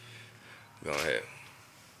Go ahead.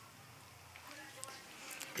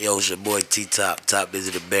 Yo, it's your boy T-Top. Top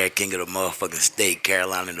Busy the Bear, king of the motherfucking state.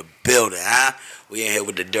 Carolina in the building, huh? We in here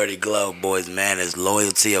with the Dirty Glove boys, man. It's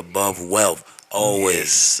loyalty above wealth.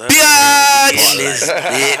 Always. Bitch! In this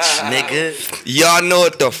bitch, nigga. Y'all know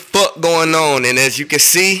what the fuck going on, and as you can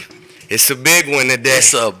see, it's a big one today.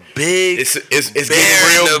 It's a big It's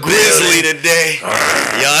getting real grizzly today.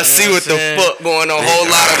 Y'all see what the fuck going on? Whole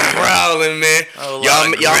lot of growling, man.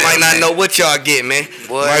 Y'all might not know what y'all get, man.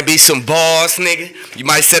 Might be some balls, nigga. You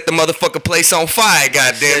might set the motherfucking place on fire,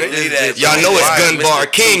 goddamn it. Y'all know it's Gun Bar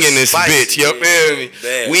King in this bitch. You feel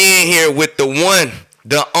me? We in here with the one,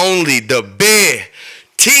 the only, the bear,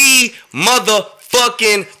 T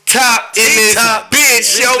motherfucking Top in this bitch.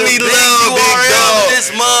 Show me love, big dog.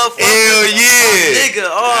 This motherfucker. Hell yeah. Nigga,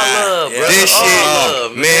 all love, bro. This shit,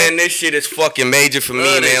 love, man, this shit is fucking major for me,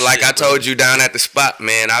 man. Like I told you down at the spot,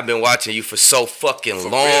 man, I've been watching you for so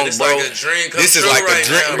fucking long, It's bro. like a dream come This is true like right a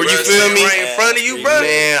dream, now, bro. You bro. feel me? Right in front of you, bro.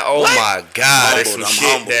 Man, oh my God, it's some I'm shit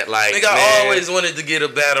humble. that like, Nigga, I man. always wanted to get a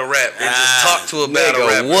battle rap and just talk to a battle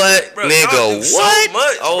Nigga, rapper. what? Bro, Nigga, y'all do so what?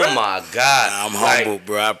 much, Oh bro. my God. I'm Like, humble,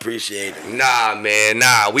 bro. I appreciate it. Nah, man,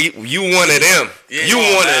 nah. You one of them. Yeah, You come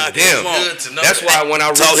on, one man. of them. Good to know That's that. why when I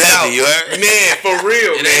Talk reached out, heavy, you heard? man, for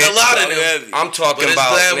real, It man. ain't a lot of them. I'm talking But it's about,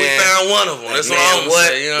 glad man. we found one of them. That's what Man, I'm what?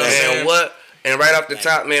 saying. You know what I'm Man, saying? what? And right off the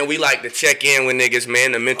top, man, we like to check in with niggas,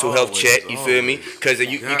 man, the mental health Always, check, you feel me? Because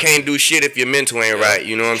you can't do shit if your mental ain't right,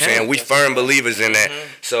 you know what I'm saying? We firm believers in that.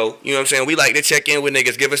 So, you know what I'm saying? We like to check in with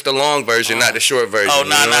niggas. Give us the long version, not the short version. Oh, you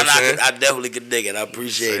know what I'm saying? I definitely could dig it. I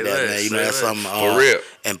appreciate Say that, less, man. You say know, that's less. something For real.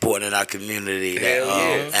 important in our community Hell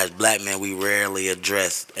that, yeah. as black men, we rarely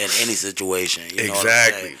address in any situation. You know what I'm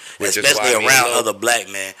Exactly. saying? Which is Especially why me around and Lo- other black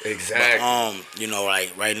men. Exactly. But, you know,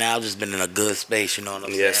 like right now, I've just been in a good space. You know what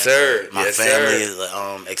I'm Yes, saying? sir. My Yes, family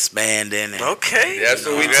sir. is expanding. And, Okay. That's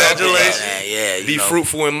what we Congratulations. talking about. Yeah, you Be know.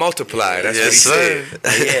 fruitful and multiply. That's Yes, what he sir.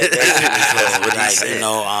 said. Yeah, definitely. What he Like, said.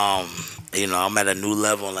 you know, I'm at a new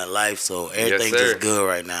level in life, so everything's sir. just good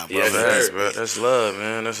right now, bro. Yes, That's, sir. bro. That's love,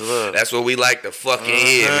 man. That's love. That's what we like to fucking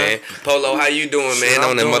hear, man. Polo, how you doing, Shit, man? I'm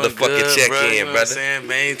On the doing motherfucking good, check bro. in, You know what I'm brother. saying?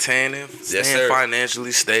 Maintaining, staying sir.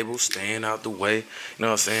 financially stable, staying out the way. You know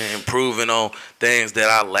what I'm saying? Improving on things that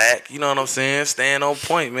I lack. You know what I'm saying? Staying on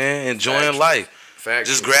point, man. Enjoying Factual. life. Facts.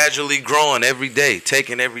 Just gradually growing every day,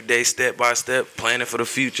 taking every day step by step, planning for the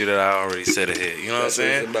future that I already set ahead. You know what I'm That's what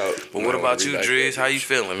it's saying? about. But what No, about we you, like Drees? that. How you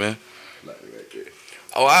feeling, man?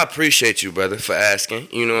 Oh, I appreciate you, brother, for asking.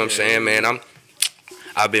 You know what I'm saying, man?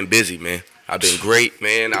 I've been busy, man. I've been great,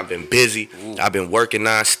 man. I've been busy. I've been working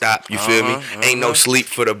nonstop. You feel me? Ain't no sleep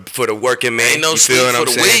for the working man. Ain't no you sleep feel what for I'm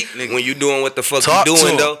the saying? weak, nigga. When you doing what the fuck Talk you to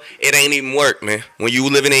doing 'em. though, it ain't even work, man. When you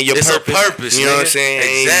living in your It's a purpose, purpose, you know what I'm nigga. saying? It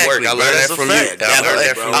ain't Exactly, work. I bro. learned That's that a from fact. you. I Definitely, learned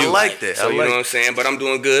that bro. from I you. like that. So I you like know what I'm saying? But I'm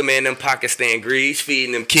doing good, man. Them Pakistan grease,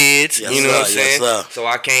 feeding them kids. Yes, you know sir. what I'm saying? Yes, sir. So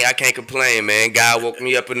I can't complain, man. God woke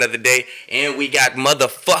me up another day, and we got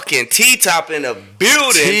motherfucking T-Top in the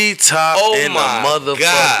building. T-Top Oh in the my motherfucking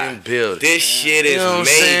God. building. This shit is You know what I'm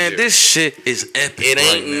major. saying? This shit is epic. It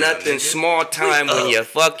ain't right now, nothing nigga. small time when up. you're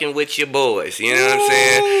fucking with your boys. You know what I'm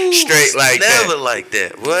saying? Ooh, Straight like never that. like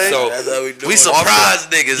that. What? So That's how we do we it. surprise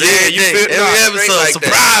niggas Yeah, every you day. feel Every nah, straight episode, like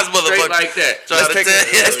surprise that. motherfucker. Straight like that. Trying to tell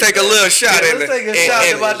you. Let's take a little shot Yeah, in let's it. take a shot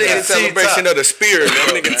at my nigga in celebration T-Top. of the spirit, man.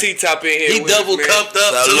 Nigga T-Top in here. He with us, double man. cupped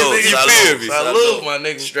up Salute, too. Nigga, you salute, feel me? salute. Salute, my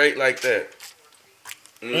nigga. Straight like that.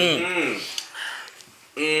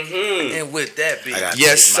 And with that being I gotta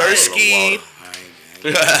Yes, take my little sirski. water. I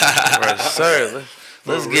ain't- Right, sir,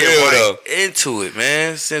 let's For get real, right though. into it,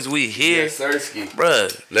 man. Since we here, Yes, Sirski.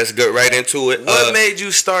 bruh, Let's get right into it. what made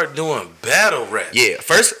you start doing battle rap? Yeah,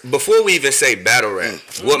 first, before we even say battle rap,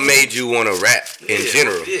 what made you want to rap in Yeah,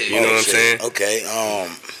 general? yeah. You know what I'm shit. saying? Okay,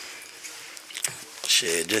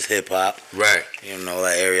 shit, just hip hop. Right. You know,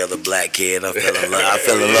 like every other black kid, I fell in love. I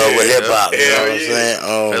fell in love with hip hop. You know what I'm saying?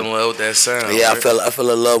 Fell in love with that sound. Yeah, right? I fell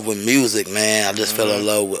in love with music, man. I just fell in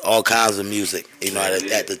love with all kinds of music. You know,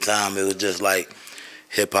 at the time, it was just like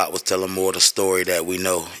hip hop was telling more the story that we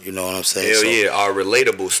know. You know what I'm saying? Hell So- yeah, our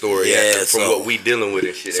relatable story Yeah, from so- what we dealing with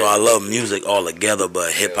and shit. So I love music all together,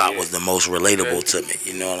 but hip hop yeah. was the most relatable to me.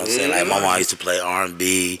 You know what I'm saying? Like my mom used to play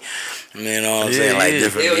R&B. You know what I'm saying? Like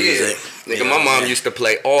different Hell yeah. music. Nigga, You know my what I'm mom saying? used to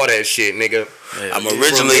play all that shit, nigga. I'm From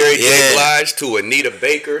originally Mary J. yeah. Blige to Anita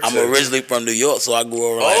Baker. I'm to- originally from New York, so I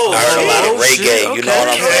grew up like Oh, I heard a lot of shit, reggae. You know what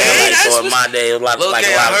I'm okay. saying? Hey, Like, so that's in my day, it was Look, like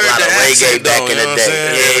I a lot heard of the reggae accent, back though, in you the know what I'm day.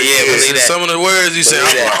 saying? Yeah, believe that. Some of the words you say, I'm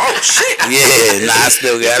Believe like, that. oh shit. Yeah, nah, I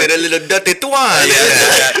still got Said it. a little dirty twine.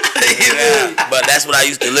 Yeah, but that's what I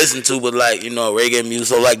used to listen to with like, you know, reggae music,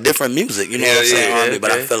 so like different music, you know what I'm saying? yeah, R&B,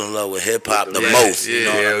 but I okay. fell in love with hip hop the Yeah, most, you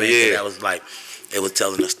know yeah, what I mean? yeah. So that was like it was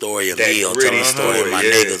telling the story of That me or gritty telling the story of story, my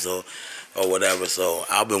yeah. niggas or whatever. So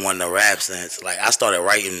I've been wanting to rap since like I started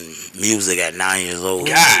writing music at 9 years old.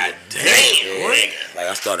 God damn. Like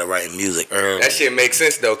I started writing music early. That shit makes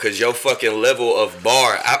sense though, cause your fucking level of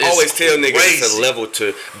bar. I always tell niggas it's a level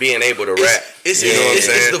to being able to rap. It's, you know what I'm it's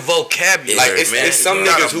saying? the vocabulary, Like it's some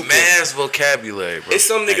niggas who mass vocabulary, bro. It's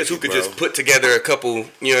some niggas who could just put together a couple,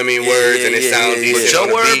 you know what I mean, words and it sounds But decent. your on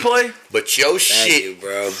the beat. wordplay, But your shit,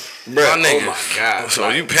 bro. bro. my nigga. Oh my god. So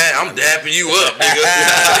you I'm dapping you up, nigga.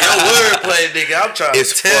 Your wordplay, nigga. I'm trying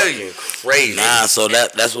It's to tell fucking you. crazy. Nah, so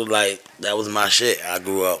that's what like that was my shit. I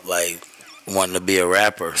grew up like wanting to be a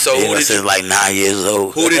rapper. So you know, since like 9 years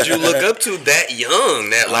old. Who did you look up to that young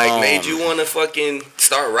that like made you want to fucking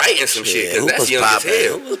start writing some shit? Cause that's young as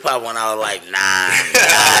hell. Who was popping when I was like 9, 10?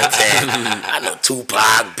 I know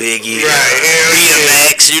Tupac, Biggie,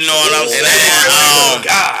 DMX. You know what I'm saying?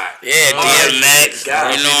 God. Yeah, DMX.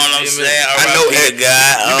 God. You know what I'm saying? I know the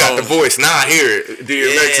guy. You got the voice. Now I hear it.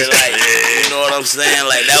 DMX is like, you know what I'm saying?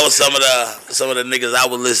 Like that was some of the niggas I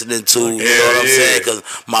was listening to. You know what I'm saying? Because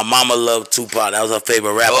my mama loved Tupac. That was her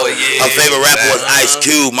favorite rapper. Oh, yeah. Her favorite rapper was Ice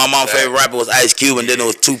Cube. My mom's favorite rapper was Ice Cube, and then it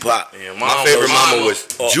was Tupac. Yeah, my favorite mama was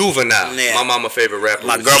Juvenile. Yeah. My mama favorite rapper.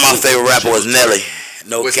 My grandma's favorite rapper was Nelly.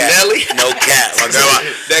 No Was cap. Nelly? No cap. My grandma.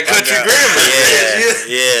 That country grandma.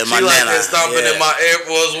 Yeah, my she like nana. that stomping in my Air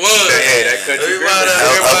Force One. Hey, that country grandma.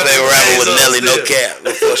 Her favorite rapper was Nelly. No cap.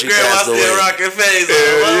 Before she Grandma passed away. still rocking phase.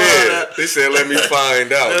 Yeah. They said, let me find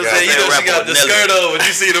out. You know she got the skirt over.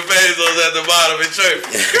 You see the Bezos at the bottom in church.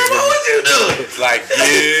 Grandma, what you doing? It's like,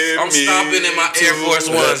 give I'm stomping in my Air Force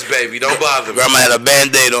Ones, baby. Don't bother me. Grandma had a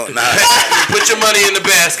Band-Aid on. Nah. Put your money in the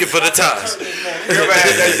basket for the ties. Grandma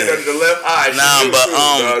had that shit under the left eye. Nah, but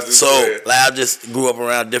so saying. like I just grew up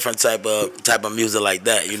around different type of music like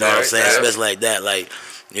that. You know what I'm saying? Especially like that, like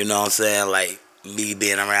you know what I'm saying, like me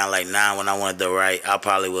being around like 9 when I wanted to write, I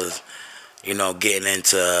probably was, you know, getting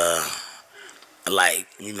into like,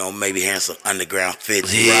 you know, maybe hearing some underground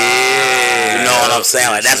fits. Yeah. You know what I'm saying?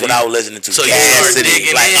 Like that's what I was listening to. So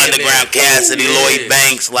Cassidy, like underground Cassidy, Lloyd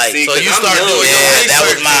Banks, like See, so you I'm start young, doing that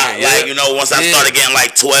was my like, you know, once I started getting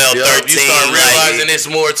like 12, 13, you start realizing like, it's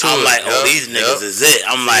more to I'm it. like, oh, these niggas is it.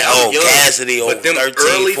 I'm like, I'm young. Cassidy, But them 13,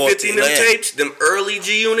 early 14, 50 them tapes, them early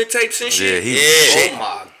G Unit tapes and shit. Yeah.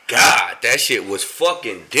 Oh my god, that shit was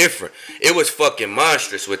fucking different. It was fucking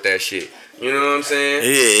monstrous with that shit. You know what I'm saying?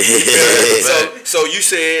 Yeah. So you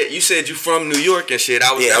said you from New York and shit.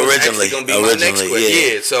 That was originally actually gonna be my next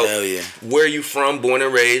question. Yeah. So hell yeah. where you from? Born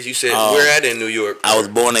and raised? You said where at in New York? I was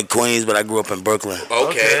born in Queens, but I grew up in Brooklyn.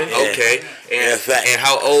 Okay. And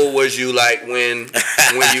how old was you like when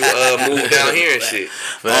you moved down here and shit?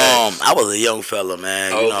 I was a young fella,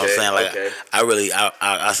 man. You know what I'm saying? Like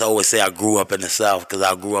I always say I grew up in the South because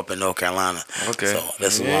I grew up in North Carolina. Okay. So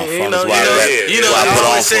that's where I'm from. You know, I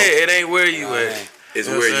always say it ain't where you at. It's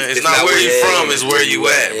where you, it's not where you from, it's where you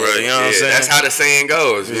at, bro. You know what I'm saying? That's how the saying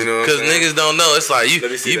goes, you know. Because niggas don't know. It's like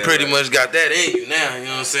you pretty much got that in you now. You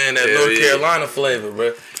know what I'm saying? That North Carolina flavor,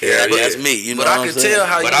 bro. Yeah, that's me. You know, but I can tell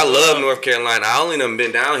how. But I love North Carolina. I only done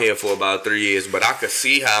been down here for about 3 years, but I could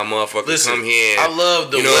see how motherfuckers come here. I love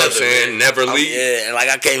the you know weather, what I'm saying? Never leave. Yeah, and like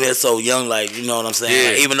I came here so young, like you know what I'm saying.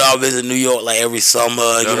 Yeah. Like, even though I visit New York like every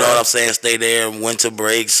summer, you know what I'm saying. Stay there, winter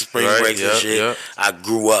breaks, spring breaks and shit. Yeah. I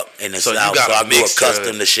grew up in the South, so I grew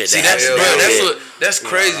accustomed to shit. See, that's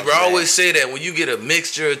crazy, bro. I always say that when you get a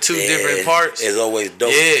mixture of two different parts, it's always dope.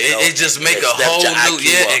 Yeah, it just make a whole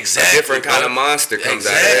new, exactly. A different kind of monster comes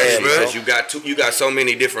out of that, bro. You got so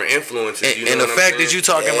many different influences. And the fact that you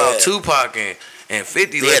talking about Tupac and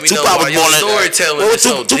 50, let me know Tupac why your storytelling is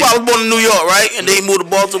so deep. Tupac was born in New York, right? And then he moved to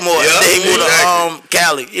Baltimore. And then he moved to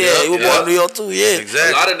Cali. Yeah, he was born in New York too. Yeah,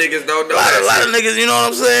 exactly. A lot of niggas don't know that. A lot of niggas, you know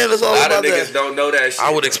what I'm saying? That's all about that. A lot of niggas don't know that shit.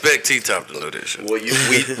 I would expect T-Top to know that shit. Well,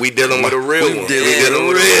 we dealing with a real one. We dealing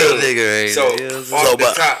with a real nigga.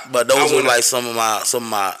 But those were like some of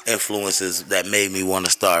my influences that made me want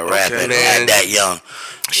to start rapping at that young.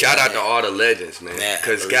 Shout out to all the legends, man.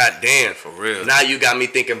 Cause goddamn, for real. Now you got me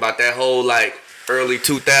thinking about that whole like early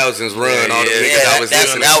 2000s run. All the niggas I was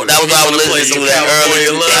listening to. That was what I was listening to. That early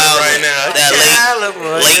 2000s right now. That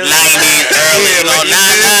late 90s, early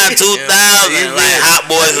 99, 2000. Like Hot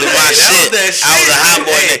Boys was my shit. I was a Hot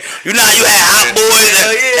Boy nigga. You know how you had Hot Boys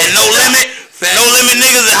and No Limit. No Limit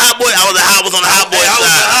niggas and Hot Boy. I was on the Hot Boy side.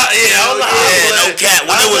 I was a Hot Boy. No cap.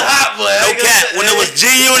 No cap. When it was G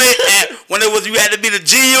Unit and when it was you had to be the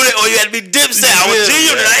G Unit or you had to be Dipset. I was G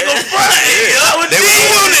Unit. I ain't gonna front. I was G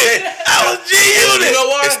Unit. I was G Unit. You know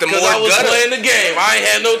why? Because I was playing the game. I ain't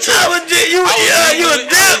had no choice. I was G Unit. Yeah, you a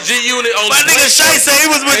Dip. G Unit on my nigga Shay said he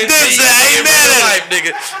was with Dipset. I ain't mad at him.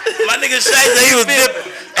 nigga. My nigga Shay said he was dipping.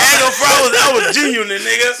 I was G-Unit,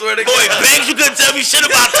 nigga. Swear to God. Boy, Banks, you couldn't tell me shit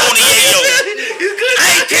about Tony Ayo.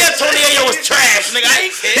 I ain't care Tony Ayo was trash, nigga. I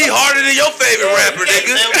ain't care. He harder than your favorite rapper,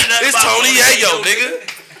 nigga. It's Tony Ayo, nigga.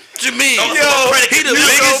 What you mean? He the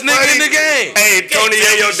biggest nigga in the game. Hey, Tony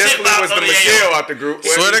Ayo definitely was the Michelle out the group.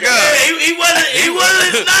 Swear to God. He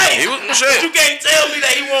wasn't nice. He was Michelle. You can't tell me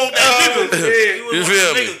that he won't that nigga. You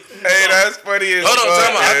feel me? Hey, that's funny as Hold on, fuck.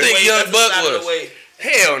 time out. I think Young Buck was.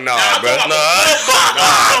 Hell no, bro.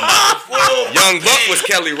 Young Buck was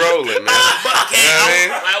Kelly Rowland, man. Buck came.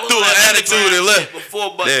 Threw an attitude and left.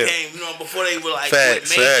 Before Buck came, before they were like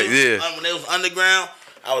Facts, yeah. When they was underground,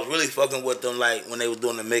 I was really fucking with them like when they was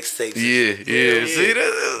doing the mixtapes. Yeah. See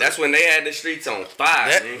that's when they had the streets on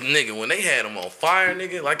fire. Nigga, when they had them on fire,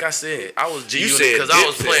 nigga, like I said, I was G-Unit said because I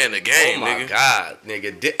was playing the game, nigga. Oh my nigga. God,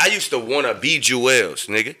 nigga. I used to want to be Jewels,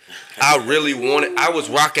 nigga. I really wanted. I was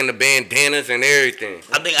rocking the bandanas and everything.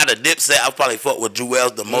 I think out of Dipset, I probably fucked with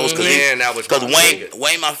Jewels the most because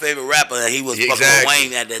Wayne, my favorite rapper, and he was fucking with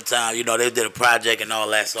Wayne at that time. You know, they did a project and all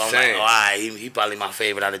that, so I'm like, all right, he probably my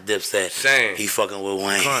favorite out of Dipset. Same. He fucking with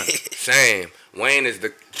Wayne. Same. Wayne is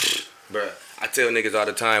the, bruh. I tell niggas all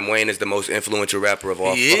the time, Wayne is the most influential rapper of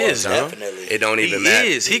all. He is, definitely. It don't even matter.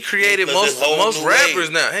 He is. He created most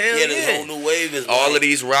rappers now. Hell yeah. This whole new wave is all of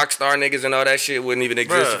these rock star niggas and all that shit wouldn't even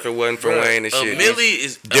exist if it wasn't for Wayne and shit. Millie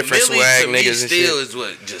is different swag niggas and shit. Still is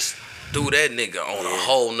what just threw that nigga on a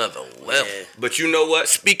whole nother level. Yeah. But you know what?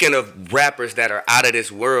 Speaking of rappers that are out of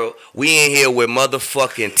this world, we in here with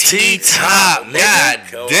motherfucking T-Top. God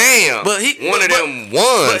damn. But one of them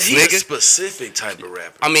ones, but he nigga. A specific type of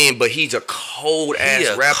rapper. I mean, but he's a cold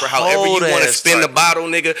ass rapper. However you want to spin the bottle,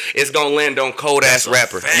 nigga, it's gonna land on cold ass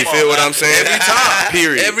rapper. You feel what I'm saying? Every time.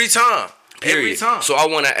 Period. Every time. Every time. So I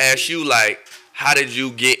want to ask you, like, how did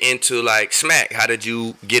you get into like smack? How did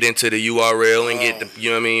you get into the URL and get the, you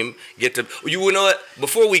know what I mean? You know what?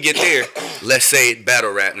 Before we get there, let's say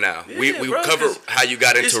battle rap now. Yeah, we cover how you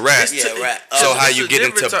got into rap. rap. So how you get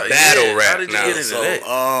into battle rap how did you now? Get into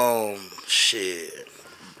that? Shit.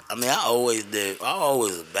 I mean, I always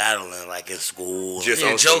was battling, like, in school. Just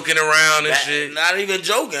joking around and shit. Not even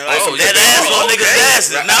joking. Like, that ass on niggas'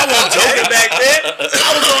 asses. Now, I wasn't joking back then.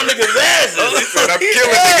 I was on niggas' asses. I'm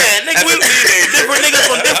killing niggas. Nigga, we different niggas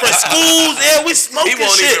from different schools. Yeah, we smoking shit. He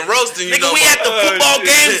won't even roasting you. Nigga, we at the football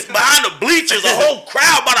games behind the bleachers, a whole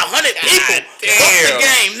crowd, about 100 people. Fuck the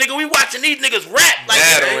game. Nigga, we watching these niggas rap. Like,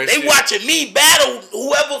 they watching me battle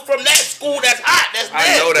whoever from that school that's hot, that's dead.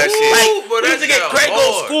 I know that shit. Like, we used to get crazy,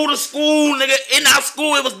 go school to school, nigga. In our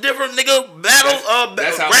school, it was different, nigga. Battles,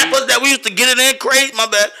 rappers that we used to get it in crazy. My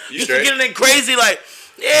bad. Used to get it in crazy, like,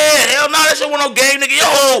 yeah, hell no, that shit wasn't no game, nigga. Your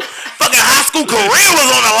whole fucking high school career was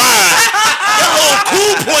on the line. Your whole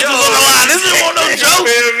cool points was on the line. This shit wasn't no joke.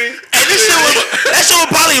 And that shit was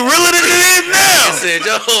probably realer than it is now. Said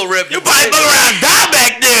your whole reputation. You probably fucking around die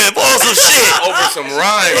back then for some shit. Over some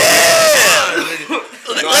rhymes. Yeah.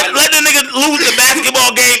 Let the nigga lose the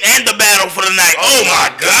basketball game and the battle for the night. Oh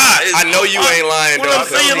my God. I know you ain't lying, though. I'm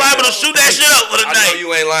saying you're liable to shoot that shit up for the night. I know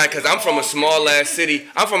you ain't lying, because I'm from a small ass city.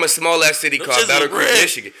 I'm from a small ass city called Battle Creek,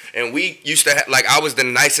 Michigan. And we used to have, like, I was the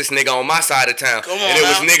nicest nigga on my side of town. And it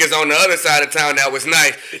was niggas on the other side of town that was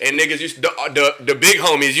nice. And niggas used to, the big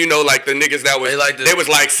homies, you know, like the niggas that was, they was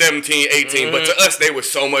like 17, 18. But to us, they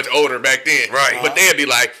was so much older back then. Right. But they'd be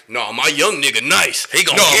like, no, my young nigga nice.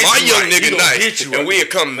 My young nigga nice. And we'd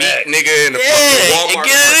come meet nigga in the fucking Walmart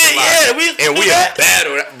and we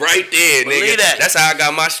battle right there, nigga. That's how I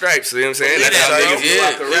got my stripes. You know what I'm saying? That's how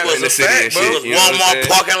niggas was in the city and shit. We was Walmart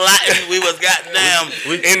parking lot and we was goddamn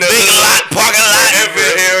in the big lot parking lot.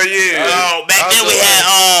 Hell yeah. Back then we had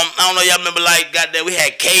I don't know, y'all remember, like, goddamn, we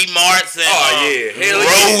had Kmart's and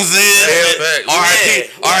Roses.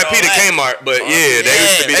 R.I.P. to Kmart, but yeah, they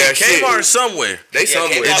used to be that shit. Kmart somewhere. They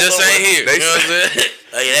somewhere. It just ain't here. You know what I'm saying?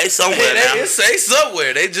 They somewhere now. They say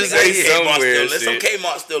somewhere. They just ain't here. Somewhere. Some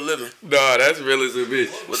Kmart still living. Nah, that's real as a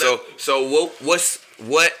bitch. So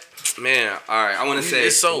what? Man, all right. I want to say.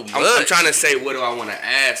 It's so much. I'm trying to say, what do I want to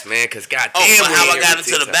ask, man? Because goddamn. How I got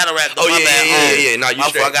into the battle rap. Oh yeah. No, you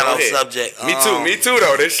straight. I got off subject. Me too,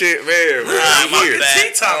 though. This shit, man. Weird.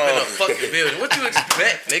 T-Top in the fucking building. What you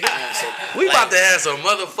expect, nigga? We about to have some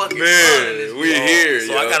motherfucking fun in this. We here.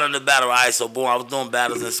 So I got into battle. Alright, so boom, I was doing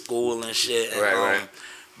battles in school and shit. And, right.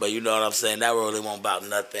 But you know what I'm saying? That really wasn't about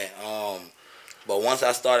nothing. But once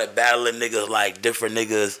I started battling niggas, like different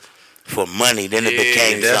niggas for money, then it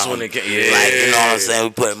became that's something. when it came. Like, you know what I'm saying? We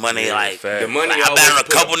put money, like, the money. I battled a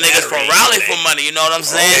couple niggas from Raleigh for money, you know what I'm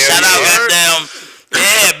saying? Shout out goddamn,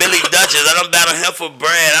 Billy Dutchess. I done battled him for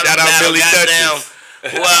bread. Shout out Billy Dutchess.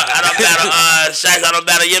 Well, I don't battle Shice. I don't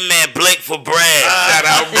battle your man Blake for bread. Shout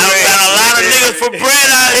out Blake. I don't battle a lot of niggas for bread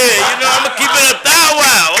out here. You know, I'ma keep it a thou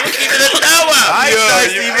wow. Keep it a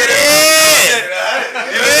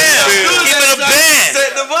band.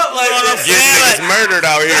 Set them up like that. Get niggas murdered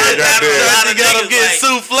out here. You got them getting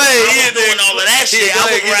souffle. I was doing all of that shit. I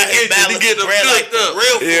was around here battling for bread like for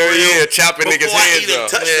real. Hell yeah, chopping niggas' heads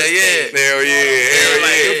off. Hell yeah.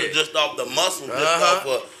 This was just off the muscle, just off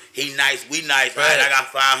of he nice, we nice, right? I got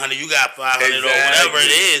 500, you got 500 or whatever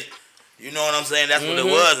it is. You know what I'm saying? That's what it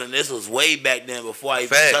was, and this was way back then before I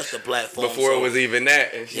even touched the platform. Before it was even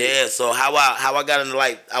that. And shit. Yeah. So how I got into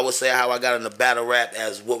I would say how I got into battle rap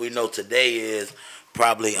as what we know today is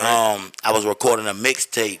probably I was recording a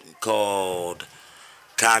mixtape called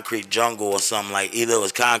Concrete Jungle or something like either it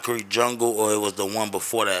was Concrete Jungle or it was the one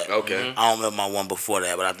before that. Okay. I don't remember my one before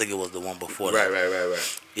that, but I think it was the one before that.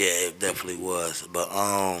 Right. Yeah, it definitely was. But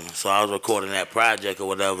so I was recording that project or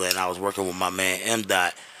whatever, and I was working with my man M.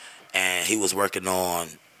 Dot, and he was working on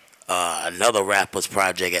another rapper's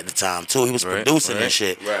project at the time too. He was producing and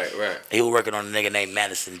shit. Right. He was working on a nigga named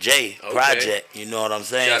Madison J project. You know what I'm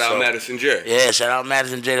saying? Shout out Madison J. Yeah, shout out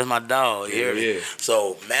Madison J. That's my dog. You hear me?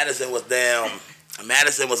 So Madison was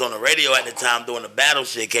on the radio at the time doing the battle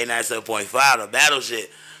shit, K97.5, the battle shit.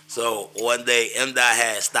 So one day, M. Dot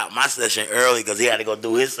had stopped my session early because he had to go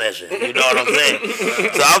do his session. You know what I'm saying?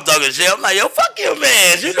 So I'm talking shit. I'm like, yo, fuck your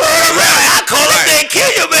man. You know what I'm saying? Like, I call up there and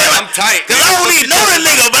kill your man. I'm tight. Because I don't even know the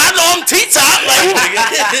nigga, but I know I'm T-top. Like,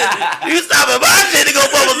 you stopping my shit to go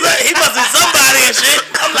bubble. He must be somebody and shit.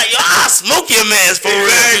 I'm like, yo, I'll smoke your man for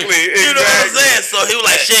real. You know what I'm saying? So he was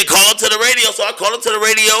like, shit, call him to the radio. So I called him to the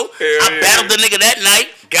radio. I battled the nigga that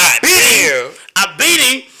night. God damn. I beat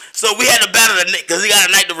him. So we had to battle the nigga because he got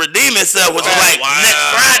a night to redeem himself, which was like next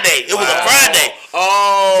Friday. It was a Friday.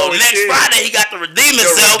 So next Friday he got to redeem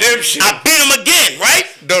himself. Redemption. I beat him again, right?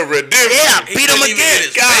 The redemption. Yeah, I beat him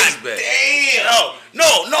again. God damn. No.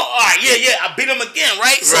 All right, yeah. I beat him again,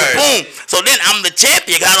 right? So boom. So then I'm the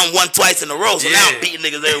champion. Got him 1 twice in a row. So now I'm beating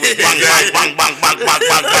niggas every week. Bang.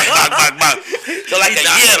 So like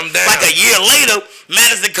a year later,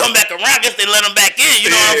 Madison come back around. I guess they let him back in.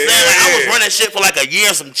 You know what I'm saying? Like I was running shit for like a year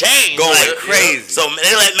and some change. Going crazy. So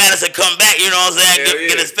they let Madison come back. You know what I'm saying?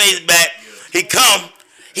 Get his face back. He come.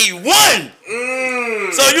 He won.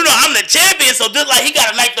 So you know I'm the champion. So just like he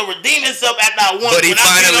got a night to redeem himself after I won. But he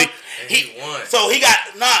finally. He won. So he got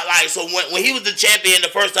so when he was the champion the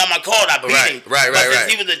first time I called, I beat him. Right.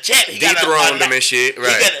 Since he was the champ, he dethroned him and shit.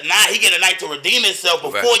 Right. He get a night to redeem himself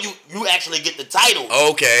before you actually get the title.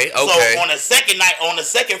 Okay. So on the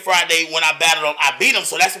second Friday when I battled him, I beat him.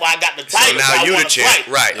 So that's why I got the title. So now you the champ.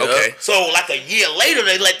 Right. Okay. So like a year later,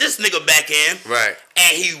 they let this nigga back in. Right.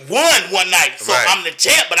 And he won one night. So I'm the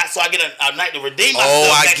champ, but so I get a night to redeem myself.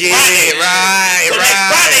 Oh, I get it. Right. So next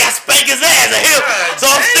Friday, I spank his ass at him. So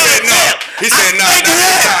I'm still the champ. He said no.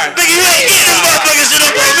 Nigga, you ain't getting this motherfucking shit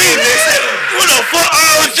up on me, nigga. What the fuck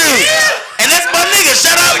wrong with you? And that's my nigga.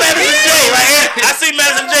 Shout out Madison J right here. I see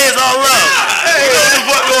Madison J is all love. He know what the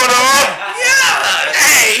fuck going on.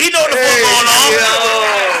 Hey, he know what the fuck going on.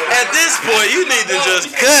 At this point, you need to just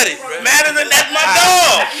cut it. Madison, that's my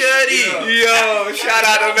dog. Cut it. Yo, shout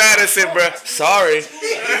out to Madison, bro. Sorry.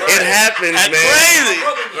 It happens, That's man. crazy.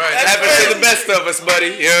 It happens to the best of us,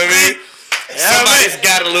 buddy. You know what I mean? Somebody's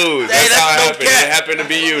gotta lose. That's how it happened. It happened to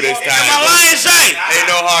be you this time. My lion shine.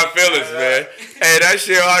 Ain't no hard feelings, man. Hey, that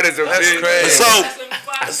shit hard as a bitch. Crazy.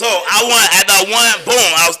 So I won. After I won,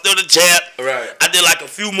 boom, I was still the champ. Right. I did like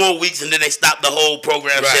a few more weeks, and then they stopped the whole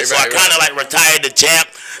program shit. So I kind of like retired the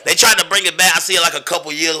champ. They tried to bring it back. I see it like a couple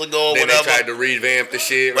years ago or then whatever. They tried to revamp the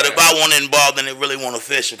shit. But if I wasn't involved, then it really won't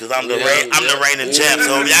official because I'm the reigning champ.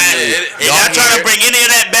 So y'all trying to bring any of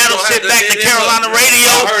that battle shit back to Carolina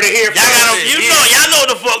radio? I heard it here y'all know what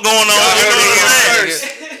the fuck going on. You know what I'm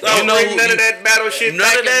saying? Don't bring none of that battle shit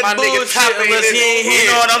back. None of that bullshit unless he ain't here. You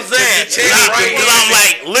know what I'm saying? Because I'm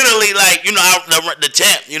like literally like the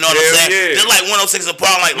champ. You know what I'm saying? Just like 106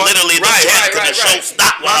 apart, like literally the champ. Because the show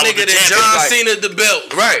stopped while I was the champ. John Cena the belt.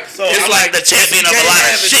 Right. So it's like the champion of a lot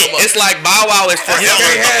of shit. It's like Bow Wow is forever.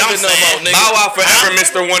 Bow Wow forever,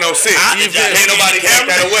 Mr. 106. Ain't nobody take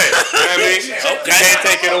that away. You know what I mean? Okay. Can't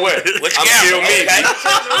take it away. I'm still me.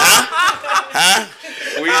 Huh?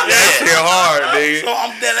 We that shit hard, nigga. So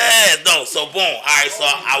I'm dead ass though. So boom. Alright, so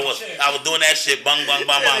I was doing that shit, bang.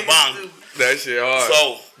 That shit hard.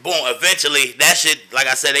 So boom, eventually that shit, like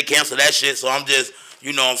I said, they canceled that shit. So I'm just,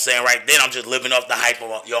 you know what I'm saying, right then I'm just living off the hype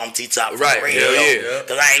of I'm T-Top from the radio.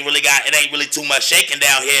 Cause I ain't really too much shaking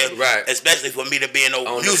down here. Right. Especially for me to be in no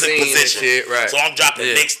on music position. Shit, right. So I'm dropping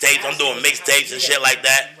mixtapes, I'm doing mixtapes and shit like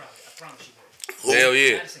that. Hell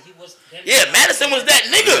yeah. Yeah, Madison was that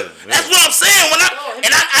nigga. That's what I'm saying.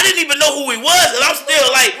 I didn't even know who he was, and I'm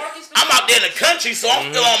still like, I'm out there in the country, so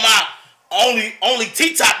I'm still on my only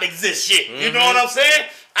T-top exists shit. You know what I'm saying?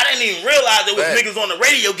 I didn't even realize there was niggas on the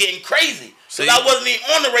radio getting crazy. Because I wasn't even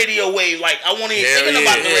on the radio wave. Like, I wasn't even thinking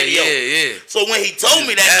about the radio. So when he told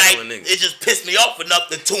me that night, it just pissed me off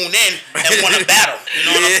enough to tune in and want to battle.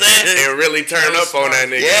 You know what I'm saying? And really turn up on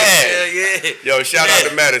that nigga. Yeah. Yo, shout out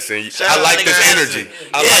to Madison. I like this energy.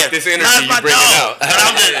 I like this energy you bring out. But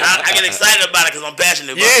I get excited about it because I'm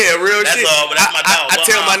passionate about it. Yeah, real shit. That's all, but that's my dog. I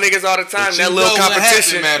tell my niggas all the time, that little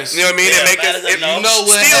competition, you know what I mean? It make us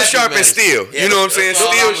still sharp and still. You know what I'm saying?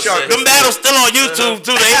 Still sharp. Them battles still on YouTube,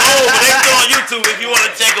 too. They old, but they still on YouTube if you want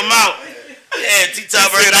to check them out. Yeah, T-Top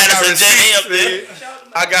versus Madison.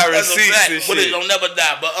 I got receipts and shit. Footage don't never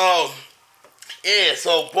die. But yeah,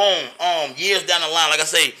 so boom. Years down the line, like I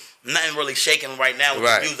say, nothing really shaking right now with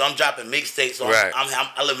the views. I'm dropping mixtapes, so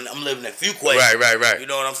I'm living in Fuquay. Right. You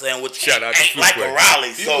know what I'm saying? Which shout out to Fuquay. Like a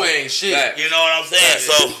Raleigh. So ain't shit. You know what I'm saying?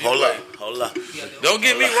 So hold up. Don't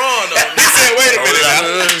get me wrong though. He said, wait a minute now.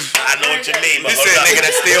 I know what you mean. He said, nigga,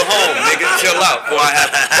 that's still home. Nigga, chill out before I have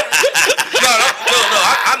No.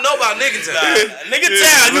 I know about nigga town. Nigga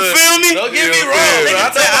town, you feel me? Don't get me wrong.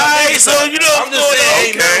 Nigga town. Alright, so you know what's going on.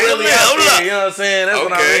 Ain't nothing really out there. You know what I'm saying? That's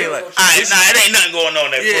what I mean. Like, it ain't nothing going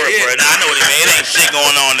on there for it. I know what it mean. It ain't shit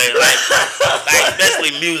going on there. Like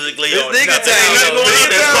especially musically. It's nigga town. Nothing going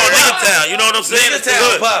on there. It's called nigga town. You know what I'm saying? Nigga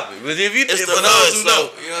town poppin'. But if you it's the hood,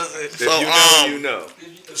 so you know what I'm saying? So you know.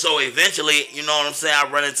 So eventually, you know what I'm saying, I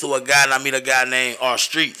run into a guy and I meet a guy named R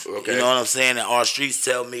Streets. Okay. You know what I'm saying? And R Streets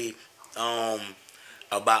tell me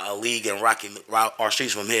about a league in R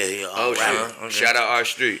Streets from here. Okay. Shout out R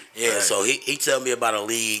Street. Yeah, so he tell me about a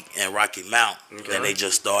league in Rocky Mount that they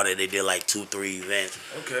just started. They did like 2-3 events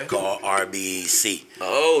called RBC.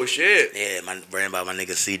 Oh shit. Yeah, ran by my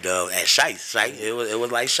nigga C-Dub at Shice. It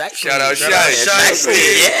was like Shice. Shout out Shice. Yeah, I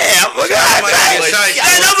forgot.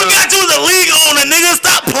 I forgot you was a league owner, nigga.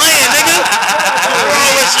 Stop playing, nigga. What's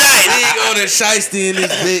wrong with Shice? League owner Shiesty in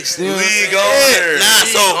this bitch. League owner. Nah,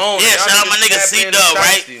 so shout out my nigga C-Dub,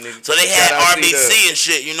 right? So they had RBC and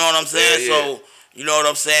shit, you know what I'm saying? So, you know what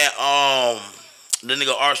I'm saying? The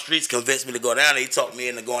nigga R Streets convinced me to go down there. He talked me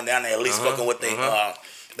into going down there, at least fucking with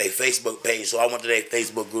they Facebook page. So I went to their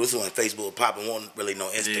Facebook group. This was when Facebook was popping, wasn't really no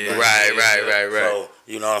Instagram. Right. So,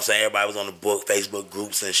 you know what I'm saying? Everybody was on the book, Facebook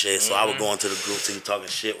groups and shit. So I would go into the group, see who talking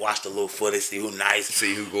shit, watch the little footage, see who nice.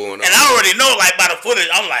 See who going on. And I already know, like, by the footage,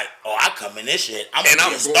 I'm like, oh, I come in this shit. I'm going to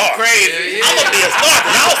be a star. Crazy. I'm going to be a star.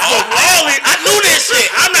 I was so early. I knew this shit.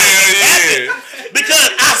 I'm not happy. Because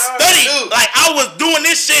I studied. Like, I was doing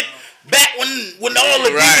this shit back when all the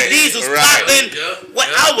DVDs was popping,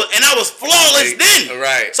 I was flawless then.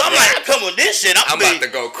 Right. So I'm like, I come with this shit. I'm about to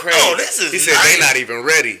go crazy. Oh, this is. He said they not even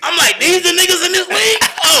ready. I'm like, these the niggas in this league.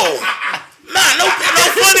 Oh, nah, no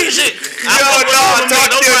funny shit. I'm just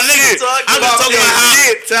talking about how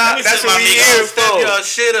shit, Top. That's what we here for. Y'all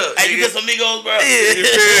shit up. Hey, you get some Migos, bro. You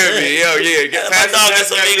feel me? Yo, yeah. My dog get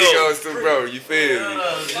some Migos too, bro. You feel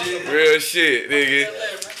me? Real shit, nigga.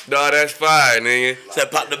 No, that's fine, nigga. Said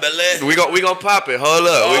pop the Bel-Air. We gon' pop it. Hold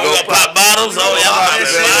up. We gon' pop bottles. Oh, y'all pop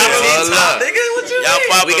the bottles. Hold up. Nigga, what you y'all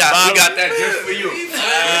pop we got that just for you.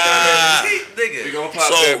 Nigga. We gon' pop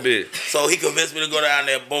that bitch. So he convinced me to go down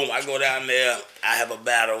there. Boom. I go down there. I have a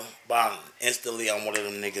battle. Bang. Instantly, I'm one of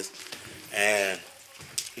them niggas. And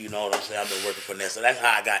you know what I'm saying? I've been working for that. So that's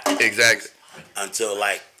how I got exactly. Until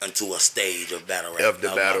a stage of battle rap. Of the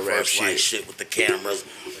battle rap shit. Like shit with the cameras,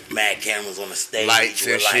 mad cameras on the stage. Lights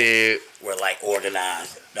and shit. We're like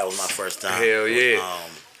organized. That was my first time. Hell yeah.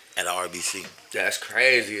 At the RBC. That's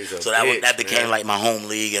crazy as a So that became like my home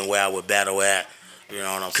league and where I would battle at. You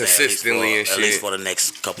know what I'm saying? Consistently and shit. At least for the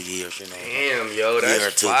next couple years, you know. Damn, yo,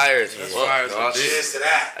 that's fire. Cheers to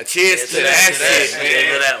that. Cheers to that shit, man.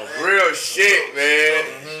 Cheers to that one. Real shit, man.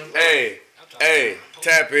 Hey,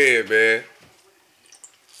 tap in, man.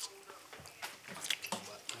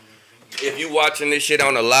 If you watching this shit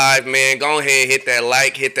on the live, man, go ahead, hit that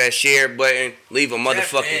like, hit that share button, leave a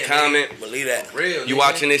motherfucking comment. Believe that. Real. You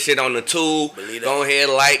watching this shit on the tube, go ahead,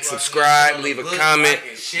 like, subscribe, leave a comment.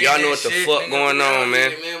 Y'all know what the fuck going on,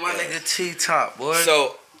 man. My nigga T-Top, boy.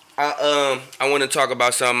 So, I want to talk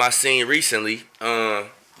about something I seen recently.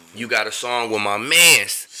 You got a song with my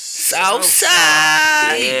mans.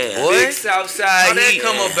 Southside, yeah, boy. Big Southside. How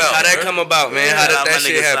that come about, man? How did that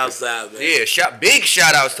shit happen? Southside, man. Yeah, big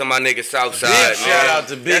shout outs to my nigga Southside. Big shout out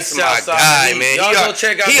to Big Southside. That's my guy, man. Y'all go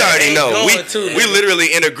check out he that already know. We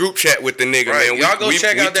literally in a group chat with the nigga, man. Y'all go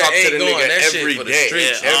check out that talk to the going. nigga That every shit for the day.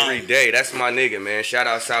 streets. Every day. That's my nigga, man. Shout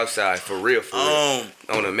out Southside for real.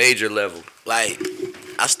 On a major level. Like,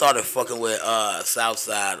 I started fucking with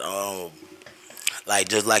Southside. Like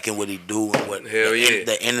just liking what he do and what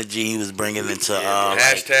the energy he was bringing into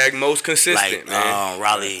hashtag most consistent, man.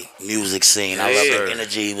 Raleigh music scene. I love the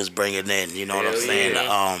energy he was bringing in. You know what I'm saying?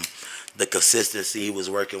 The consistency he was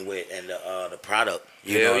working with and the product.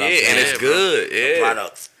 You know what I'm saying? And it's good. The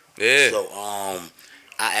products. Yeah. So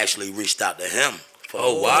I actually reached out to him.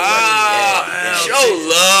 Oh wow! Show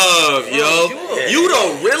love, yo. You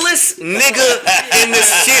the realest nigga in this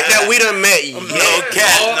shit that we done met. No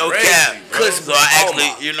cap. So I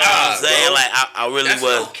actually, you know what I'm saying? Bro. Like I really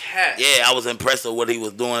was. I was impressed with what he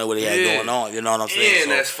was doing and what he had going on. You know what I'm saying?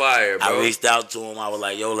 Yeah, that's fire, bro. I reached out to him. I was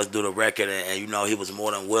like, yo, let's do the record, and you know he was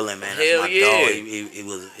more than willing, man. That's my dog.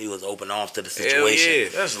 He was open arms to the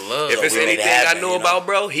situation. That's love. If it's anything I know about,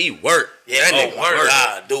 bro, he worked. That nigga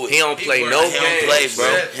work. Do it. He don't play no games, bro.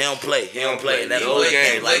 He don't play. That's no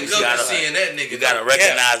game. Like you gotta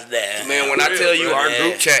recognize that. Man, when I tell you our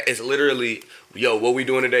group chat is literally, yo, what we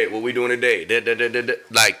doing today? What we doing today?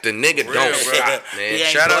 Like the nigga don't stop, man.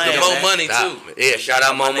 Shout out to Mo Money too. Yeah, shout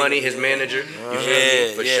out Mo Money, his manager. You feel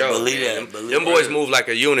me? For sure. Believe that. Them boys move like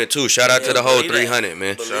a unit too. Shout out to the whole 300,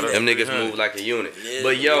 man. Them niggas move like a unit.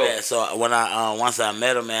 But yo, so when once I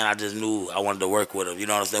met him, man, I just knew I wanted to work with him. You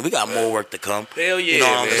know what I'm saying? We got more work to come. Hell yeah, you know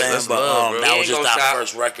what I'm saying? That's but that was just our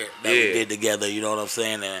first record that we did together. You know what I'm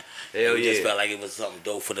saying? And we just felt like it was something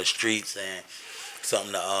dope for the streets and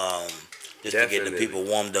something to just to get the people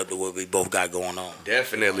warmed up to what we both got going on.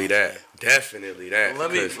 Definitely that. Well,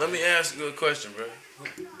 let me ask you a question, bro.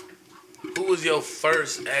 Who was your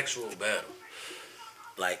first actual battle?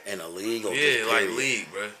 Like in a league or like league,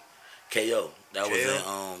 bro. KO. That was in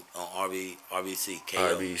on RBC.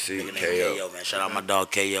 KO. KO, man. Shout out my dog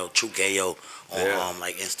KO, True KO on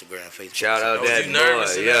like Instagram, Facebook. Shout out that you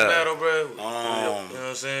nervous in that battle, bro? You know what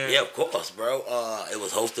I'm saying? Yeah, of course, bro. It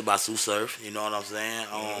was hosted by Sue Surf. You know what I'm saying?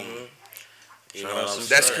 You know what I'm saying?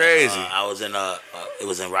 That's crazy. I was in it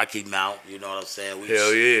was in Rocky Mount. You know what I'm saying?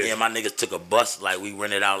 Hell yeah. Me and my niggas took a bus. Like we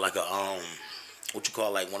rented out like a what you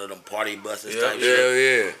call like one of them party buses type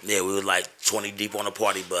shit. Yeah, we was like 20 deep on a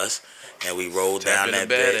party bus. And we rolled down that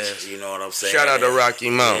bitch. You know what I'm saying? Shout out to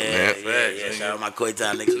Rocky Mount, man. Yeah, shout out my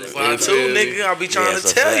Koitan niggas. 252, nigga. I'll be trying to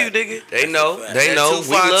tell you, nigga. They know.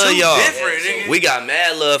 We love y'all. We got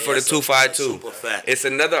mad love for the 252. It's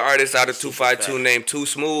another artist out of 252 named Too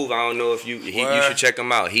Smooth. I don't know if you should check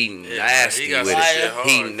him out. He nasty with it.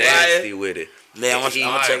 He nasty with it. Man, I'm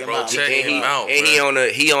gonna check him out. Check him out, and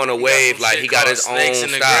he on a wave, like he got his own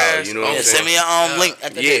style. You know what I'm saying? Send me your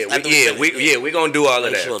link. We gonna do all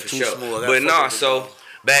of that for sure. But nah, so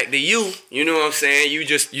back to you. You know what I'm saying? You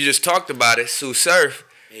just talked about it. Sue Surf,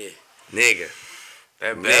 nigga.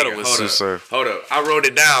 That battle was Sue Surf. Hold up, I wrote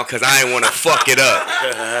it down because I ain't want to fuck it up.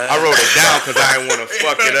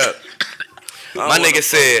 My nigga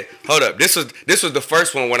said, hold up. This was the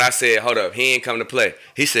first one when I said, hold up, he ain't come to play.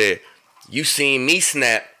 He said, you seen me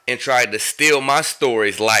snap and tried to steal my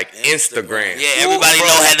stories like Instagram. Yeah, everybody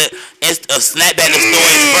had to snap at the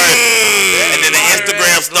stories first. And then the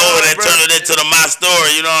Instagram story that turned it into my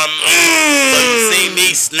story, you know what I mean? So you see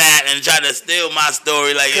me snap and try to steal my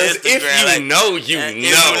story like Instagram. If you know.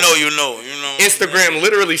 You know. Instagram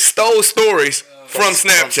literally stole stories from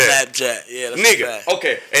Snapchat. Yeah, nigga.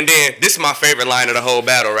 Okay, and then this is my favorite line of the whole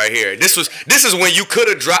battle right here. This is when you could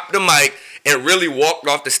have dropped the mic and really walked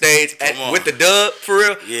off the stage with the dub for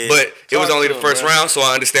real. Yeah. But it was only the first round, so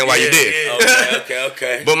I understand why you did. Yeah.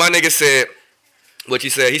 Okay. But my nigga said, what you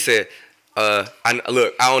said? He said, I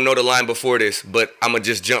don't know the line before this, but I'ma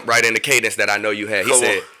just jump right in the cadence that I know you had.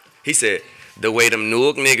 He said, the way them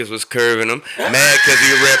Newark niggas was curving him, mad cause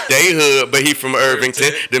he rep they hood, but he from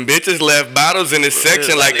Irvington. Them bitches left bottles in his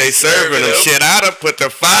section like they serving him. Shit, I'd have put the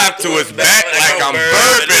 5 to his back like I'm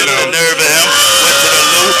burping him. Nerving him. Went to the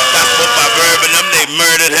loop. I put my burping him. They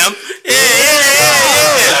murdered him.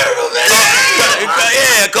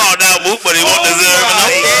 Yeah, called out Mook, but he won't deserve him.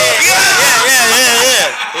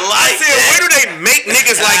 I said, where do they make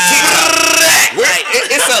niggas like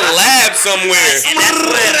it's a lab somewhere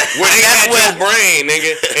where they got your brain,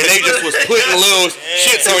 nigga, and they just was putting little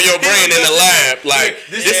shits on your brain in the lab. Like,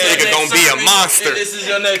 this nigga gonna be a monster. This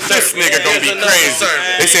nigga gonna be crazy.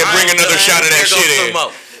 They said, bring another shot of that shit in.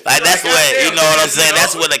 Like, that's what, you know what I'm saying?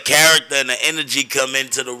 That's where the character and the energy come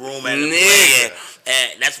into the room and the play.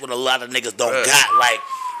 And that's what a lot of niggas don't got. Like,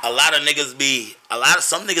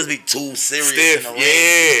 some niggas be too serious in the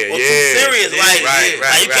ring. Too serious. Like,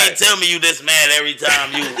 you can't tell me you this mad every time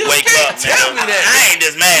you wake up. Tell me that. I ain't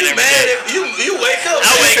this mad every day. You wake up. I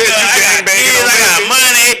wake up. I got kids. I got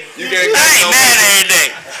money. I ain't mad every day.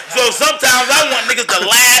 So sometimes I want niggas to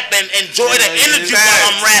laugh and enjoy the energy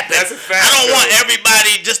while I'm rapping. That's a fact. I don't want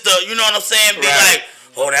everybody just to, you know what I'm saying, be like,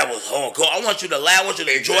 oh, that was hardcore. I want you to laugh. I want you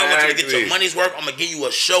to enjoy. I want you to get your money's worth. I'm going to give you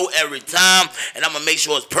a show every time, and I'm going to make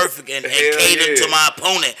sure it's perfect and cater to my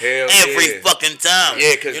opponent every fucking time.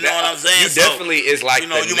 Yeah, because you know what I'm saying? You definitely is like,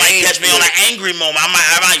 you know, you might catch me on an angry moment. I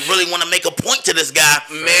might really want to make a point to this guy,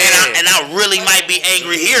 and I really might be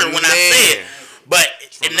angry here when I say it. But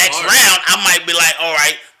the next round, I might be like, all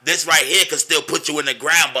right, this right here could still put you in the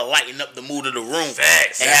ground, but lighten up the mood of the room and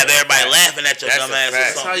have everybody laughing at your dumb ass or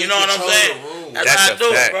something. You know what I'm saying? That's how I do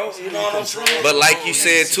it, bro. You know what I'm saying? But like you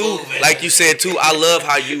said too, I love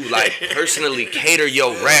how you like personally cater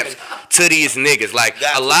your raps to these niggas. Like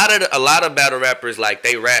a lot of battle rappers, like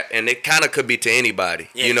they rap and it kind of could be to anybody.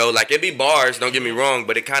 Yeah. You know, like it be bars. Don't get me wrong,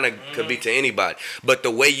 but it kind of could be to anybody. But the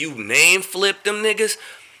way you name flip them niggas.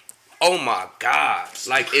 Oh my God!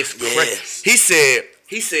 Like it's crazy.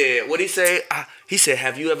 He said, what he say? He said,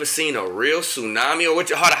 have you ever seen a real tsunami or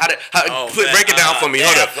what? Break it down for me.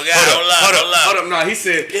 Hold up. No, he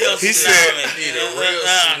said,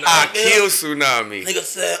 I kill tsunami. Nigga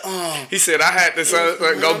said, He said, I had to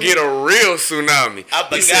go get a real tsunami.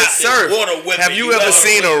 He said, sir, have you ever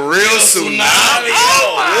seen a real tsunami?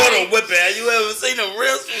 Water whipping. Have you ever seen a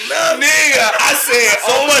real tsunami? Nigga, I said,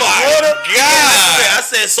 so much water. God. I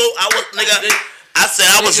said, so I was, nigga. I said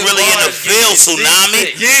I was really in the field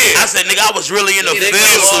tsunami. Yeah. I said, nigga, I was really in the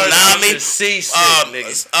field tsunami.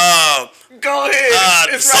 Go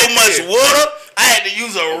ahead. So much water. I had to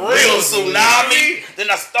use a real tsunami.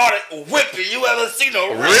 Then I started whipping. You ever seen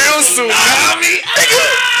a real tsunami? Nigga,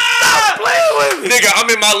 stop playing with me. Nigga,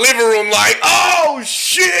 I'm in my living room like, oh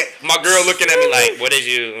shit. My girl looking at me like, what is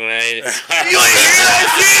you? You ain't hear that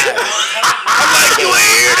shit? I'm like, you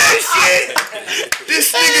ain't hear that shit?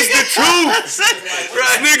 This nigga's the truth.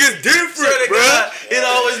 This nigga's different, bro. It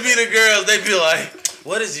always be the girls. They be like,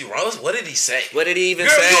 what is he, Rose? What did he say? What did he even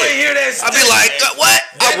Girl, say? You ain't hear that I be like, what?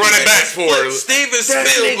 I'm running back for it. Steven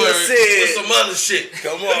Spielberg with some other shit.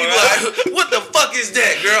 Come on, like, what the fuck is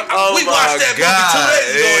that, girl? We watched that movie 2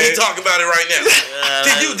 days ago and he talking about it right now.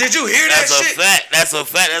 Did you hear that shit? That's a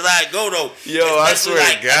fact. That's how it go, though. Yo, I swear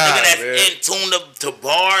to God, a nigga that's in tune to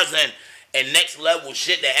bars and next level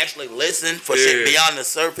shit that actually listen for shit beyond the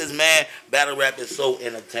surface, man. Battle rap is so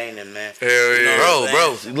entertaining, man. Hell yeah. You know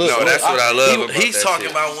bro. Look, that's what I love about he's that talking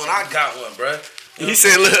shit. about when I got one, bro. He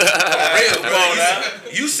said, look.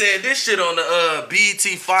 You said this shit on the BET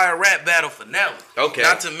Fire Rap Battle finale. Okay.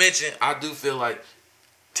 Not to mention, I do feel like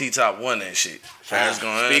T-Top won that shit. Speak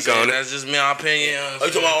on it. That's just my opinion. Oh,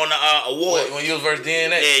 you talking about on the award? When you was versus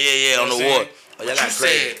DNA? Yeah, on the award. But you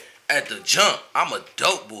said at the jump, I'm a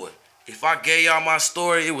dope boy. If I gave y'all my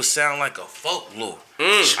story, it would sound like a folklore.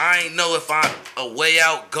 I ain't know if I'm a way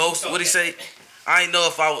out ghost. What'd he say? I ain't know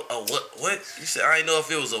if I was what? He said I ain't know if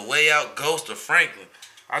it was a way out ghost or Franklin.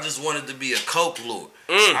 I just wanted to be a coke lord.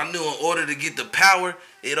 I knew in order to get the power,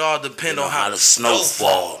 it all depend on how the snow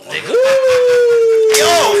fall, nigga. Yo,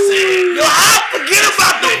 I forget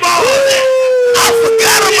about the bars. I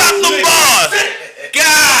forgot about the bars.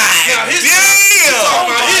 God damn. His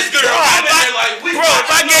girl. Bro,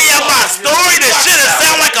 if I gave y'all my story, this shit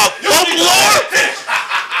sound like a folklore.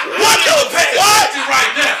 What the fuck?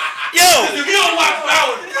 Right now. Yo. If you don't watch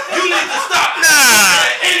Power, you need to stop.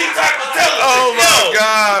 Nah. Any type of television. Oh my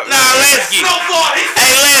God. Nah, Lesky.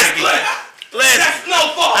 Hey, Lesky. That's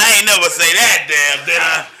no fault. I ain't never say that, damn, did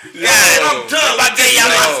I? I'm done. If I gave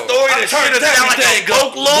y'all my story, this shit sound like a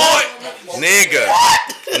folklore. Nigga.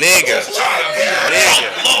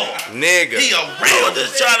 He a real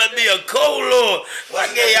just trying to be a cold lord. I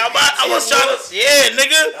gave y'all I was trying to,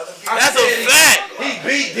 nigga. That's a fact. He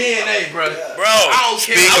beat DNA, bro. I don't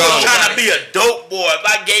care. I was trying to be a dope boy. If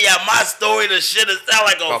I gave y'all my story, the shit would sound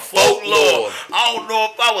like a folklore. I don't know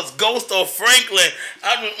if I was Ghost or Franklin.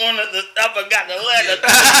 I forgot the letter.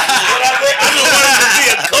 I just wanted to be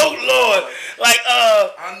a cold lord. Like,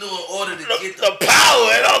 I knew in order to get the power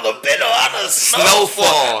and all the bit on the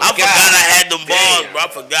snowfall. I forgot I had them bars, bro. I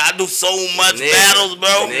forgot. I do so much battles,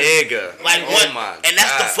 bro. Nigga. Like and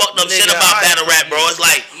that's the fucked up shit about battle rap, bro. It's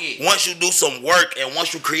like once you do some work and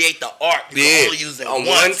once you create the art, you can only use it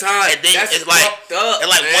one time. And then it's like,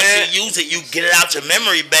 once you use it, you get it out your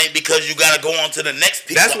memory bank because you gotta go on to the next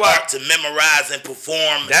piece of art to memorize and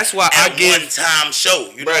perform. That's why I give one-time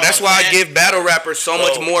show. Bro, that's why I give battle rappers so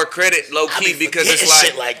much more credit, low key, because it's like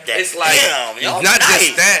shit like that. It's like not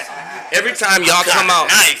just that. Every time y'all come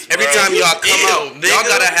out, y'all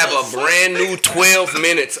gotta have a brand new 12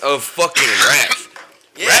 minutes of fucking raps.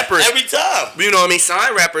 rappers every time. You know what I mean?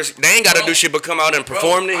 Sign rappers, they ain't gotta do shit but come out and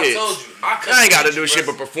perform the hits. I told you, I ain't gotta do shit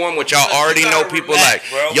but perform what y'all already know people like.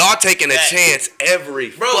 Y'all taking a chance every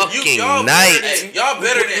fucking night. Y'all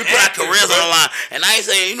better than we put our careers on the line. And I ain't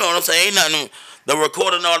saying, you know what I'm saying, ain't nothing. The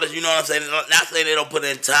recording artists, you know what I'm saying? Not saying they don't put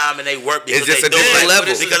in time and they work because it's just they a different level.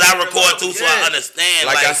 Because I record too, so I understand.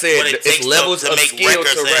 Like I said, what it takes it's levels to of make skill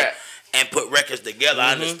records to rap. and put records together.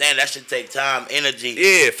 I understand that should take time, energy,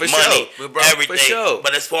 for money, sure. everything. For sure.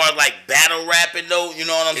 But as far as like battle rapping though, you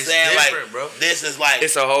know what I'm saying? Like, bro. this is like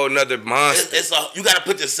it's a whole nother monster. You got to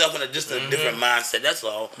put yourself in a different mindset. That's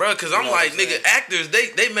all, bro. Because I'm like, nigga, actors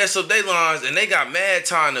they mess up their lines and they got mad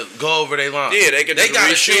time to go over their lines. Yeah, they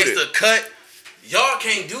got a chance to cut. Y'all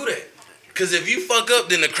can't do that. Cause if you fuck up,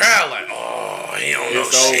 then the crowd like, oh, he don't know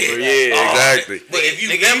shit. Yeah, exactly. But if you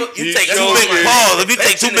take too big of a pause, if you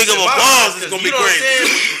take too big of a pause, it's gonna be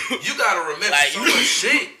crazy. You gotta remember like, so much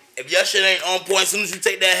shit. If your shit ain't on point, as soon as you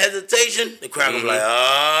take that hesitation, the crowd gonna be like,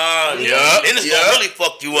 oh, then it's gonna really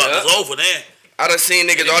fuck you up. It's over then. I done seen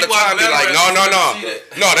niggas all the time be like,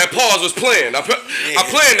 no, that pause was planned. I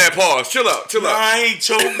planned that pause. Chill out. I ain't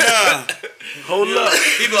choked down. Hold up.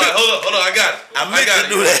 People like, hold up, I got it. I got to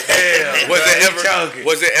do that.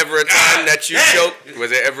 Was it ever a time that you choked?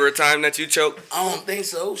 Was it ever a time that you choked? I don't think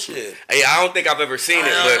so. Shit. Hey, I don't think I've ever seen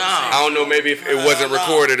it, but I don't know. Maybe if it wasn't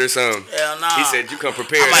recorded or something. Hell no. He said you come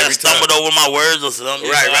prepared. I might have stumbled over my words or something.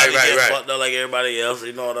 Right. Fucked up like everybody else.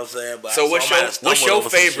 You know what I'm saying? But so what's your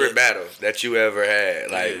favorite battle that you ever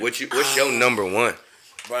had? Like, what's your number one?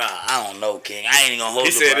 Bro, I don't know, King. I ain't even gonna hold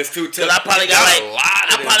you. He said it's too tough. I probably got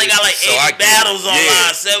like 80 battles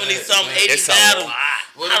online, 70 something, 80 battles.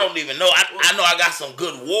 I don't even know. I know I got some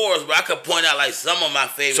good wars, but I could point out like some of my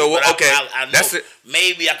favorites. So okay, I know that's it.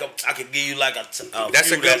 Maybe I could give you like that's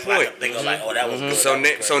a good point. I think like, oh, that was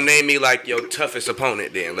good. So name me like your toughest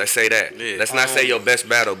opponent then. Let's say that. Yeah. Let's not say your best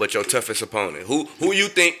battle, but your toughest opponent. Who you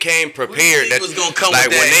think came prepared? That was gonna come like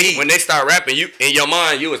with that when they start rapping, you in your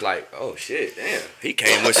mind you was like, oh shit, damn, he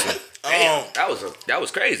came with some. Damn, that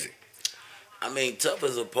was crazy. I mean,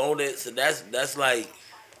 toughest opponent. So that's like.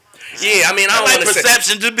 Yeah, I mean, I don't like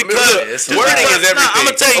perception just because wording is everything. I'm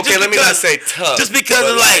gonna tell you. Okay, let me not say tough. Just because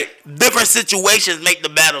of like different situations make the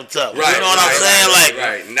battle tough. Right, you know what I'm saying?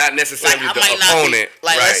 Right. Not necessarily the opponent.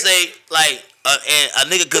 Let's say a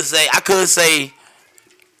nigga could say I could say.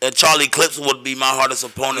 Charlie Clips would be my hardest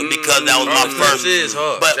opponent because that was my first.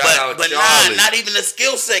 But not even the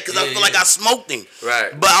skill set because I feel like I smoked him. Right.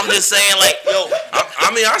 But I'm just saying like yo. I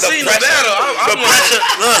mean I seen the battle. I'm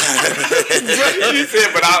He said,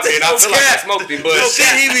 but I feel like I smoked him. But shit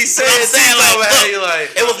he be saying like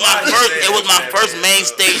it was my first. It was my first main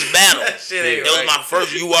stage battle. It was my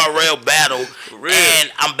first URL battle, and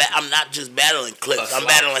I'm not just battling Clips. I'm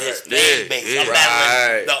battling his fan base.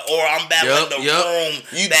 I'm battling the room.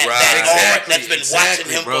 That's been watching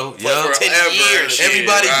him for 10 years.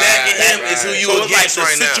 Everybody backing him is who you against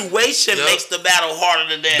right now. The situation makes the battle harder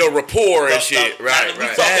than the rapport and shit. Right. We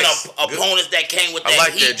talking opponents that came with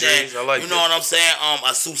that heat. You know what I'm saying?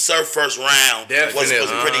 A Sue Surf first round was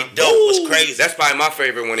pretty dope. Was crazy. That's probably my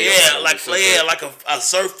favorite one. Like a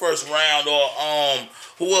Surf first round or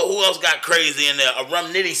Who else got crazy in there? A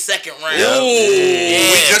Rum Nitty second round.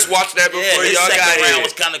 We just watched that before y'all got here. Second round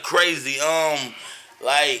was kind of crazy.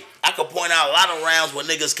 Like I could point out a lot of rounds where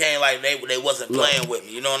niggas came like they wasn't playing with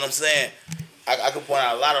me. You know what I'm saying? I could point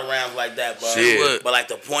out a lot of rounds like that, but like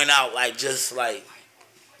to point out like just like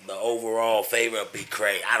the overall favorite be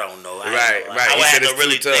crazy. I don't know. Right. I would have to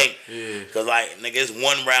really think because like nigga, it's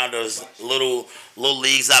one rounders little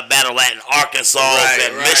leagues I battle at in Arkansas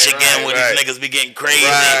and Michigan where these niggas be getting crazy.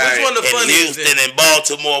 Which one the funniest? Houston and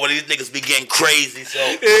Baltimore where these niggas be getting crazy. So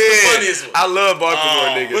what's the funniest one? I love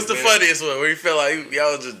Baltimore niggas. What's the funniest one where you feel like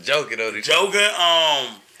y'all was just joking on each other?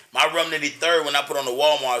 My Rum Nitty third when I put on the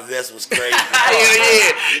Walmart vest was crazy. Hell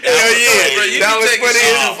yeah. That was funny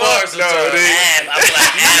as fuck. I was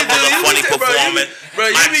like, that was a funny performance.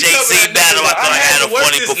 My JC battle, I thought I had a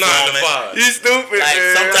funny performance. You stupid, like,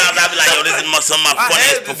 man. Sometimes I be like, yo, this is some of my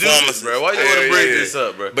funniest performances. Bro. Why you want to bring this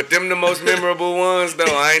up, bro? But them the most memorable ones, though.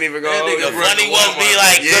 I ain't even gonna hold the funny ones be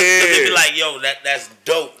like, they be like, yo, that's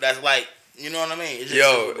dope. That's like, you know what I mean?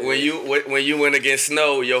 When you went against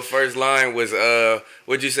Snow, your first line was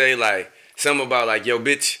what'd you say? Like something about like, yo,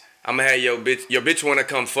 bitch, I'ma have your bitch wanna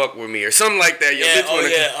come fuck with me or something like that.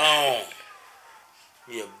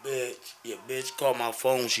 Your bitch called my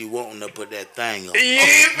phone. She wanting to put that thing on. Yeah,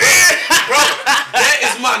 man, bro, that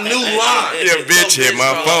is my new line. Your bitch hit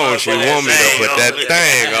my phone. She want me to put that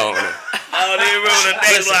thing on her. don't even remember the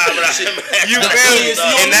next line, but you feel me?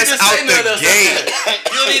 And that's out the gate.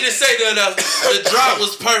 You don't need to say nothing else. The drop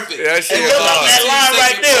was perfect. That shit look up that line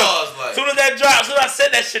right there. As soon as that dropped, as soon as I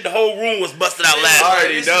said that shit, the whole room was busted out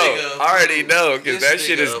laughing. I already know, because that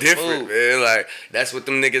shit is different, man. Like, that's what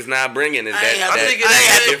them niggas not bringing is that. I ain't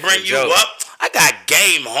have to bring you up. I got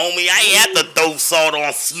game, homie. I ain't have to throw salt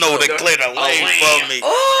on snow to clear the lane for me.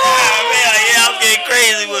 Yeah, I'm getting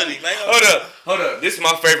crazy with it. Hold up. This is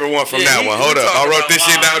my favorite one from that one. Hold up. I wrote this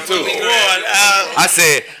shit down too.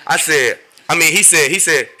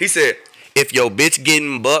 He said, if your bitch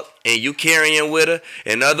getting bucked and you carrying with her,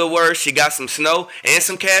 in other words, she got some snow and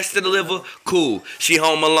some cash to deliver, cool. She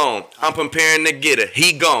home alone. I'm preparing to get her.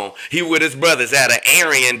 He gone. He with his brothers at an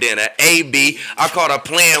Aryan dinner. AB, I caught her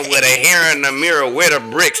playing with her hair in the mirror with her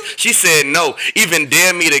bricks. She said no, even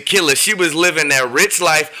dared me to kill her. She was living that rich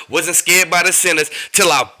life, wasn't scared by the sinners, till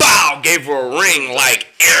I gave her a ring like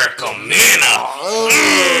Erica Mena.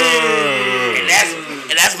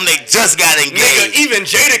 And that's when they just got engaged. Nigga, even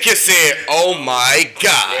Jadakiss said, "Oh my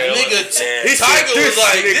God." Nigga, Tiger was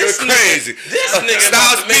like, "This crazy." This nigga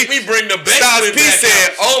Styles make me bring the baby Styles P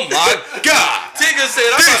said, "Oh my God." Tigger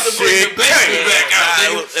said, "I'm about to bring the baby back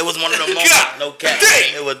out." It was one of the moments. No cap.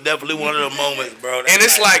 It was definitely one of the moments, bro. And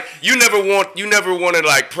it's like you never want to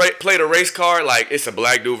like play the race card like it's a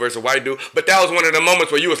black dude versus a white dude, but that was one of the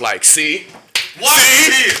moments where you was like, "See." Why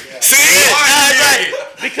here? See?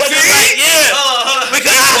 Because it's like,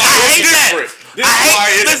 because I hate that.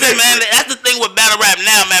 Listen, man, that's the thing with battle rap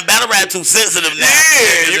now, man. Battle rap too sensitive now.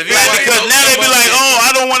 Yeah, because now they be like, oh,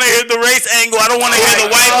 I don't want to hear the race angle. I don't want to hear the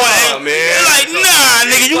white one angle. They're like, nah,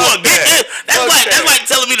 nigga, you want to get this. That's like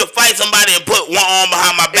telling me to fight somebody and put one arm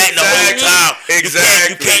behind my back the whole time.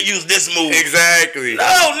 Exactly. You can't use this move. Exactly.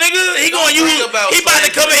 No, nigga, he about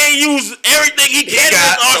to come in and use everything he can in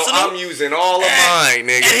his arsenal. I'm using all of mine,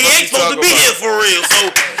 nigga. And he ain't supposed to be here for real, so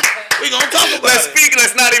we gonna talk about it.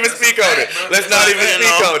 Let's not even speak on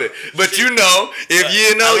it. But you know, if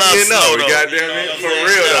you know, you know. Goddamn it, for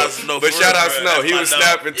real though. But shout out Snow. He was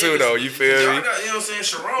snapping too though. You feel me? You know what I'm saying?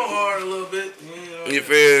 Sharon hard a little bit. You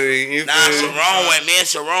feel me? Sharon went. Me and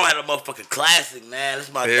Sharon had a motherfucking classic, man.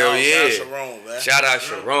 That's my dog. Yeah. Shout out Sharon, man. Shout out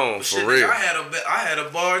Sharon for real. I had a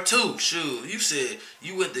bar too. Shoot, you said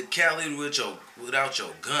you went to Cali without your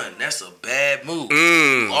gun. That's a bad move.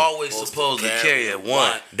 You always supposed to carry a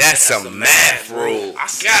one. That's a math rule. God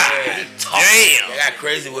damn. I got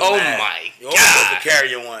crazy with math. Oh my God. You're supposed to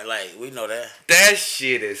carry a one. Like, we know that. That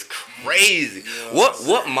shit is crazy.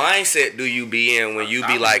 What mindset do you be in when you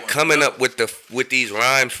be like coming up with these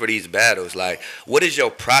rhymes for these battles? Like, what is your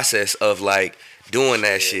process of like doing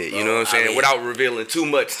that shit? You know what I'm saying? Without revealing too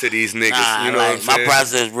much to these niggas. You know what I'm saying? My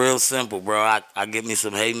process is real simple, bro. I get me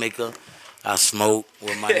some haymaker. I smoke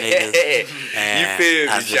with my niggas. You feel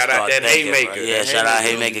me? Shout out that haymaker. Bro. Yeah, shout out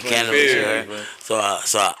haymaker cannabis. So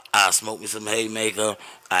I smoke me some haymaker.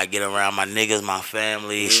 I get around my niggas, my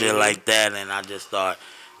family, shit like that, and I just start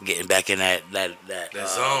getting back in that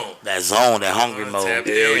zone, that hungry mode.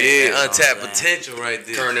 Untapped potential right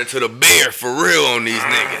there. Turn into the bear for real on these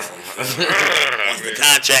niggas. Once the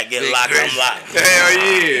contract get locked, I'm locked.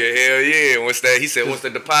 Hell yeah. Once the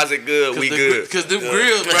deposit good, we good. Cause them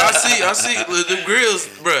grills, bro. I see them grills,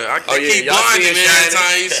 bro. I keep blinding him every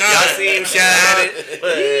time he shine. Y'all see him shining.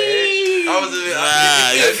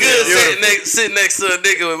 It's good sitting next to a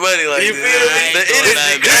nigga with money like you feel me? The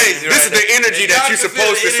energy crazy. This is the energy that you're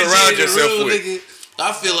supposed to surround yourself with.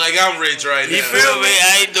 I feel like I'm rich right now. You feel me?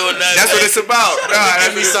 I ain't doing nothing. That's what it's about.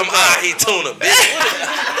 Give me some ahi tuna, bitch.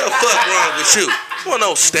 What the fuck wrong with you? I want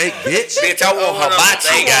no steak, bitch. Bitch, I want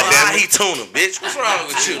hibachi, goddamn. Ahi tuna, bitch. What's wrong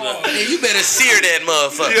with you? Man, you better sear that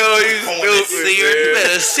motherfucker. Yo, you stupid, You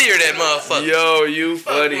better sear that motherfucker. Yo, you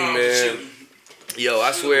funny, man. Yo,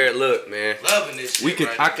 I swear, look, man. Loving this shit.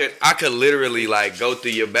 I could literally like go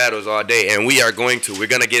through your battles all day, and we are going to. We're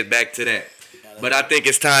gonna get back to that. But I think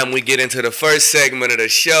it's time we get into the first segment of the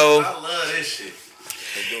show. I love this shit.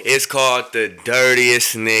 It's called the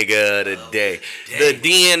dirtiest nigga of the day, the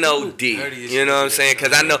DNOD. You know what I'm saying?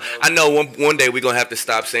 Because I know one day we're gonna have to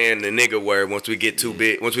stop saying the nigga word once we get too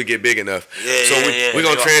big, once we get big enough. We're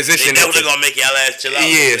gonna transition. They're gonna make y'all ass chill out.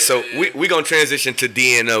 Yeah, so we gonna transition to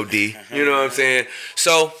DNOD. You know what I'm saying?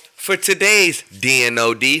 So for today's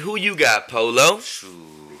DNOD, who you got, Polo?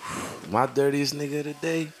 My dirtiest nigga of the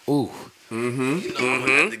day. Ooh. I'm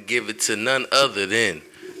gonna have to give it to none other than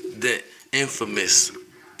the infamous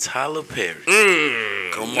Tyler Perry.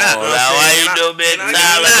 Come on, why you do big Tyler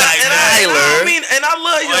like that? I mean, and I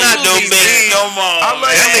love you. Not do big. Come on.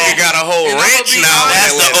 That nigga got a a whole ranch now.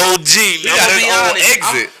 That's the OG. He got his own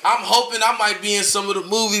exit. I'm hoping I might be in some of the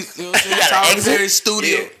movies. You know what I'm saying? Tyler Perry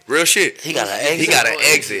studio. Yeah, real shit. He got an exit. He got an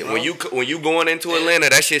exit. When you going into Atlanta,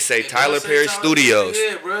 that shit say Tyler Perry Studios.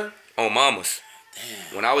 Yeah, bro. On Mamas.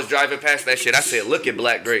 Damn. When I was driving past that shit, I said, "Look at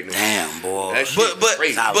Black Greatness." Damn, boy. That shit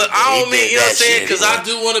crazy. But I don't mean, you know what I'm saying? Because I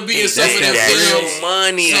do want to be in some of them films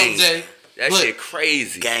money. someday. That shit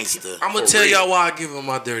crazy. Gangster. I'm gonna tell y'all why I give him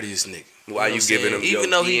my dirtiest nigga. Why you giving him? Even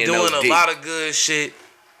though he doing a lot of good shit,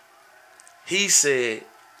 he said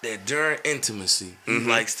that during intimacy, he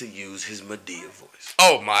likes to use his Medea voice.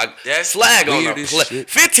 Oh my! That's flag on the play.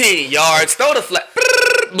 15 yards. Throw the flag.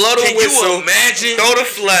 Blow the Can whistle. you imagine? Throw the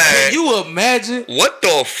flag. Can you imagine? What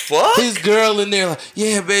the fuck? His girl in there like,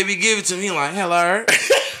 yeah, baby, give it to me. He like, hello,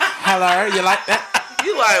 hello. You like that?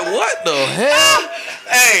 You like, what the hell?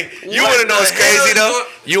 Hey, you want to know what's crazy though?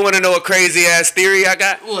 You want to know a crazy ass theory I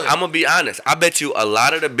got? What? I'm gonna be honest. I bet you a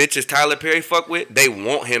lot of the bitches Tyler Perry fuck with, they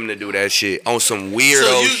want him to do that shit on some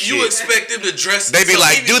weirdo shit. So you expect him to dress? They be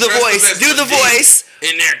like, do the voice, do the voice.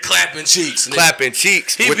 In there clapping cheeks, nigga. Clapping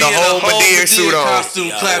cheeks He with be the in whole a Medea suit on. Costume,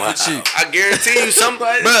 clapping cheeks. I guarantee you,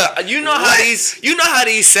 somebody, bruh. You know how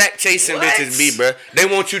these sack chasing bitches be, bruh. They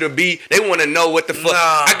want you to be. They want to know what the fuck.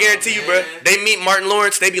 I guarantee you, bruh. They meet Martin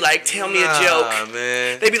Lawrence. They be like, tell me a joke.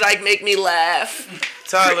 Man. They be like, make me laugh.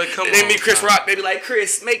 Tyler, come on. They meet Chris Rock. They be like,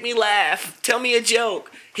 Chris, make me laugh. Tell me a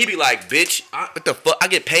joke. He be like, bitch, what the fuck? I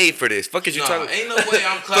get paid for this. Fuck is you talking? Ain't no way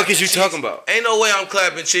I'm clapping. Fuck is you cheeks. talking about? Ain't no way I'm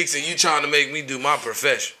clapping cheeks and you trying to make me do my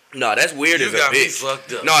profession. No, that's weird as a bitch. You got me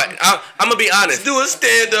fucked up. No, I'm gonna be honest. Do a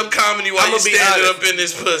stand up comedy while you standing up in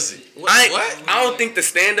this pussy. What? I don't think the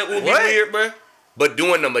stand up will be weird, bro. But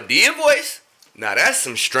doing the Medea voice, nah, that's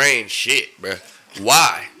some strange shit, bro.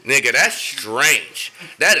 Why, nigga? That's strange.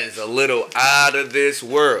 That is a little out of this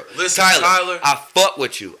world. Listen, Tyler, I fuck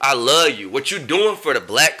with you. I love you. What you doing for the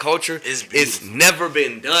black culture is never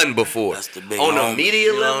been done before. That's the big on the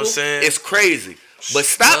media level, it's crazy. But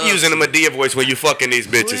stop using the Medea voice when you fucking these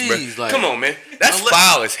bitches, bro. Come on, man. That's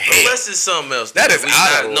foul as hell. Unless it's something else. That is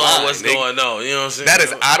out of line, what's going on. You know what I'm saying? That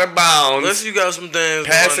is out of bounds. Unless you got some things.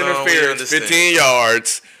 Pass interference, 15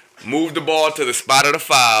 yards. Move the ball to the spot of the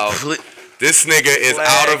foul. This nigga is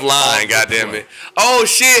out of line, goddammit. Oh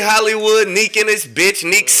shit, Hollywood, Neek and this bitch,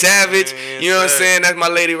 Neek Savage. You know what I'm saying? That's my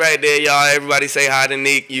lady right there, y'all. Everybody say hi to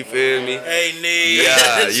Neek, you feel me? Hey, Neek.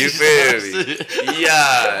 Yeah, you feel me?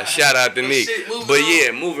 Yeah, shout out to Neek. But yeah,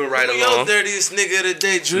 moving right along. Your dirtiest nigga of the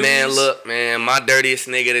day, Drew. Man, look, man, my dirtiest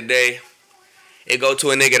nigga today. It go to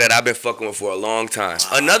a nigga that I've been fucking with for a long time.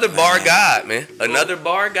 Another bar god, man. Another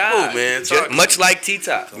bar god. Ooh, man. Much like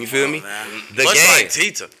T-Top. You feel me? The much game. like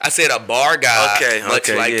T-Top. I said a bar god. Much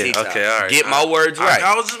like T-Top. Okay, all right. Get my words right.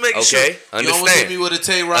 I was just making sure. Understand. You don't want to hit me with a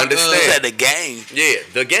Tay-Rock. Understand. The game. Yeah,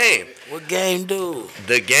 the game. What game do?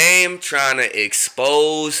 The game trying to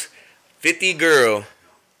expose 50 girl.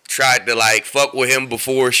 Tried to like fuck with him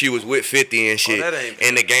before she was with 50 and shit.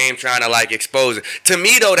 And the game trying to like expose it. To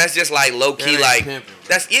me though, that's just like low key like pimping.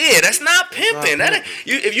 That's not pimping.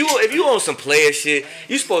 If you on some player shit,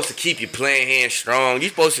 you supposed to keep your playing hand strong. You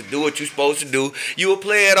supposed to do what you supposed to do. You a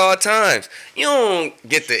player at all times. You don't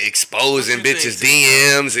get to exposing bitches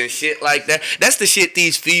DMs and shit like that. That's the shit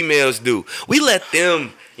these females do. We let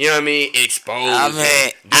them, you know what I mean, expose. I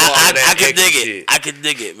mean, I can dig it. I can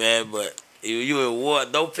dig it, man, but you in war?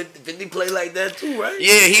 Don't 50 play like that too, right?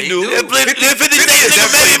 Yeah, he do. 50 States of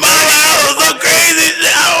baby mama. I was so crazy.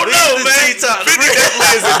 I don't know, man.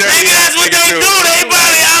 Maybe that's what they do. They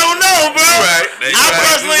probably, I don't know, bro. I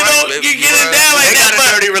personally don't get it down like that.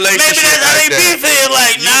 Maybe that's how they be feeling.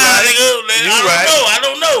 Like, nah, nigga. I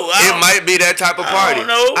don't know. It might be that type of party. I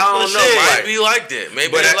don't know. It might be like that.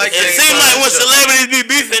 Maybe they like that. It seems like when celebrities be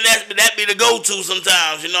beefing, that be the go-to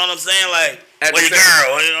sometimes. You know what I'm saying? Like. With a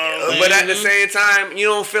girl, you know. But at the same time, you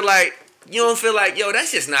don't feel like, yo,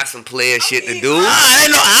 that's just not some player shit to do. I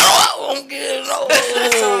don't get no.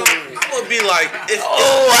 I'm gonna be like,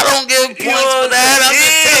 I don't give points for that. I'm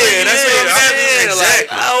just telling you. That's what I'm saying.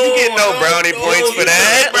 Like, you get no brownie points for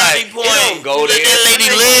that. Brownie points. Don't go there. Let that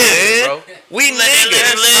lady live, bro. We let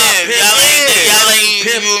that lady live. Y'all ain't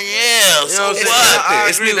pimping. Yeah. So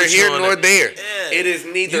what? It's neither here nor there. It is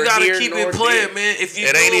neither here nor there. You gotta keep it playing, man. If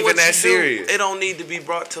you it ain't even that serious. It don't need to be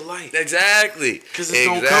brought to light. Exactly. Because it's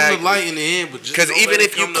gonna come to light in the end. Because even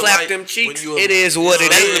if you clap them cheeks, it is what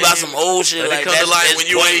it is. It's about some old shit like that. Come to light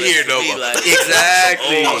when you ain't here, though.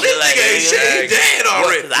 Exactly. This nigga ain't shit. He dead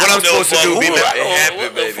already. What I'm supposed to do? Be mad? It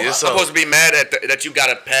happened, baby. I'm supposed to be mad that you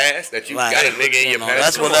got a pass, that you got a nigga in your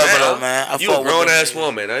past. That's whatever, though, man. You a grown ass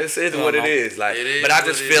woman. This is what it is. Like, but I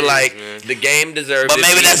just feel like the game deserves. But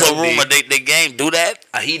maybe that's a rumor. The game do that?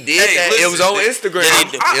 He did that. It was on Instagram.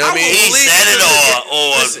 You know what I mean? He said it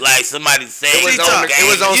or like somebody said it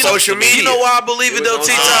was on social media. You know why I believe it though,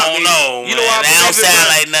 T-Top? I don't know. You know why I believe it? That don't sound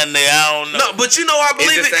like nothing there. I don't know. No, but you know why I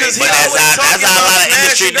believe it because he that's always talking how a lot about of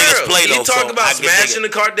industry smashing niggas girls. play though. He talking about smashing the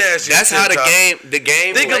Kardashians. That's how the game.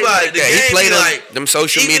 Think about it. He played them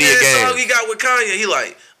social media games. Even song he got with Kanye, he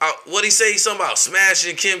like. What he say? He's something about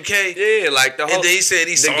smashing Kim K. Yeah, like the whole. And then he said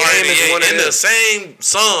he's the game is one in the same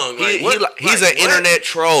song. He's an internet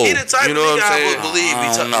troll. He the type of nigga I would believe he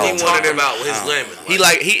talking about with his lemon.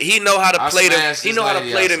 He know how to play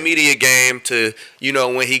the media game to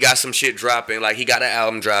when he got some shit dropping. Like he got an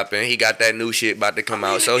album dropping. He got that new shit about to come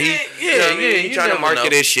out. So he trying to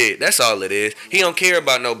market his shit. That's all it is. He don't care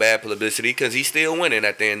about no bad publicity because he's still winning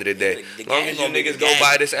at the end of the day. As long as you niggas go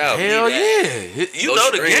buy this album. Hell yeah. You know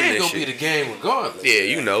the game gonna be the game regardless.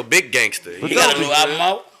 Yeah, big gangster. He got a new album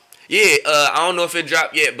out? Yeah, I don't know if it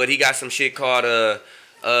dropped yet, but he got some shit called it's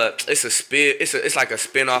like a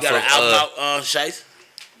spinoff of album out, Shice?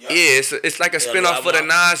 Yeah, it's like a spinoff for the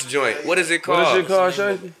Nas joint. What is it called? What is it called,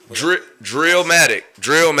 Shaggy? Drillmatic.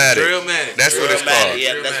 That's what it's called.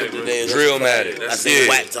 Yeah, that's what it is. Drillmatic. That's what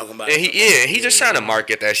Wack talking about. And he just trying to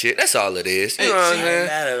market that shit. That's all it is. You know what I'm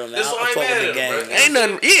saying? That's why I ain't mad at him. Ain't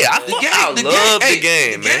nothing. Yeah, I love the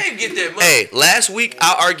game, man. The game get that money. Hey, last week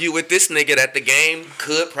I argued with this nigga that the game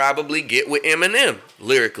could probably get with Eminem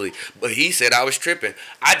lyrically, but he said I was tripping.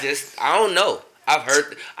 I don't know. I've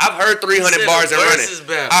heard 300 bars and running.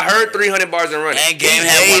 I heard 300 bars and running. And Game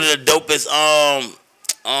had one of the dopest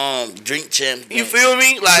drink champs. You feel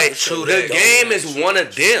me? Like the game is one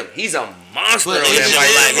of them. He's a monster on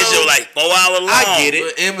that. His shit like 4 hours long. I get it.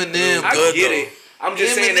 But Eminem, I get it. I'm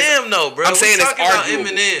just saying Eminem, no, bro. I'm saying it's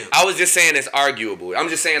arguable. Eminem. I was just saying it's arguable. I'm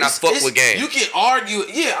just saying I fuck with game. You can argue.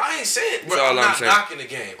 Yeah, I ain't saying, bro. I'm not knocking the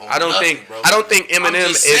game. I don't think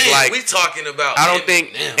Eminem is like. We talking about. I don't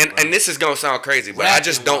think, and this is gonna sound crazy, but I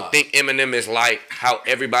just don't think Eminem is like how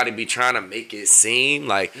everybody be trying to make it seem.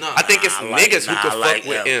 Like I think it's niggas who can fuck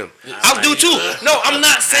with him. I do too. No, I'm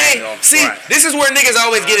not saying. See, this is where niggas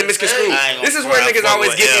always get it misconstrued. This is where niggas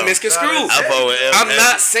always get it misconstrued. I'm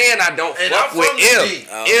not saying I don't fuck with him. I'm from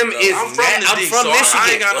Michigan.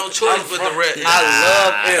 I ain't got no choice but the rest.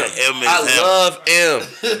 I love M.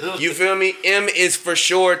 You feel me? M is for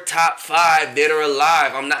sure top 5 dead or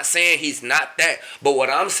alive. I'm not saying he's not that. But what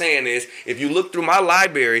I'm saying is, if you look through my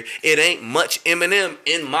library, it ain't much Eminem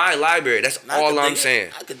in my library. That's all I'm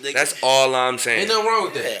saying. That's all I'm saying. Ain't nothing wrong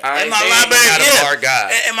with that. In my library,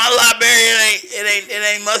 in my library, it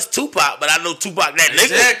ain't much Tupac, but I know Tupac that nigga.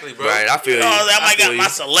 Exactly, bro. Right, I feel you. I might got my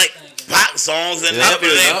select pop songs and that, but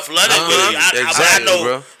it ain't flooded. I know,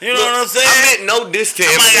 bro. You know what I'm saying? I meant no diss to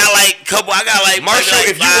him. I got like couple. I got like Marshall.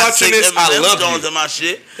 If you watching this, I love you. In my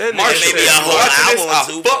shit. Marshall, maybe a whole album or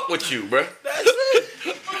two. Fuck with you, bro.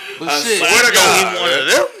 But shit, swear to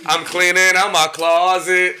God, I'm cleaning out my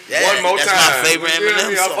closet one more time. That's my favorite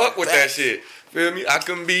Eminem song. I fuck with that shit. Feel me? I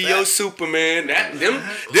can be your Superman.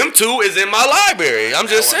 Them two is in my library. I'm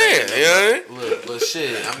just saying. You know what I mean? But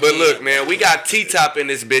shit. But look, man, we got T-Top in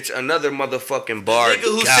this bitch. Another motherfucking bar. Nigga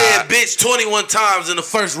who said bitch 21 times in the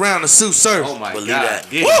first round of Sue Surf. Oh my God. God.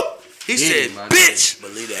 Yeah. Woo! He said bitch.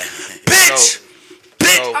 Believe that. Bitch.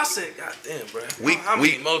 Bitch. So, I said, goddamn, bro. How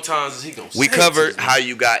many more times is he gonna say? We covered how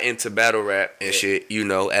you got into battle rap and shit,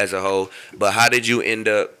 as a whole. But how did you end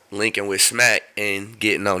up linking with Smack and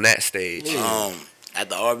getting on that stage? At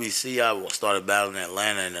the RBC, I started battling in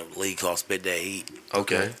Atlanta in a league called Spit That Heat.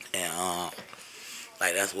 Okay. And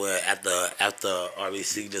like that's where after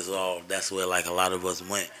RBC dissolved, that's where like a lot of us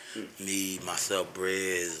went. Me, myself,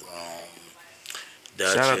 Briz,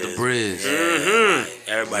 Dutch. Shout out to Briz. Yeah, like,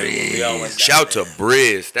 everybody. We all went down Shout there. to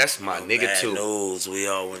Briz. That's my nigga too. Bad News. We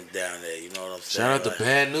all went down there. You know what I'm saying? Shout out to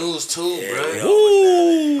Bad News too, bro.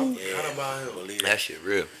 Woo! That shit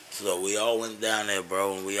real. So we all went down there,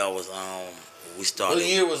 bro, and we all was we started. What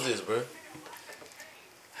year was this, bro?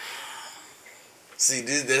 See,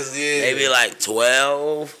 that's maybe like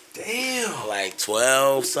 12. Damn. Like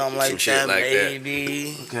 12, something like that.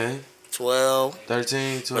 Maybe. Okay. 12.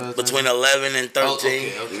 13, 12. Between 11 and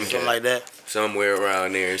 13. Something like that. Somewhere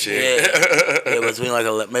around there and shit. Yeah, between like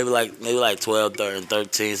maybe like 12,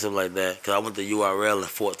 13, something like that. Cause I went to URL in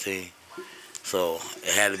 14. So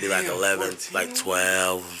it had to be like 11, 14? Like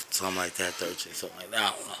 12, something like that, 13, something like that.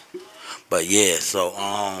 I don't know. But yeah, so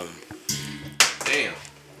damn.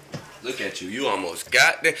 Look at you. You almost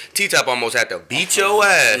got there. T-Top almost had to beat your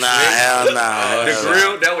ass. Nah, hell nah. The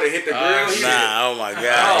grill? That would have hit the grill? Nah, oh my God.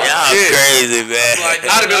 Y'all crazy, man.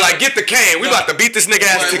 I'd have been like, get the can. We about to beat this nigga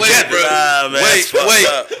ass together. Wait.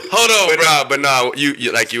 Hold on, bro. But nah,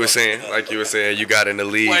 you like you were saying, you got in the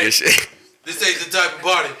league and shit. This ain't the type of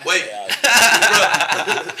party. Wait.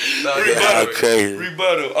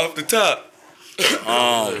 Rebuttal off the top.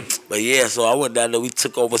 But yeah, so I went down there. We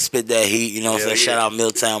took over, spit that heat. You know what I'm saying? Shout out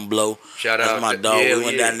Milltown Blow. Shout out. That's my dog. We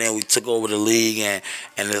went down there. We took over the league, and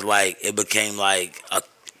it's like it became like a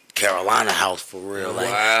Carolina house for real. Like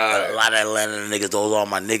a lot of Atlanta niggas, those all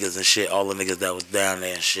my niggas and shit. All the niggas that was down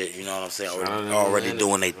there and shit. You know what I'm saying? Already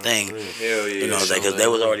doing their thing. Hell yeah. You know what I'm saying? Because they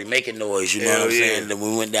was already making noise. You know what I'm saying? Then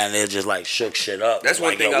we went down there, just like shook shit up. That's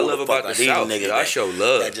one thing I love about the South. Niggas I show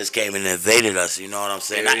love. That just came and invaded us. You know what I'm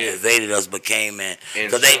saying? Not invaded us, but came in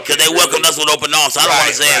because they welcomed us with open arms. So I don't want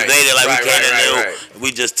to say invaded like we came in there.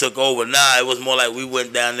 We just took over. Nah, it was more like we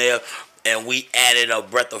went down there. And we added a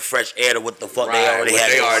breath of fresh air to what the fuck they already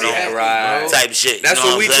had. Type shit. That's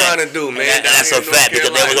what we trying to do, man. And that's a fact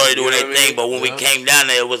because they was already doing their thing. But when we came down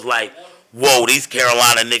there, it was like, whoa, these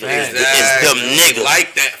Carolina niggas is them niggas.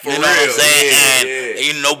 Like that for real. You know what I'm saying?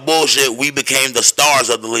 And you know, bullshit, we became the stars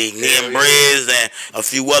of the league. Me and Briz and a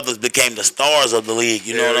few others became the stars of the league.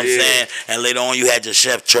 You know what I'm saying? And later on, you had your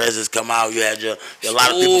Chef Trezors come out. You had a lot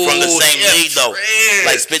of people from the same league, though.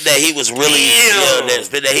 Like, Spit That Heat was really,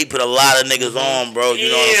 Spit That Heat put a lot of niggas on, bro. You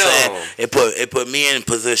know what I'm saying? It put me in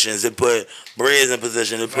positions. It put Briz in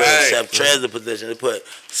position. It put Chef Trez in position. It put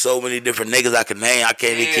so many different niggas I could name. I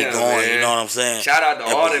can't even keep going. You know what I'm saying? Shout out to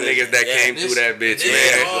all the niggas that came through that bitch,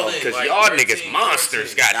 man. Because y'all niggas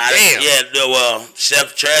monsters, goddamn. Yeah, well,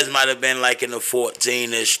 Chef Trez might have been like in the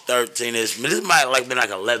 14-ish, 13-ish. This might have been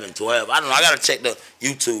like 11, 12. I don't know. I got to check the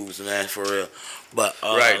YouTubes, man, for real. But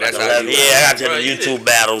that's how I got to the YouTube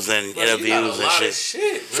battles and interviews and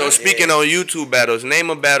shit. So speaking on YouTube battles, name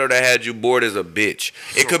a battle that had you bored as a bitch.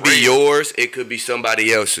 It could be yours, it could be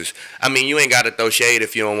somebody else's. I mean, you ain't got to throw shade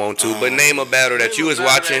if you don't want to, but name a battle that you was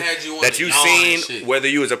watching, that you seen, whether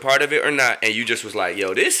you was a part of it or not, and you just was like,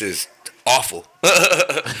 yo, this is awful,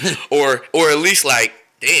 or at least like,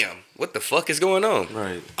 damn, what the fuck is going on?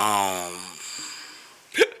 Right.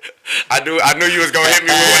 I knew you was gonna hit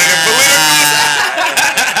me with one of them political.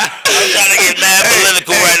 I'm trying to get mad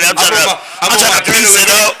political right now. I'm trying to piece it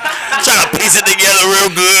up. I'm trying to piece it together real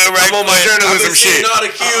good, right? I'm on my journalism shit.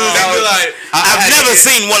 I've never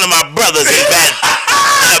seen one of my brothers in a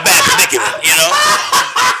bad predicament. You know,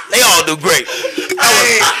 they all do great.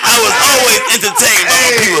 I was always entertained by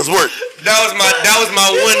my people's work. That was my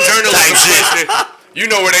one journalism shit. You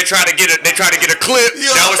know where they try to get a clip.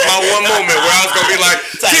 That was my one moment where I was gonna be like,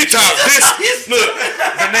 T-Top, this look.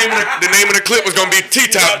 The name of the clip was gonna be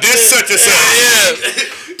T-Top, this such and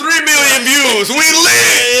such. 3 million views. We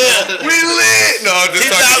lit. We lit. No, I'm just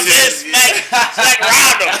talking shit. Smack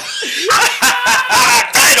Rondo.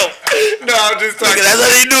 Title. No, I'm just talking. That's what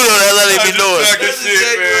they do though. That's what they be doing. Talking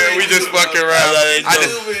shit, man. We just fucking around.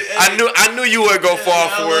 I knew you would go fall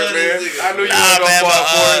for it, man. I knew you would go fall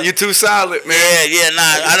for it. You too solid, man. Yeah,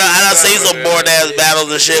 nah. I don't see some bored ass battles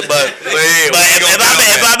and shit, but if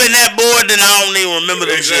I've been that bored, then I don't even remember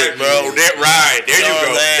them shit, bro. Right, there you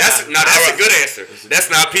go. That's a good answer. That's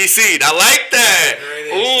not PC. I like that.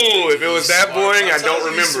 Ooh, if it was that boring, I don't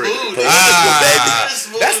remember it.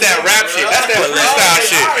 That's that rap shit. That's that freestyle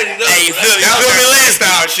shit. Hey, you feel me?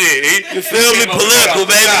 Freestyle shit. You feel me? Political,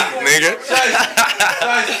 baby. Nigga.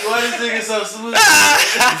 Why you thinking so smooth?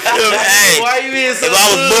 Hey, why you being so if I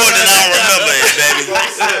was bored, then I don't remember it, baby.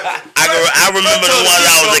 I remember the ones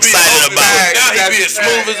I was excited about. Now he being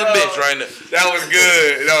smooth as a bitch right now. That was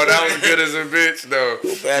good. No, that was good as a bitch, though.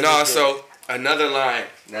 No, so another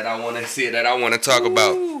line that I want to see, that I want to talk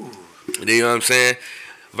about. You know what I'm saying?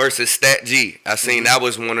 Versus Stat G. I seen that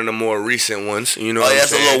was one of the more recent ones. You know what I'm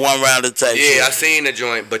saying? That's a little one-rounded type shit. Yeah, I seen the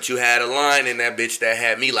joint, but you had a line in that bitch that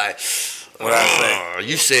had me like, what I say?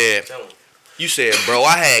 You said, bro,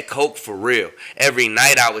 I had coke for real. Every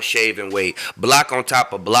night I was shaving weight. Block on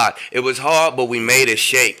top of block. It was hard, but we made it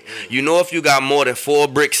shake. You know, if you got more than 4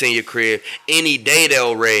 bricks in your crib, any day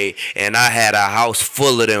they'll raid. And I had a house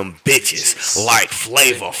full of them bitches like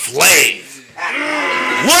Flavor Flav.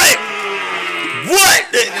 What?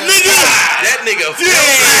 That nigga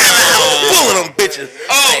full of them bitches.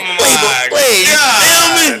 Oh my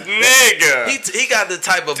God, nigga. He got the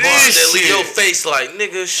type of bar that leave your face like,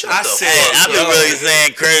 nigga, shut the fuck up. I've been really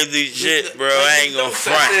saying crazy shit, bro. I ain't gonna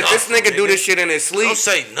front. If this nigga do this shit in his sleep, don't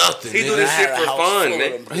say nothing. He do this shit for fun,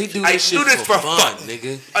 nigga. He do this shit for fun,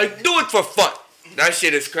 nigga. I do it for fun. That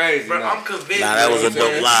shit is crazy, bro. I'm convinced. Nah, that was a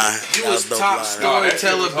dope line. You was top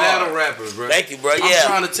storyteller battle rapper, bro. Thank you, bro. I'm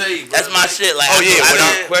trying to tell you, bro. That's my shit. Like,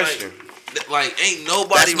 without question. Like, ain't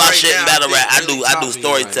nobody. That's my shit in battle rap. I do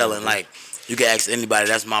storytelling. Like, you can ask anybody.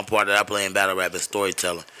 That's my part that I play in battle rap is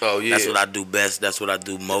storytelling. Oh yeah. That's what I do best. That's what I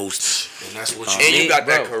do most. And that's what you got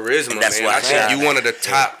that charisma, man. I think you one of the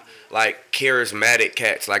top like charismatic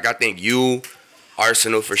cats. Like I think you,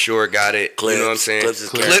 Arsenal for sure got it. Clips, you know what I'm saying?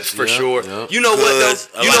 Clips For sure. Yep. You know Goods,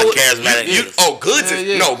 what though? You know what? Charismatic. Goods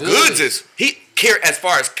is Goods is he care as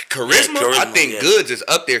far as charisma. I think Goods is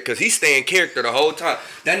up there because he's staying character the whole time.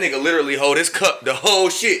 That nigga literally hold his cup the whole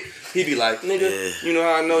shit. He be like, nigga, you know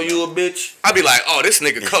how I know you a bitch? I be like, oh, this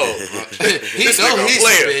nigga cold. This nigga a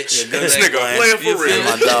player. This nigga a player for real.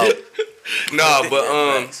 My dog. Nah,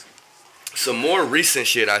 but some more recent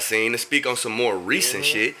shit I seen. To speak on some more recent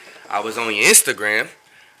shit, I was on your Instagram.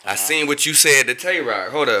 I seen what you said to Tay-Rock.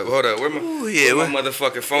 Hold up. Where my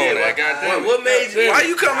motherfucking phone at? Goddamn. What made you? Why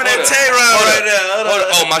you coming at Tay-Rock right now? Hold up.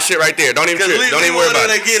 Oh, my shit right there. Don't even trip. Don't even worry about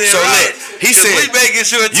it. So look, he said, we making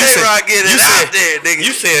sure Tay-Rock get it out there, nigga.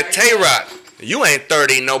 You said, Tay-Rock, you ain't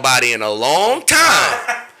 30 nobody in a long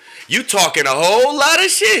time. You talking a whole lot of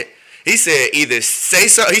shit. He said either say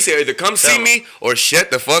so. He said either come see me or shut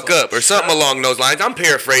the fuck up or something along those lines. I'm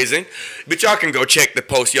paraphrasing, but y'all can go check the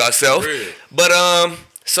post yourself. But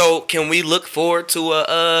so can we look forward to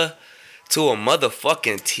a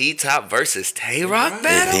motherfucking T-Top versus Tay-Rock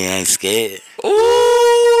battle? He ain't scared. Ooh,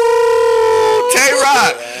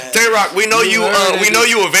 Tay-Rock, we know you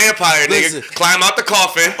a vampire, nigga. Climb out the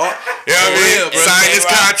coffin. You know what I mean? Sign this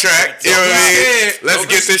contract. You know what I mean? Let's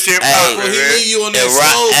get this shit poppin', He leave you on that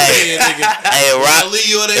stove, nigga. Hey, Rock. Leave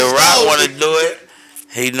you on that If Rock stove. wanna do it,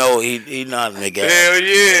 he know how to make it. Hell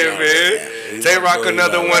yeah, man. Tay-Rock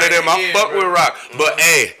another one of them. I fuck with Rock. But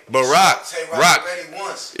hey, Rock.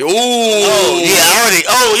 Ooh. Yeah, already.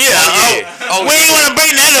 We ain't want to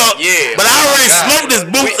bring that up. Yeah. But I already smoked this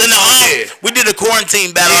boots in the arm. We did a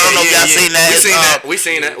quarantine battle. I don't know if y'all seen that. We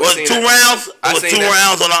seen that. Was it 2 rounds? It was 2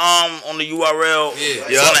 rounds on the URL.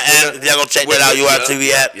 Yeah. On the app. If y'all gonna check that out,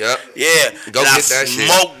 URTV app. Yep. Yeah. Go get that shit.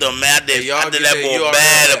 I smoked them, man. I did that boy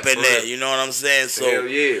bad up in there. You know what I'm saying? So,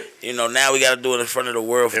 yeah. you know, now we got to do it in front of the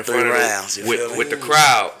world for 3 rounds. With the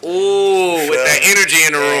crowd. Ooh, with that energy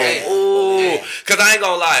in the room. Ooh. Because I ain't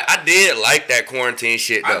gonna lie, I did like that quarantine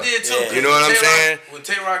shit, though. I did too. You know what I'm saying? When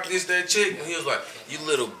Tay-Rock dissed that chick, and he was like, "You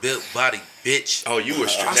little built body bitch." Oh, you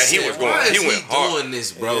was straight. He went hard. Doing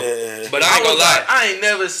this, bro. Yeah. But I ain't gonna lie. I ain't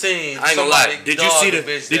never seen. I ain't gonna lie. Did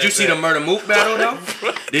you see the Murder Mook battle though?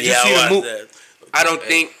 Did you see the Mook? I don't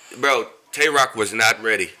think, bro. Tay-Rock was not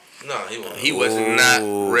ready. No, he wasn't. He was not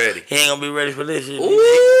ready. He ain't gonna be ready for this shit. Ooh.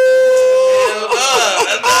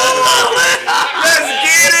 Let's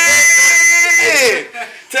get it.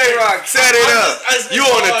 Tay-Rock, set it up. You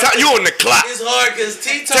on the clock. It's hard because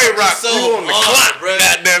T-Top Tay-Rock, is so you on the clock, bro.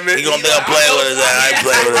 Goddamn it. He gonna be able to play with his ass. I ain't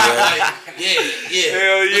playing with his ass. Yeah.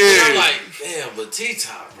 Hell But yeah. I'm like, damn, but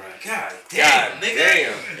T-Top, bro. God damn, nigga.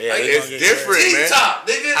 Damn. Yeah, Like, it's different, man. T-Top,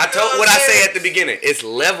 nigga. I told what I say at the beginning. It's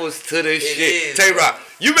levels to this shit. Tay-Rock,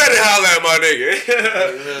 you better holler at my nigga.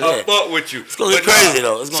 I'll fuck with you. It's gonna get crazy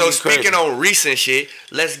though. So speaking on recent shit,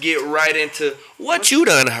 let's get right into what you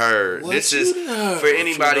done heard. This is for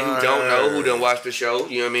anybody who don't know, who done watched the show.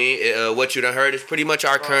 You know what I mean? What you done heard is pretty much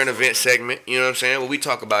our current event segment. You know what I'm saying? Where we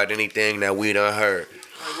talk about anything that we done heard.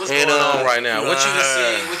 What's going on right now? What you done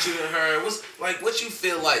seen? What you done heard? What you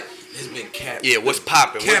feel like has been captured? Yeah, what's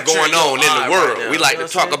popping? What's going on in the world? We like to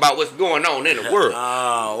talk about what's going on in the world.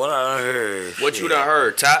 Oh, what I done heard? What you done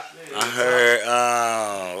heard, Top? I heard,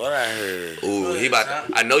 what I heard? Ooh, he about to,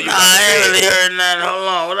 I know you I about to ain't say really it. heard nothing. Hold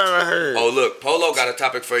on, what I heard? Oh, look, Polo got a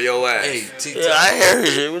topic for your ass. Hey, T-Top. Yeah, I heard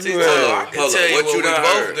shit. What you heard? I can tell you what you done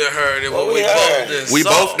heard and what we both done We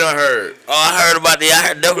saw. both done heard. Oh, I heard about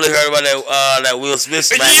definitely heard about that Will Smith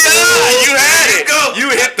smack. Yeah, you had it. You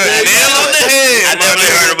hit the nail on the head. I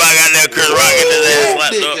definitely heard about goddamn Chris Rock in his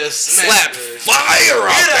ass Slapped fire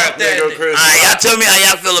off that nigga, Chris. Y'all tell me how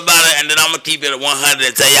y'all feel about it, and then I'm gonna keep it at 100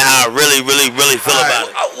 and tell you how I really feel about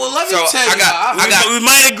it. Well, let me tell you. We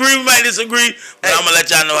might agree, we might disagree, but I'm gonna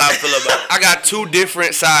let y'all know how I feel about it. I got 2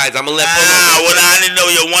 different sides. I'm gonna let Polo. Well, I didn't know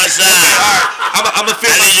your one side. I'm gonna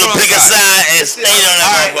feel I my need you to strong pick a side. side and stay on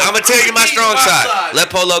that. Alright, I'm gonna tell you my strong side.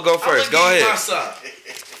 Let Polo go first. Go ahead.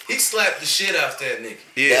 He slapped the shit out that nigga.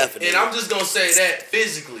 Yeah. And I'm just gonna say that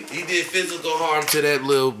physically. He did physical harm to that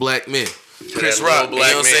little black man. Chris Rock, you know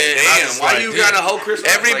what I'm saying? Damn, why you gotta hold Chris Rock?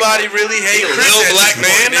 Everybody really hate Chris. Little black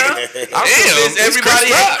man now? I'm convinced everybody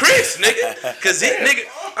hate Chris, nigga. Cause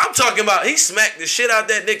I'm talking about he smacked the shit out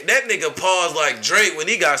that nigga. That nigga paused like Drake when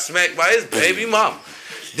he got smacked by his baby mama.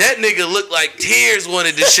 That nigga looked like tears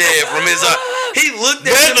wanted to shed from his He looked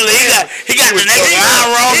at him. He got the next line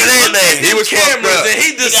wrong and everything. He was cameras and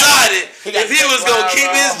he decided if he was gonna keep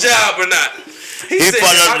his job or not. He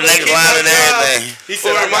fucked up the next line and everything. He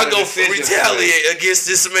said, "Am I gonna retaliate against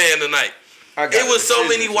this man tonight?" It was so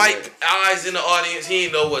many white eyes in the audience. He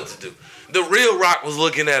didn't know what to do. The real Rock was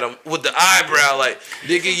looking at him with the eyebrow like,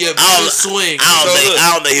 nigga, you better swing.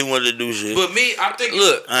 I don't think he wanted to do shit. But me, I think.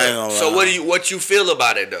 Look, so what you feel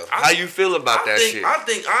about it though? How you feel about that shit? I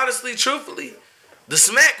think honestly, truthfully, the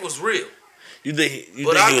smack was real. You think he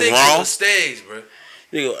was wrong? It was staged, bro.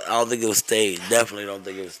 I don't think it was staged. Definitely don't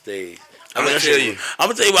think it was staged. I'm gonna tell you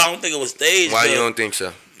why I don't think it was staged. Why you don't think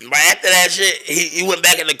so? Right after that shit, he went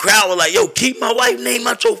back in the crowd was like, yo, keep my wife's name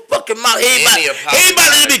out your fucking mouth. He ain't about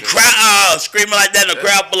to be screaming like that in a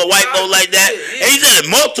crowd full of white folks like that. And he said it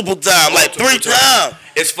multiple times, like 3 times.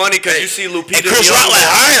 It's funny because you see Lupita. And Chris Rock like,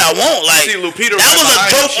 all right, I won't. Like, see Lupita that was a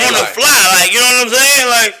joke on the fly. Like, you know what I'm saying?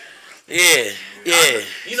 Like, yeah.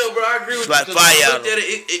 You know, bro, I agree with you. Like When I looked at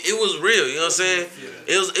it was real. You know what I'm saying?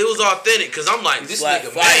 It was authentic. Cause I'm like, this like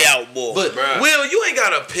nigga fire out, boy. But Will, you ain't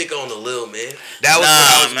gotta pick on the Lil man. That was what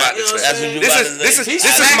I was about to say. This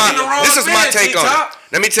is my take on it.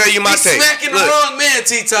 Let me tell you my take. He's smacking the wrong man,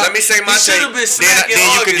 T-Top. Let me say my take. Then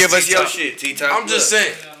you can give us your shit, T-Top. I'm just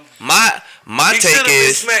saying. My take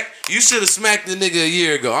is you should have smacked the nigga a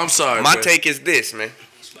year ago. I'm sorry. My take is this, man.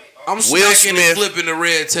 I'm smacking and flipping the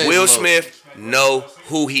red table. Will Smith know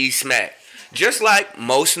who he smacked. Just like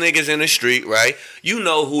most niggas in the street, right? You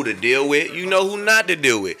know who to deal with. You know who not to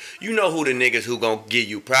deal with. You know who the niggas who gonna give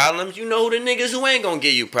you problems. You know who the niggas who ain't gonna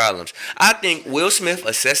give you problems. I think Will Smith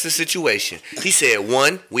assessed the situation. He said,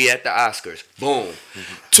 1, we at the Oscars. Boom.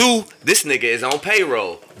 2, this nigga is on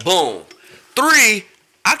payroll. Boom. 3,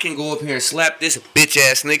 I can go up here and slap this bitch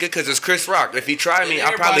ass nigga because it's Chris Rock. If he try me,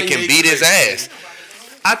 I probably can beat his ass.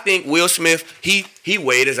 I think Will Smith, he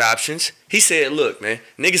weighed his options. He said, look, man,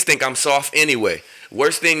 niggas think I'm soft anyway.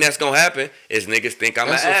 Worst thing that's going to happen is niggas think I'm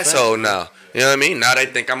an asshole now. You know what I mean? Now they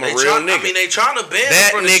think I'm a real nigga. I mean, they trying to ban him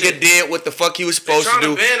that for nigga did what the fuck he was supposed to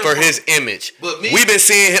do for his image. We've been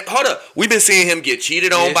seeing him, we've been seeing him get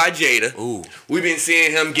cheated on by Jada. Ooh. We've been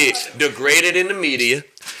seeing him get degraded in the media.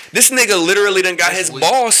 This nigga literally done got his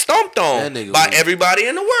balls stomped on by everybody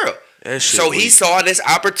in the world. So he saw this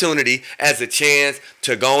opportunity as a chance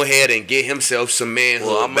to go ahead and get himself some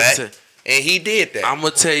manhood back. And he did that. I'm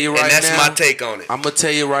going to tell you right now. And that's my take on it. I'm going to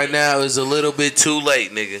tell you right now, it's a little bit too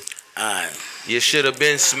late, nigga. You should have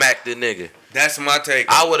been smacked the nigga. That's my take.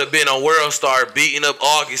 I would have been on World Star beating up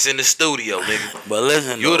August in the studio, nigga. But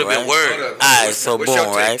listen, you would have been worried. Alright, so boom,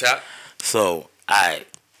 right? So, alright.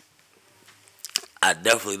 I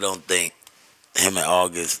definitely don't think him and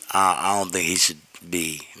August, I don't think he should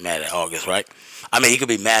be mad at August, right? I mean, he could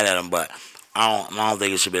be mad at him, but I don't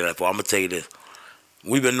think it should be that far. I'm going to tell you this.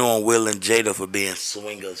 We've been knowing Will and Jada for being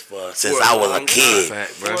swingers since I was a kid.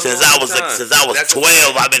 Since I was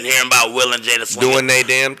 12, I've been hearing about Will and Jada swinging. Doing they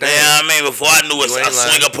damn thing. Yeah, I mean, before I knew what a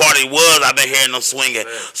swinger party was, I've been hearing them swinging.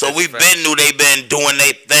 So we've been knew they been doing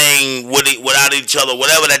their thing without each other,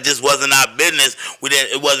 whatever. That just wasn't our business.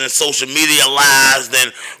 It wasn't social medialized, and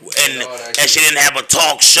she didn't have a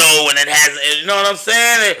talk show, and it has, you know what I'm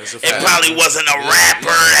saying? It probably wasn't a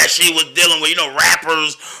rapper that she was dealing with. You know,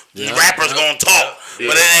 rappers gonna talk. Yeah.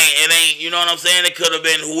 But it ain't, you know what I'm saying? It could have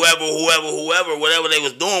been whatever they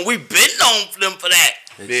was doing. We've been known them for that.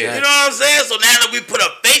 Exactly. You know what I'm saying? So now that we put a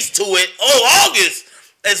face to it, August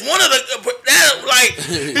is one of the,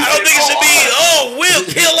 I don't think it should be, we'll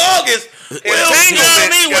kill August. Well, you know what I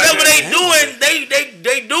mean? Whatever they doing, they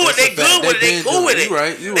do it. They good with it. They cool with it.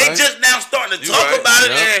 They just now starting to talk about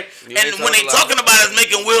it, and when they talking about it, it's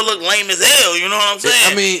making Will look lame as hell. You know what I'm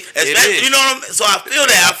saying? I mean, you know what I'm saying? So I feel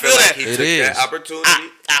that. I feel that. He took that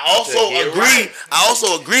opportunity. I also agree. I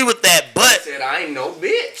also agree with that. But I said I ain't no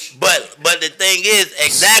bitch. But the thing is,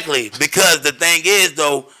 exactly, because the thing is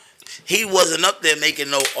though, he wasn't up there making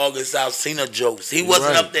no August Alsina jokes. He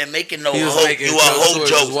wasn't up there making no hoe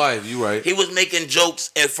jokes. His wife, you right. He was making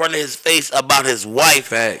jokes in front of his face about his wife,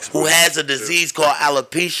 who has a disease called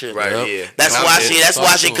alopecia. Right. Yeah. That's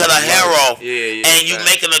why she cut her hair off. Yeah. And you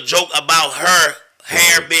making a joke about her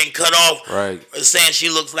hair being cut off, saying she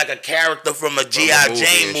looks like a character from a G.I.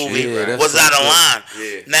 Jane movie, was out of line.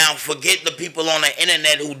 Yeah. Now, forget the people on the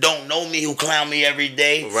internet who don't know me, who clown me every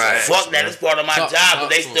day. Right. Fuck that, it's part of my job, but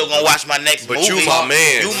they still gonna watch my next movie. But you my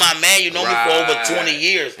man. You my man, you know me for over 20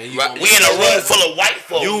 years. We in a room full of white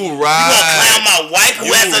folks. You gonna clown my wife who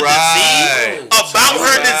has a disease? About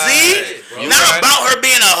her disease? Not about her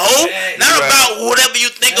being a hoe, not about whatever you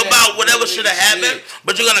think about whatever should have happened,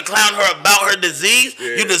 but you're gonna clown her about her disease.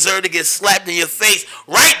 You deserve to get slapped in your face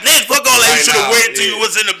right then. Fuck all that. You should have waited till you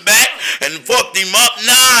was in the back and fucked him up.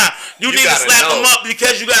 Nah, you need to slap him up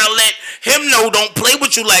because you gotta let him know. Don't play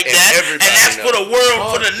with you like that. And that's for the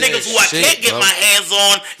world, for the niggas who I can't get my hands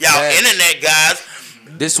on. Y'all internet guys.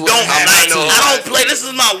 This don't I don't play. This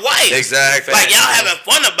is my wife. Exactly. Like y'all having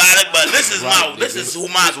fun about it, but this is this is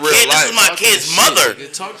my kid's mother.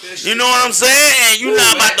 You know what I'm saying? And you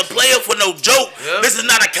not about to play it for no joke. This is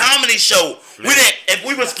not a comedy show. If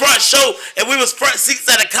we was front seats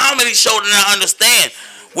at a comedy show, then I understand.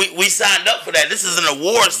 We signed up for that. This is an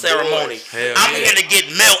award ceremony. I'm here to get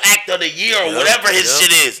Male Actor of the Year or whatever his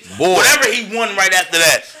shit is. Whatever he won right after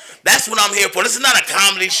that. That's what I'm here for. This is not a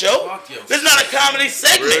comedy show. This is not a comedy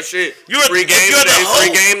segment. Real shit. Free game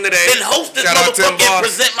today. Then host this motherfucker and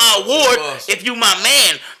present my award. If you my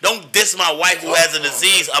man, don't diss my wife who has a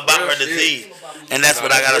disease about her disease. And that's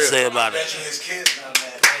what I gotta say about it.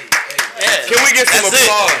 Can we get some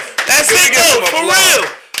applause? That's it though, for real.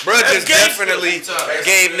 Bro just definitely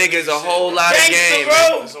gave niggas a whole lot of game.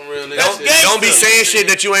 Don't be saying shit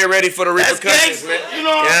that you ain't ready for the repercussions, man. You know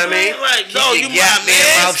what I mean? Like, no, you my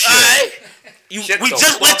man. Alright. We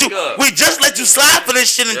just let you slide for this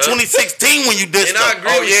shit in 2016 when you dissed her.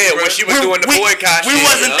 Oh yeah, when she was doing the boycott shit. We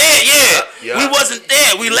wasn't there, We wasn't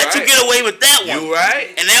there. We let you get away with that one. You right.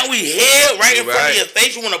 And now we here, right in front of your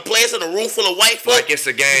face. You want to play us in a room full of white folk? Like it's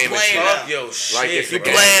a game. You playing now, bro.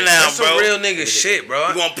 That's some real nigga shit, bro.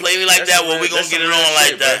 You gonna play me like that? Well, we gonna get it on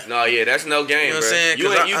like that. No, yeah, that's no game, bro. You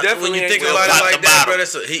know what I'm saying? You definitely, when you think about it like that, bro,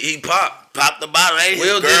 he popped. Pop the bottle. Ain't his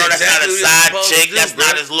girl. That's not a side chick. That's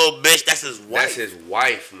not his little bitch. That's his wife. That's his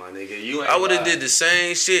wife, my nigga. I would have did the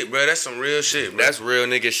same shit, bro. That's some real shit, bro. That's real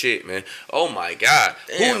nigga shit, man. Oh my God.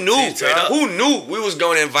 Damn, Who knew we was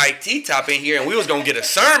gonna invite T-Top in here and we was gonna get a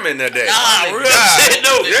sermon today? Nah, real shit,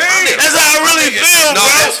 though. Yeah. That's how I really feel, bro.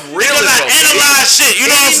 That's real. Because I analyze shit. You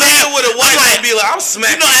know what I'm saying? With a wife, I'd be like, I'm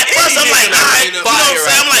smacking. You know, at first I'm like, you know what I'm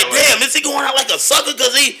saying? I'm like, damn, is he going out like a sucker?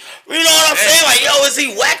 Cause he, you know what I'm saying? Like, yo, is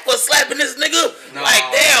he whack for slapping this nigga? Like,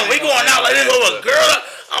 damn, we going out like this over a girl.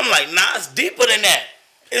 I'm like, nah, it's deeper than that.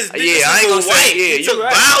 It's deeper. I ain't gonna say. Yeah, he took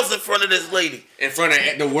vows in front of this lady. In front of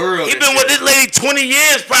the world. He been with this lady 20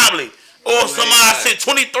 years probably. Or somebody said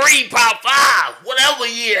 23, probably 5. Whatever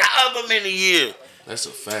year, however many years. That's a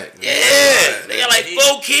fact, man. Yeah. They got like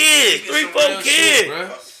 4 kids. 3-4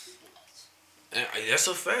 kids. That's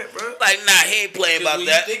a fact, bro. Like, nah, he ain't playing about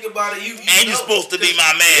that. You think about it, you and you supposed to be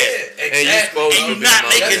my man. Yeah, exactly. And you not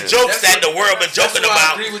making jokes that the world been joking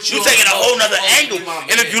about. You taking a whole nother angle.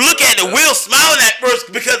 And if you look at it, Will smiling at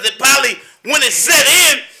first because it probably, when it set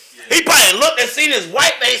in, he probably looked and seen his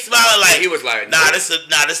white face smiling like, he was like, nah, this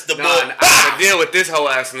is the boy. I gotta deal with this whole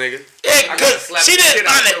ass nigga. Yeah, because she didn't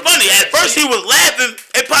find it funny. At first he was laughing.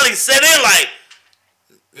 It probably set in like,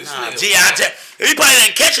 nah, G.I. Jane. He probably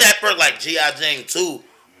didn't catch it at first like G.I. Jane 2.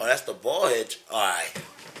 Oh, that's the ball head. Alright.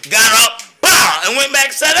 Got up, bah, and went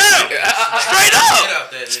back, sat down. Straight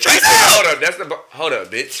up. Straight up. Hold up,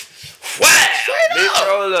 bitch. What? Bitch,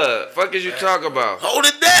 hold up. Fuck is you talking about? Hold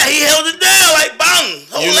it down. He held it down like bang.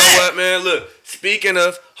 You know what, man? Look, speaking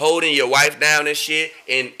of holding your wife down and shit,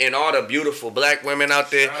 and all the beautiful black women out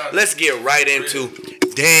there, let's get right into,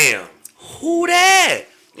 damn, who that?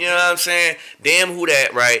 You know what I'm saying? Damn, who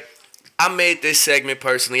that, right? I made this segment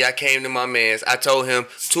personally. I came to my mans. I told him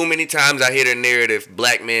too many times I hear the narrative,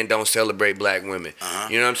 black men don't celebrate black women.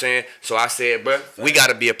 You know what I'm saying? So I said, bro, we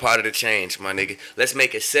got to be a part of the change, my nigga. Let's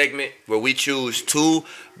make a segment where we choose 2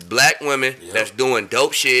 black women that's doing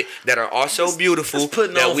dope shit, that are also beautiful,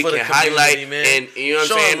 that we can highlight, and you know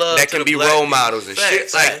what I'm saying? That can be role models and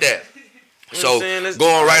shit like that. So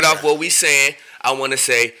going right off what we saying, I want to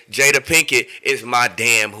say Jada Pinkett is my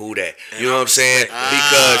damn who that. You know what I'm saying?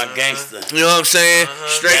 Because gangster. You know what I'm saying?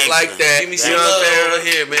 Straight like that. Give me some love over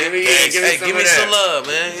here, man. Give me some love,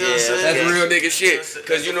 man. You know what I'm saying? That's real nigga shit.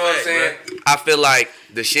 Because you know what I'm saying? I feel like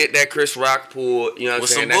the shit that Chris Rock pulled, you know what I'm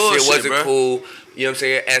saying? That shit wasn't cool. You know what I'm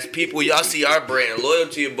saying? As people, y'all see our brand,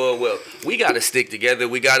 loyalty above wealth. We got to stick together.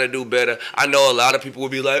 We got to do better. I know a lot of people will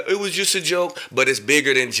be like, it was just a joke, but it's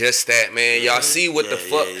bigger than just that, man. Y'all see what the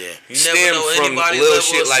fuck stem from little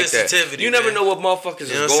shit like that. You never know what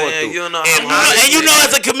motherfuckers is going through. You know and you know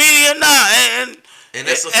as a comedian, and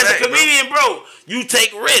that's as a comedian, bro, you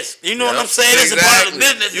take risks. You know what I'm saying? It's a part of the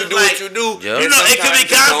business. You do what you do. You know, it could be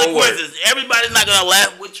consequences. Everybody's not going to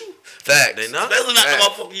laugh with you. Fact. They not. Especially not the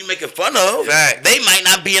motherfucker you making fun of. Fact. They might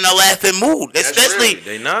not be in a laughing mood. Especially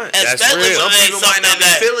they not. Especially real. when Some people might not be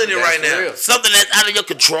feeling it right now. Real. Something that's out of your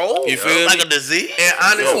control. You feel like me? a disease. And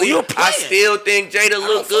honestly, I still think Jada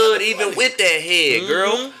look good even with that head,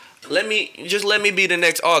 girl. Let me be the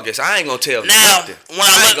next August. I ain't gonna tell nothing.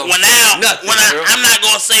 I'm not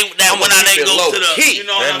gonna say that when I didn't go to the key. You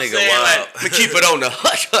know what I'm saying? Like, keep it on the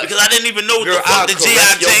hush because I didn't even know what the fuck the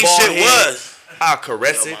G.I. Jane shit was. I'll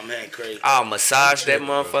caress it. I'll massage that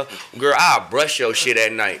motherfucker. Girl, I'll brush your shit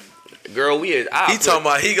at night. girl, we is. He talking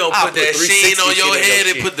about he gonna put that sheen on your head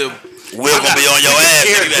and put the. We're gonna be on your ass.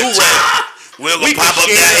 We're gonna pop up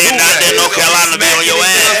down here, not there, North Carolina, be on your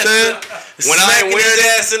ass. When I ain't wear his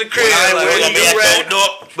ass in the crib,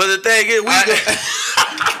 but the thing is, we go.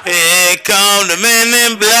 Here come the men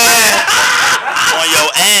in black on your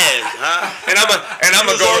ass, huh? And I'm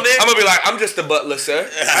gonna be like, I'm just a butler, sir.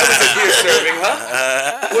 I was here serving,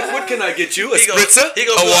 huh? What can I get you? A spritzer?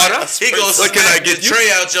 A water? What can I get you? Tray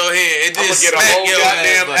out your hand and just get a whole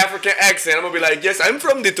goddamn African accent. I'm gonna be like, yes, I'm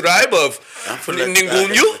from the tribe of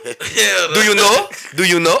Ningunyu. Do you know? Do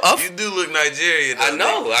you know of? You do look Nigerian. I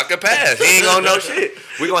know. I can pass. He ain't gonna know shit.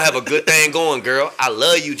 We gonna have a good thing going, girl. I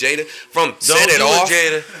love you, Jada. From set it off,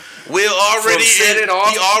 Jada. Will already set it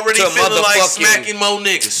off. He already feeling like smacking more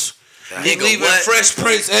niggas. He leaving Fresh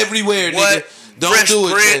Prince everywhere, nigga. Don't do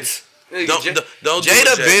it, Jada. Don't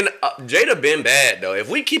Jada been bad though. If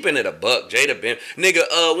we keeping it a buck, Jada been nigga.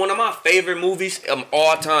 One of my favorite movies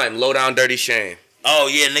all time, Low Down Dirty Shame. Oh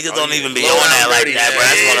yeah, niggas don't even be on that like that, bro.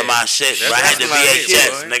 That's one of my shit. I had the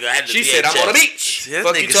VHS, nigga. I had the VHS. She said I'm on the beach.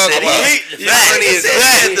 Fuck you talking about? I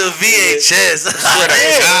had the VHS. Swear to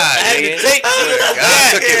God, nigga.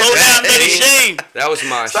 Low Down Dirty Shame. That was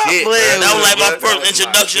my shit. That was like my first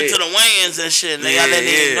introduction to the Wayans and shit, nigga. I didn't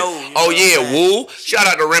even know. Oh yeah, Woo. Shout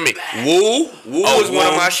out to Remy. Woo was one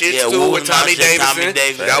of my shits too with Tommy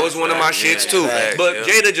Davidson. That was one of my shits too. But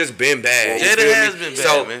Jada just been bad. Jada has been bad.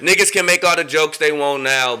 So niggas can make all the jokes they want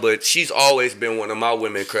now, but she's always been one of my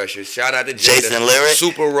women crushes. Shout out to Jada. Jason Lyric.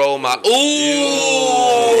 Super role model. Ooh.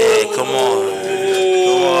 Yeah, come on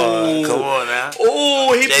now.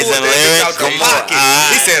 Ooh, he Jason pulled that out the pocket.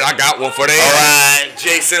 He said, I got one for that. Alright.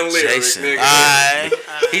 Jason Lyric, nigga. Alright.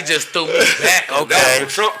 He just threw me back. Okay. That was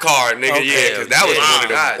the Trump card, nigga. Yeah, because that was one of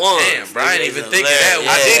the ones. Damn, bro. I didn't even think of that one.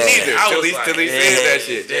 I didn't either till he said that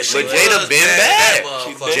shit. But Jada been bad.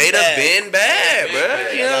 Jada been bad, bro.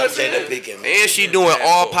 You know what I'm saying? And she doing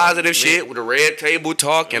all positive shit with the Red Table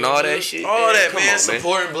Talk and all that shit. All that, man.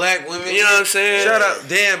 Supporting black women. You know what I'm saying? Shout out.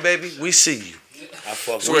 Damn, baby. We see you. I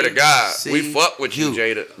swear to God. We fuck with you,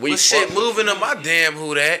 Jada. But shit, moving to my damn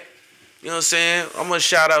who that. You know what I'm saying? I'm going to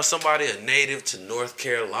shout out somebody a native to North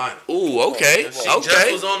Carolina. Ooh, okay. She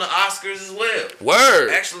just was on the Oscars as well.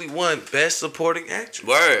 Word. Actually won Best Supporting Actress.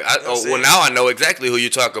 Word. Well, now I know exactly who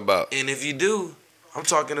you talk about. And if you do, I'm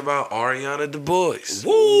talking about Ariana DeBois.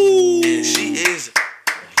 Woo. And she is...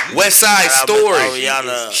 West Side Story.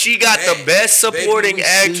 She got the best supporting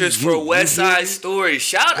actress for West Side Story.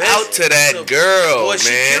 Shout out to that girl, man. She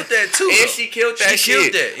killed that too. And she killed that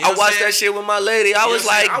shit. I watched that shit with my lady. I was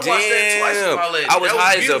like, damn. I was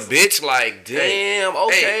high as a bitch. Like, damn.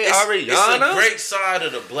 Okay, Ariana. It's a great side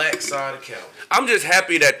of the black side of Cali. I'm just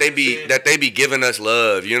happy that they be giving us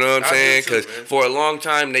love. You know what I'm saying? Because for a long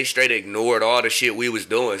time they straight ignored all the shit we was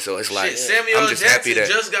doing. So it's like, Samuel Jackson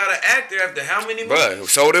just got an actor after how many movies? Bruh,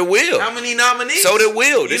 so did Will. How many nominees? So did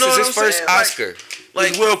Will. This is his first Oscar.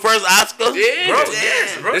 Like Will first Oscar? Yeah, bro.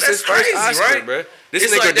 Yes, bro. This is first Oscar, right? Bro.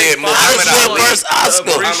 This nigga did Muhammad Ali. First Oscar.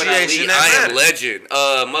 Muhammad Ali, I Am Legend.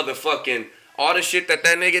 Motherfucking all the shit that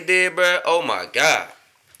nigga did, bro. Oh my God.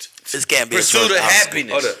 This can't be Pursuit of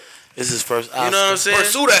Happiness. This is first Oscar. You know what I'm saying?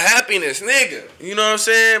 Pursuit of Happiness, nigga. You know what I'm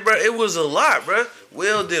saying, bro? It was a lot, bro.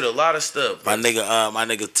 Will did a lot of stuff. Bro. My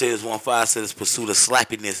nigga Tiz15 said it's Pursuit of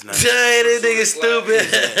Slappiness now. Hey, this nigga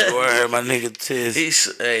stupid. Word, my nigga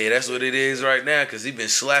Tiz. Hey, that's what it is right now, because he been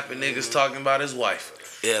slapping niggas talking about his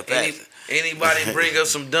wife. Yeah, anybody bring up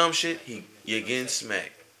some dumb shit, you're getting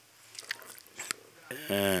smacked.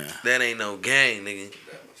 That ain't no game, nigga.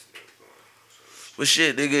 But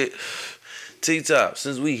shit, nigga, T-Top,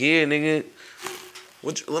 since we here, nigga,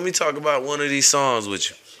 let me talk about one of these songs with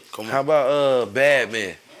you. How about Bad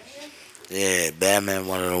Man? Yeah, Bad Man,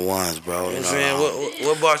 one of the ones, bro. You know what I'm saying?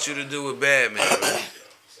 What brought you to do with Bad Man,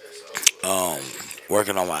 bro?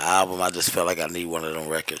 Working on my album, I just felt like I need one of them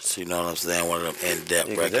records. You know what I'm saying? One of them in-depth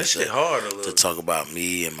records. That shit hard a little. To talk about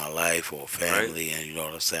me and my life or family, and you know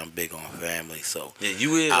what I'm saying? I'm big on family, so yeah,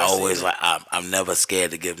 you is. I always I'm never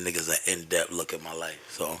scared to give niggas an in-depth look at my life.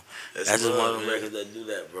 So that's just one of them records that do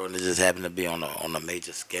that, bro. And it just happened to be on a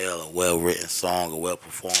major scale, a well-written song, a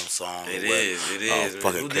well-performed song. It is.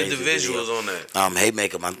 Who did the visuals on that?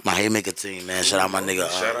 Haymaker, my Haymaker team, man. Shout out my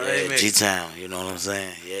nigga G-Town. You know what I'm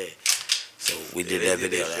saying? Yeah. So we did that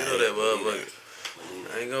video. You know that motherfucker.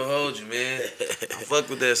 I ain't gonna hold you, man. I fuck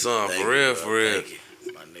with that song for real.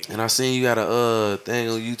 And I seen you got a thing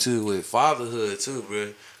on YouTube with fatherhood too,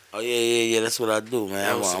 bro. Oh yeah. That's what I do,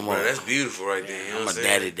 man. That's beautiful right there. You know I'm what a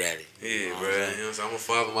daddy. Yeah, bro. You know what I'm saying? I'm a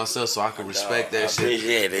father myself, so I can respect that shit.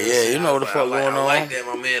 Appreciate it. Yeah, you know what the fuck going on. I like that,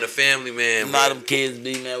 my man, a family man. A lot of them kids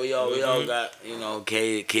be, man. We all got,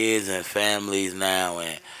 kids and families now,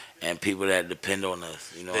 and people that depend on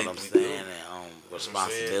us. You know what I'm saying? And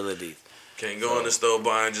responsibilities. Can't go in the store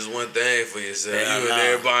buying just one thing for yourself. You in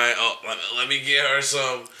there buying, let me get her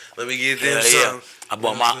some. Let me get them some.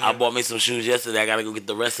 I bought me some shoes yesterday. I gotta go get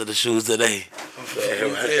the rest of the shoes today. You know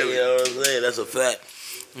what I'm saying? That's a fact.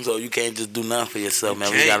 So you can't just do nothing for yourself,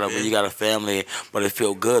 man. You got a family, but it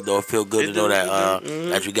feel good though. It feel good to know that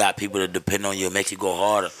that you got people that depend on you. It makes you go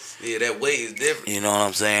harder. Yeah, that weight is different. You know what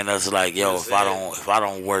I'm saying? That's like, yo, if I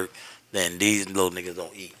don't work, then these little niggas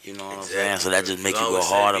don't eat. You know what I'm saying? So that just make you go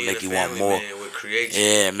harder, make you want more.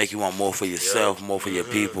 Yeah, make you want more for yourself, more for your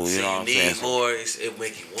people. You know what I'm saying? Need more. It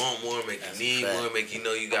make you want more, make you need more, make you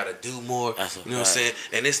know you gotta do more. You know what I'm saying?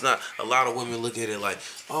 And it's not, a lot of women look at it like,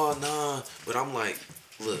 oh nah, but I'm like,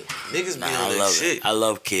 look, niggas be on that shit. I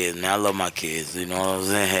love kids, man. I love my kids. You know what I'm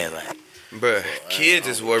saying? Like, bruh, kids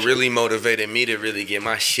is what really motivated me to really get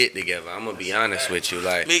my shit together. I'm gonna be honest with you,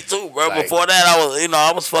 like. Me too, bro. Like, before that,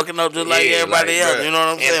 I was fucking up just like everybody else. Bruh, you know what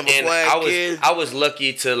I'm saying? Before I was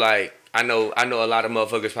lucky to like. I know a lot of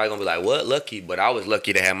motherfuckers probably gonna be like, what, lucky? But I was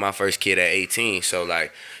lucky to have my first kid at 18. So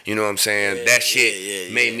like, you know what I'm saying? That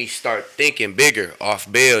shit made me start thinking bigger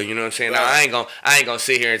off bail. You know what I'm saying? Right. Now I ain't gonna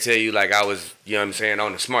sit here and tell you like I was, you know what I'm saying,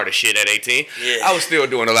 on the smartest shit at 18. Yeah. I was still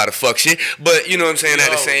doing a lot of fuck shit. But you know what I'm saying?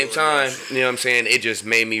 At the same time, you know what I'm saying? It just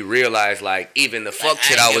made me realize like even the fuck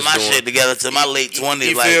shit I was doing. My shit together to my late 20s.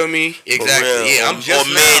 You feel me? Exactly. Yeah, I'm just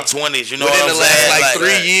or mid 20s. You know what I'm saying? Within the last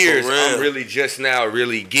 3 years, I'm really just now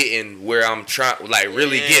really getting where I'm trying, like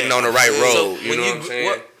really getting on the right road. You know what I'm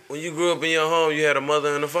saying? When you grew up in your home, you had a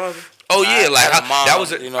mother and a father? Oh yeah, that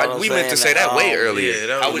was we meant to say that way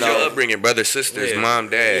earlier. How was your upbringing, brothers, sisters, mom,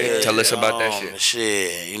 dad? Tell us about that shit.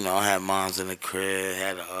 Shit, I had moms in the crib,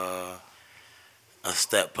 had a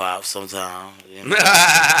step pop sometimes.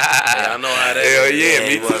 I know how that. Hell yeah,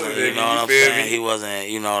 me too. You know what I'm saying? He wasn't.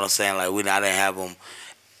 You know what I'm saying? Like I didn't have him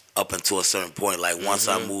up until a certain point. Like once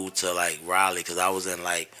I moved to like Raleigh, because I was in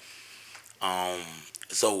like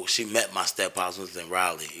so she met my step pops was in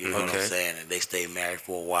Raleigh. You know what I'm saying? And they stayed married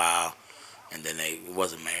for a while. And then they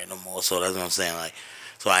wasn't married no more. So that's what I'm saying. Like,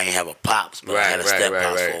 so I ain't have a pops, but I had a step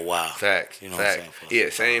pops for a while. Facts. You know what I'm saying? Yeah,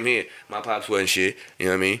 same here. My pops wasn't shit. You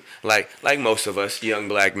know what I mean? Like most of us young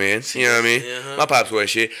black men. You know what I mean? My pops wasn't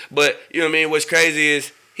shit. But you know what I mean? What's crazy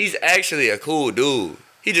is he's actually a cool dude.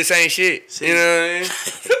 He just ain't shit. You know what I mean?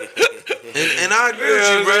 And I agree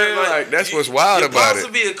with you, bro. Like that's what's wild about it. You're supposed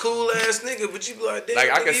to be a cool ass nigga, but you be like, damn,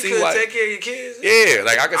 like I can see why take care of your kids. Yeah,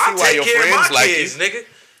 like I can see why your friends like you, nigga.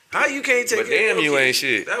 How you can't take care of your kids? You ain't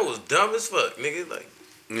shit. That was dumb as fuck, nigga. Like,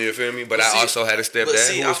 you feel me? But I also had a stepdad. But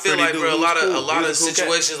see, I feel like, bro, a lot of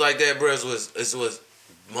situations like that, bro, was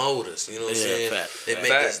mold us. You know what I'm saying? It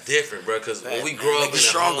make us different, bro. Because when we grow up, make you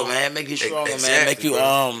stronger, man. Make you stronger, man. Make you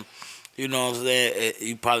you know what I'm saying?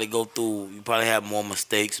 You probably have more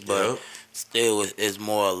mistakes, but still, it's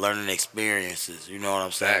more learning experiences. You know what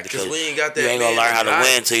I'm saying? Because we ain't got that. You ain't gonna learn how to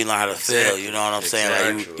win until you learn how to fail. You know what I'm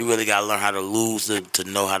saying? Like you really gotta learn how to lose to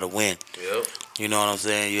know how to win. Yep. You know what I'm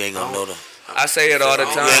saying? You ain't gonna know the. I say it all the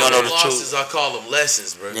time. You ain't gonna know the losses. I call them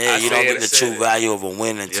lessons, bro. Yeah, you don't get the true value of a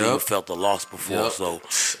win until you felt the loss before. So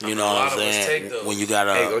you know what I'm saying? When you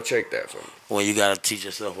gotta, hey, go check that for me. When you gotta teach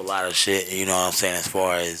yourself a lot of shit. You know what I'm saying? As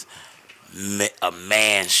far as a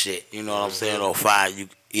man shit. You know what I'm saying? Or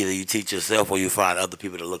either you teach yourself or you find other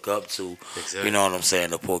people to look up to. Exactly. You know what I'm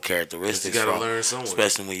saying? To pull characteristics you gotta from. Learn somewhere.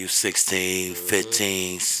 Especially when you're 16,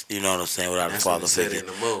 15, you know what I'm saying, without a father figure.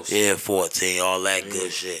 Yeah, 14, all that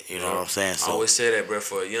good shit. You know what I'm saying? So, I always say that, bro,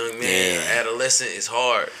 for a young man, adolescent is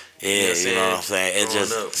hard. Yeah, you know what I'm saying?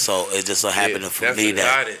 It just so happened for me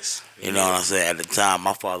that guidance. You know what I'm saying? At the time,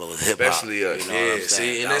 my father was hip hop. Especially us. You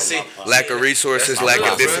know what I'm saying? Lack of resources, lack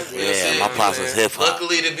of discipline. Yeah, my pops was hip hop.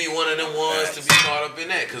 Luckily to be one of them ones to be caught up in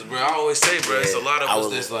that, cause bro, I always say, bro, it's a lot of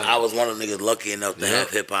us that's like. I was one of the niggas lucky enough to have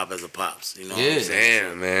hip hop as a pops. You know what I'm saying?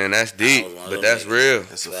 Damn, man, that's deep, but that's real.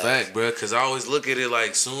 That's a fact, bro. Cause I always look at it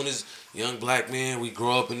like, soon as young black men we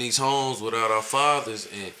grow up in these homes without our fathers,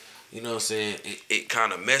 and you know what I'm saying, it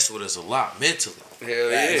kind of mess with us a lot mentally. Hell yeah. You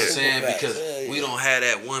know what I'm saying? Because we don't have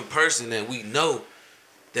that one person that we know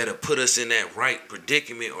that'll put us in that right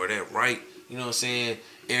predicament or that right, you know what I'm saying,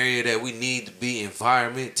 area that we need to be,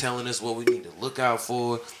 environment, telling us what we need to look out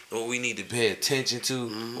for, what we need to pay attention to,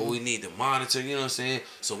 what we need to monitor, you know what I'm saying?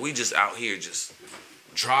 So we just out here just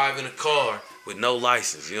driving a car with no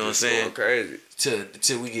license, you know what I'm saying? Crazy.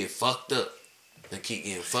 Till we get fucked up. and keep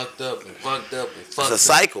getting fucked up and fucked up and fucked up. It's a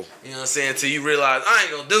cycle. You know what I'm saying? Till you realize I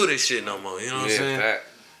ain't gonna do this shit no more. You know what I'm saying? Fact.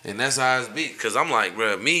 And that's how it's be. Cause I'm like,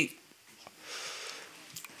 bro,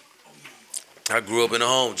 I grew up in a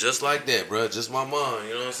home just like that, bro. Just my mom.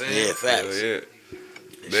 You know what I'm saying? Yeah, facts. Yeah.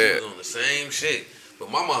 And she was on the same shit. But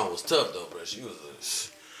my mom was tough though, bro.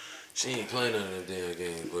 She ain't playing none of them damn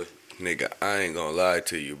games, but Nigga, I ain't gonna lie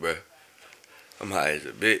to you, bro. I'm high as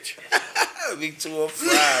a bitch. Me too, I'm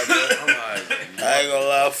fried, bro. I'm high. I ain't gonna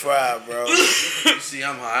lie, I'm fried, bro. You see,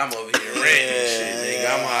 I'm high. I'm over here ranting and shit, nigga.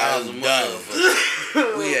 I'm high as a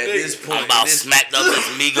motherfucker. We at this point. I'm about smacked up as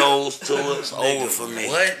Migos to it. It's over for me.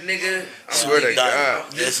 What, nigga? I swear to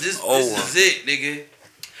God. This is it, nigga.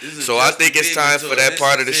 This is So I just think the it's big time tour. for that This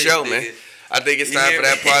part of the is show, it, man. nigga. I think it's You time hear for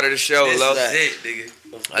that me? part of the show, This Lo. is it, nigga.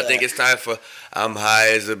 I think it's time for I'm high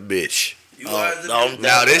as a bitch. You high as a don't- bitch?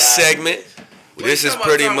 Now this segment, this is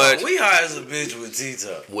pretty much We high as a bitch with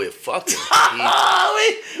T-Top. with fucking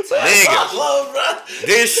Nigga.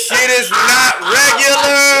 This shit is not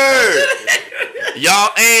regular.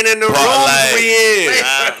 Y'all ain't in the rooms we in.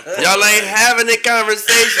 Y'all ain't having the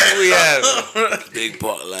conversation we having. Big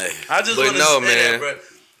part life. I just But want to no, say man. that, bro.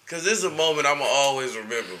 Cause this is a moment I'ma always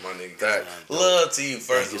remember, my nigga. Fact. Love to you,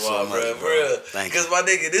 first Thank of you all, so much, bro. bro. Real. Thank Cause my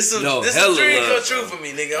nigga, this is No, a hella dream come love, true bro. for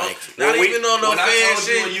me, nigga. Thank Not When even on no when I fan told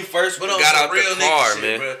you shit. when you first but on got some out real the car, nigga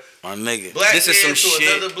man. shit, bro. My nigga. Black This is man some to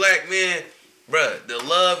shit. another black man. Bruh, the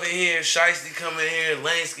love in here, Shiesty coming here,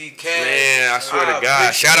 Lansky, Cash. Man, I swear to God,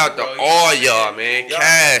 appreciate shout out it, to bro. You all know what y'all, I'm man. saying?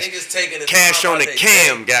 Cash, Niggas taking the cash time on out the they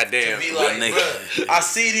cam, day goddamn. to be like, nigga. bruh, I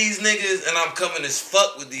see these niggas and I'm coming as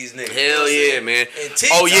fuck with these niggas. You know Hell what I'm yeah, saying? man. And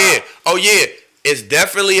TikTok, Oh yeah. It's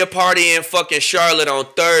definitely a party in fucking Charlotte on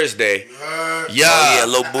Thursday. Yeah,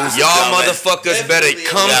 Lil Boosie Y'all coming. motherfuckers better Definitely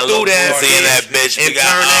come We got through Lil that Boosie in that bitch bitch. We and got,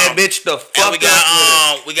 turn that bitch the And fuck we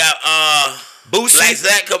up. got Boosie. Black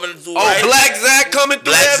Zach coming through. Oh, right? Black Zach coming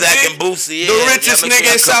through Black that Zach bitch. and Boosie. The Yeah, richest make sure nigga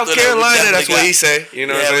y'all in come South through there. We Carolina. definitely That's what got- he say. You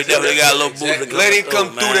know Yeah, what we I'm saying? definitely got Lil Boosie. Let him come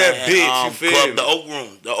through that man. bitch. You feel Club, me? the Oak Room.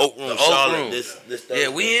 The Oak Room. The Oak Charlotte. Room. This Yeah,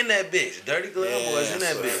 we in that bitch. Dirty Glove Boys in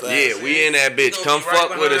that so bitch. fast. Yeah, we in that bitch. We Come gonna be right fuck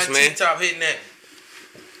with us, behind man. T-Top hitting that.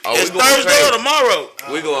 Oh, It's we going Thursday or crazy. tomorrow? We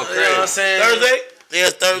going You know what I'm crazy. saying? Thursday? Yeah,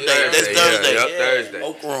 it's Thursday. Yeah, It's Thursday. Yep, Yeah. Thursday.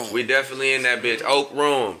 Oak Room. We definitely in that bitch. Oak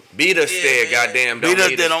Room. Beat us Yeah, there, man. goddamn. Beat us there,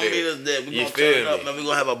 us don't there. beat us there. We You gonna feel turn up, me? man. We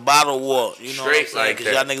gonna have a bottle war. You know Straight what I'm saying? like Cause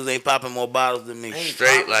that. y'all niggas ain't popping more bottles than me.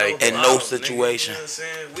 Straight like In no bottles, situation. Nigga, you know what I'm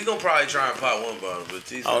saying? We gonna probably try and pop one bottle, but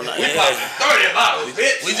T-Top. Oh, no, We yeah. popping 30 bottles,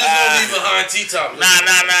 bitch. We just gonna be behind T-Top. Nah.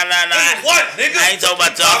 What, nigga? I ain't talking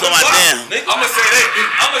about y'all. I'm talking about them.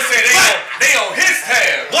 I'ma say they on his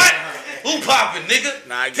tab. What? Who popping, nigga?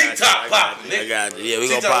 Nah, I got you. T-Top popping, I nigga. got you. Yeah, we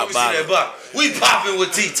gonna T-Top, pop let me see that bottles. bottle. We popping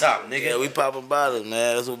with T-Top, nigga. Yeah, we popping bottles,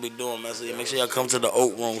 man. That's what we doing, man. So yeah, make sure y'all come to the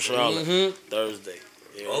Oak Room, Charlotte, Thursday.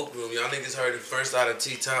 Yeah. Oak Room, y'all niggas heard it first out of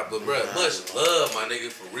T-Top, but bruh, much love, my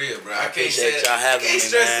nigga, for real, bruh. I can't appreciate say y'all having can't me,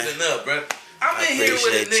 stress man. it enough, bruh. I'm I in here with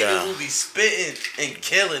a appreciate nigga y'all. who be spitting and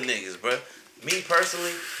killing niggas, bruh. Me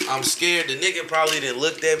personally, I'm scared the nigga probably done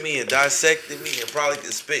looked at me and dissected me and probably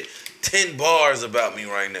could spit 10 bars about me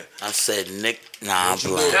right now. I said, Nick, nah, I'm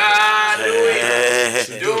playing. Nah, do it.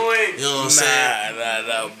 You Do it. know what I'm saying?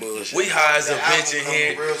 Nah, bullshit. We high as a bitch in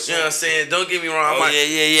here. You know what I'm saying? Don't get me wrong. I Oh, might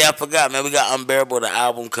yeah, I forgot, man. We got Unbearable, the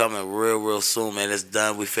album coming real soon, man. It's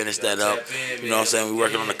done. We finished that up. tap in, You know what I'm man. saying? We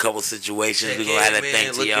working on a couple situations. Check We gonna have in, that man.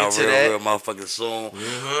 thing to Look y'all into that. real motherfucking soon.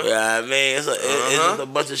 Uh-huh. Yeah, I mean, it's just a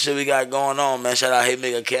bunch of shit we got going on, man. Shout out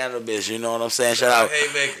Haymaker Cannabis, you know what I'm saying? Shout out.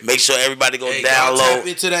 Haymaker. Make sure everybody go Hey, y'all tap download.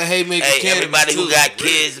 into that Haymaker Hey, Cannabis everybody who too. got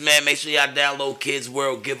Really. kids, man, make sure y'all download Kids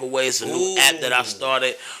World Giveaway. It's a new Ooh. app that I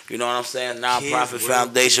started. You know what I'm saying? Nonprofit Kids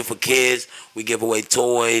foundation for kids. We give away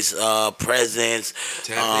toys, presents,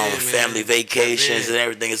 Tap in, man. family vacations, Tap in. and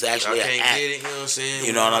everything. It's Y'all actually an can't app. get it, you know what I'm saying?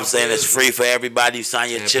 You know what I'm saying? It's free for everybody. You sign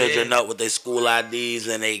your Tap children in. up with their school IDs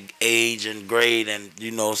and their age and grade, and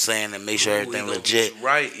you know what I'm saying, and make sure everything legit.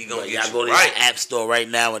 Right, you gonna But get y'all go to you right. the app store right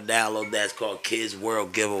now and download that. It's called Kids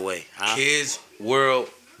World Giveaway. Huh? Kids World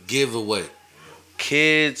Giveaway.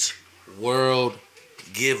 Kids World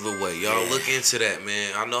Giveaway. Y'all look into that,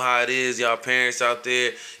 man. I know how it is, y'all parents out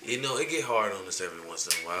there. You know, it get hard on us every once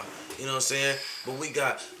in a while. You know what I'm saying? But we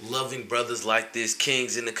got loving brothers like this,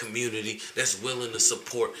 kings in the community that's willing to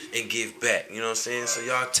support and give back. You know what I'm saying? So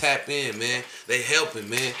y'all tap in, man. They helping,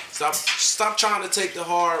 man. Stop trying to take the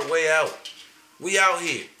hard way out. We out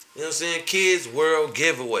here. You know what I'm saying? Kids World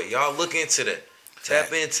Giveaway. Y'all look into that.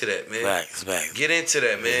 Tap into that, man. Facts. Get into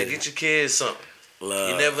that, man. Get your kids something.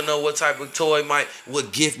 Love. You never know what type of toy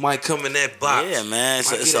what gift might come in that box. Yeah, man.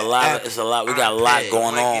 Might It's get a an lot. Apple, It's a lot. We got a lot iPad,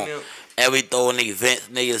 going might on. get every throwing events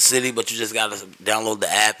nigga the city, but you just gotta download the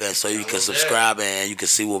app and so you can subscribe and you can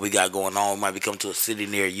see what we got going on. We might be coming to a city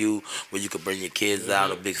near you where you can bring your kids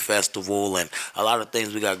out, a big festival and a lot of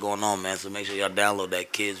things we got going on, man. So make sure y'all download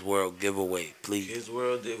that Kids World giveaway, please. Kids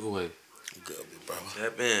World giveaway. Good, bro.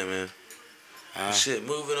 Tap in, man. Shit,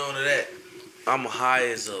 moving on to that. I'm high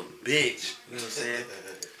as a bitch. You know what I'm saying?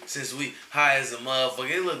 Since we high as a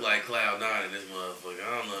motherfucker, it look like Cloud9 in this motherfucker.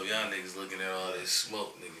 I don't know if y'all niggas looking at all this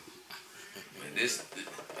smoke, nigga. Man,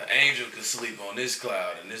 an angel can sleep on this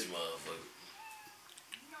cloud in this motherfucker.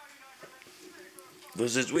 But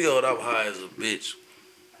since we hold up high as a bitch,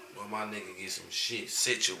 well, my nigga get some shit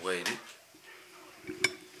situated.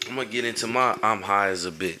 I'm gonna get into my I'm high as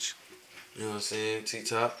a bitch. You know what I'm saying,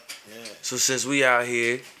 T-Top? Yeah. So since we out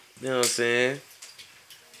here, you know what I'm saying?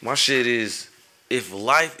 My shit is, if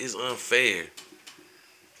life is unfair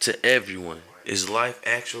to everyone, is life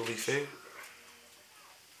actually fair?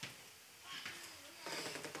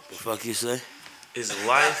 The fuck you say? Is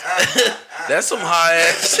life? That's some high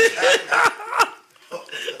ass shit.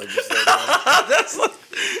 What'd you say, that's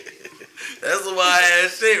some high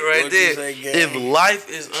ass shit right there. If life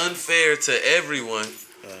is unfair to everyone,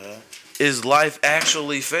 is life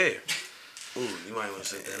actually fair? Ooh, you might want to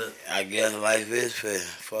set that up. I guess life is fair.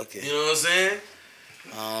 Fuck it. You know what I'm saying?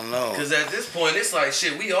 I don't know. Because at this point, it's like,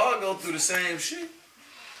 shit, we all go through the same shit.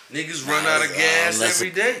 Niggas run out of gas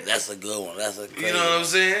every day. That's a good one. That's a crazy You know what I'm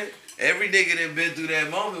saying? Every nigga done been through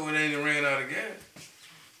that moment when they done ran out of gas.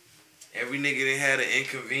 Every nigga done had an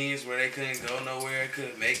inconvenience where they couldn't go nowhere,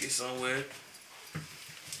 couldn't make it somewhere.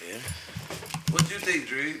 Yeah. What you think,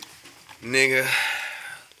 Dre? Nigga,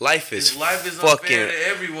 life is fucking unfair to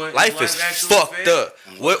everyone. Life is fucked up.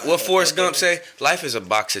 What Forrest Gump say? Life is a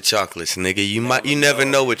box of chocolates, nigga. You never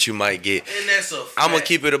know what you might get. And that's a fact. I'm gonna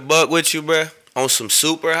keep it a buck with you, bruh. On some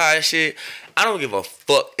super high shit. I don't give a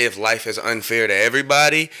fuck if life is unfair to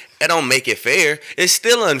everybody. It don't make it fair. It's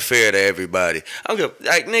still unfair to everybody. I don't give,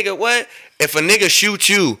 like, nigga, what? If a nigga shoot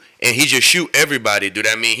you and he just shoot everybody, do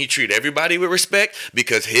that mean he treat everybody with respect?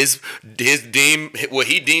 Because what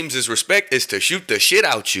he deems as respect is to shoot the shit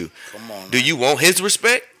out you. Come on. Do you want his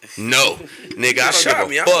respect? No, nigga, I don't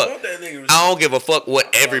give a fuck. I don't give a fuck what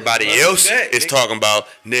everybody else is talking about.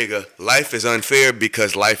 Nigga, life is unfair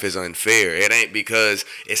because life is unfair. It ain't because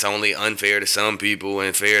it's only unfair to some people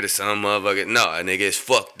and fair to some motherfucker. No, nigga, it's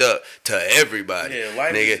fucked up to everybody.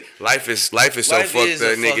 Yeah, life is so fucked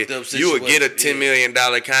up, nigga. You would get a $10 million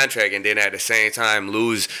contract and then at the same time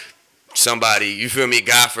lose somebody, you feel me?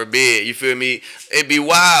 God forbid, you feel me? It'd be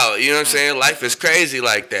wild, you know what I'm saying? Life is crazy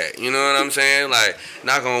like that, you know what I'm saying? Like,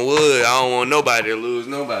 knock on wood, I don't want nobody to lose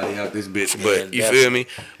nobody out this bitch, but you feel me?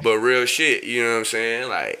 But real shit, you know what I'm saying?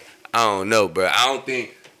 Like, I don't know, bro. I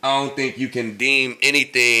don't think you can deem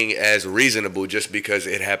anything as reasonable just because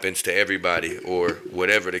it happens to everybody or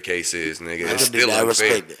whatever the case is, nigga. It's still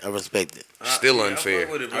unfair. I respect it. Still unfair.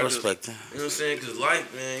 I respect it. You know what I'm saying? Because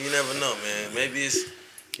life, man, you never know, man. Maybe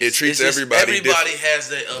it treats everybody different. Everybody has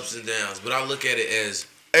their ups and downs, but I look at it as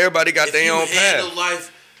everybody got their own path. If you handle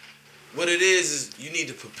life, what it is you need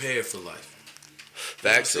to prepare for life.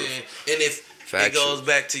 Facts. You know what I'm saying? And if it goes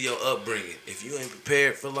back to your upbringing, if you ain't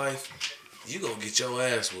prepared for life, you gonna get your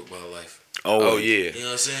ass whooped by life. Oh yeah. You know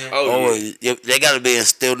what I'm saying? Oh yeah. They gotta be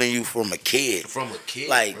instilled in you from a kid.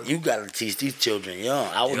 Like, bro. You gotta teach these children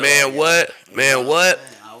young. Man, what?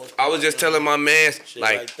 I was just telling my man,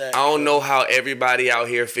 like I don't know how everybody out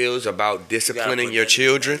here feels about disciplining your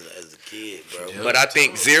children. As a kid, bro. But I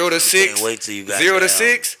think 0 to 6, wait till you got 0 to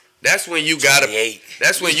 6, that's when you gotta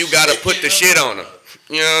put the shit on them.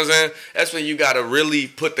 You know what I'm saying? That's when you gotta really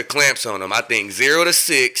put the clamps on them. I think 0 to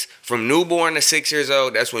 6, from newborn to 6 years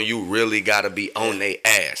old, that's when you really gotta be on their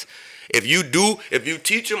ass. If you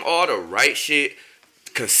teach them all the right shit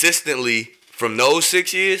consistently from those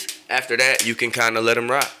 6 years, after that you can kind of let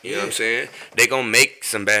them rock. You know what I'm saying? They gonna make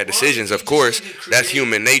some bad decisions, of course. That's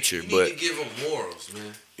human nature. You but need to give them morals,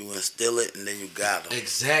 man. You instill it and then you got them.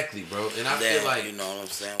 Exactly, bro. And I feel like, you know what I'm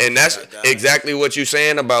saying. And that's exactly what you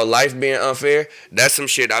saying about life being unfair. That's some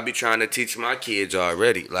shit I be trying to teach my kids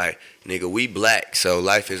already. Like, nigga, we black, so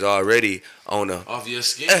life is already on a off your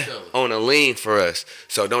skin color, on a lean for us.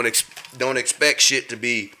 So don't expect shit to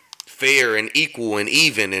be fair and equal and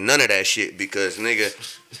even and none of that shit, because nigga,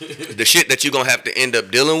 the shit that you gonna have to end up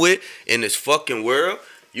dealing with in this fucking world,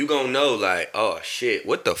 you gonna know like, oh shit,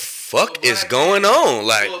 what the fuck is going on?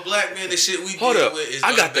 Like, a black man, the shit we hold deal up, with is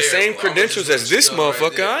I got the same credentials as this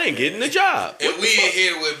motherfucker. Right, I ain't getting the job. And we in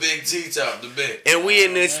here with Big T-Top, the big. And we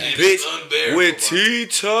in this bitch with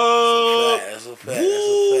T-Top. That's a fact.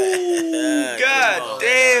 Woo, god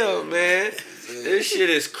damn, man. This shit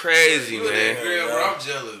is crazy, man. Bro, I'm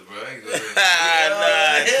jealous, bro. Nah,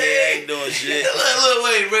 I ain't doing shit. Look,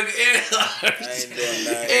 wait, bro. I ain't doing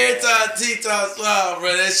nothing. Every time T-Top smile,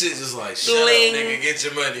 bro, that shit just like, shut up, nigga, get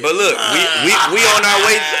your money. But look, we on our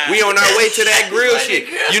way. We on our way to that grill shit.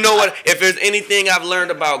 You know what? If there's anything I've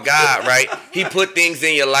learned about God, right? He put things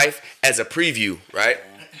in your life as a preview, right?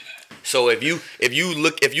 So if you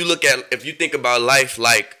think about life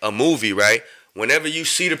like a movie, right? Whenever you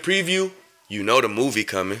see the preview, you know the movie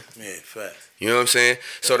coming. Yeah, fact. You know what I'm saying?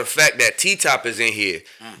 So the fact that T-Top is in here,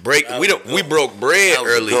 we broke bread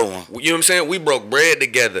early. You know what I'm saying? We broke bread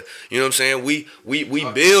together. You know what I'm saying? We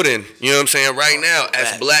building, you know what I'm saying, right now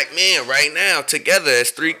as black men, right now, together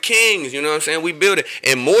as three kings, you know what I'm saying? We building.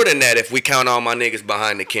 And more than that if we count all my niggas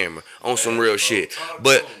behind the camera on some real shit.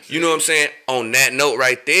 But you know what I'm saying? On that note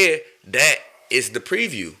right there, that is the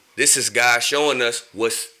preview. This is God showing us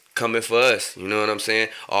what's coming for us. You know what I'm saying?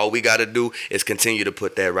 All we got to do is continue to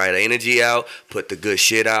put that right energy out, put the good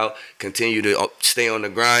shit out, continue to stay on the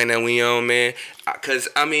grind that we on, man. Because,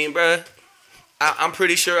 I mean, bruh, I'm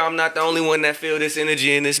pretty sure I'm not the only one that feel this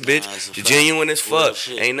energy in this bitch. Genuine as fuck.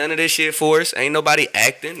 Ain't none of this shit forced. Ain't nobody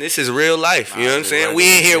acting. This is real life. You know what I'm saying?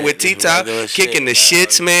 We in here with T-Top kicking the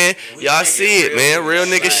shits, man. Y'all see it, man. Real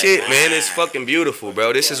nigga shit, man. It's fucking beautiful,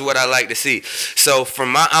 bro. This is what I like to see. So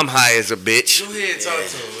from my I'm high as a bitch. Go ahead, talk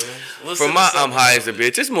to him, man. From my I'm high as a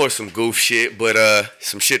bitch, it's more some goof shit, but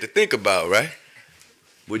some shit to think about, right?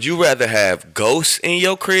 Would you rather have ghosts in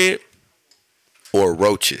your crib or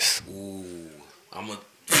roaches?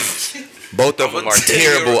 Both of them are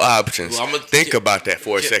terrible options. Think about that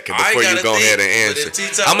for a second before you go ahead and answer.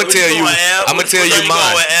 I'm gonna tell you mine. I'm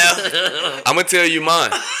gonna tell you mine.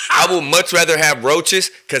 I would much rather have roaches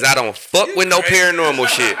because I don't fuck with no paranormal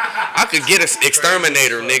shit. I could get an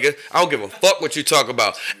exterminator, nigga. I don't give a fuck what you talk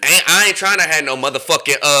about. I ain't trying to have no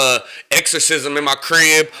motherfucking exorcism in my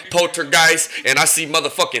crib, poltergeist, and I see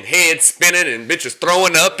motherfucking heads spinning and bitches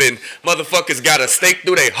throwing up and motherfuckers got a stake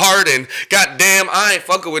through their heart and goddamn, I ain't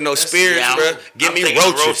fucking with no spirits. Bro. Give me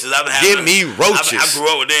roaches. Give me roaches. I grew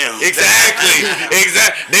up with them. Exactly.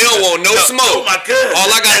 They don't want no smoke. Oh my God. All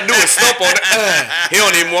I gotta do is stomp on it. He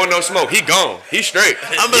don't even want no smoke. He gone. He straight.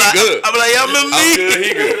 He good. I'm like, y'all remember me? I'm good.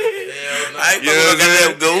 He good. I ain't fucking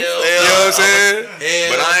with no. You know what I'm saying?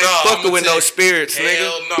 But I ain't fucking with no spirits, nigga.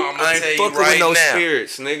 I ain't fucking with no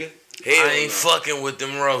spirits, nigga. I ain't fucking with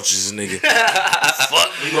them roaches, nigga. Fuck.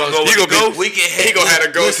 He gonna have a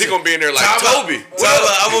ghost. He gonna be in there like Toby.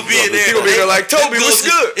 I'm gonna be in there. He gonna be there like Toby. What's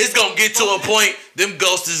good? It's gonna get to a point. Them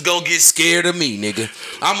ghosts is gonna get scared of me, nigga.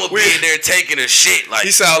 I'm gonna be in there taking a shit. Like he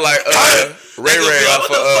sound like Ray off of. What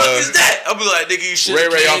the fuck is that? I'll be like, nigga, you should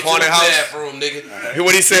Ray off Haunted House. Bathroom, nigga.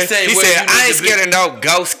 What he said? He said, I ain't scared of no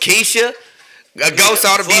ghost, Keisha. A ghost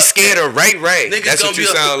ought to be scared of Ray. That's what you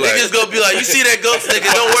sound like. Niggas gonna be like, you see that ghost, nigga?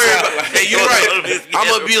 Don't worry about it. Hey, you're right. I'm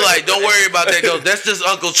gonna be like, don't worry about that ghost. That's just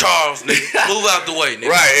Uncle Charles, nigga. Move out the way, nigga.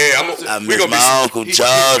 Right, yeah. We gonna be Uncle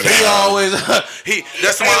Charles. He always,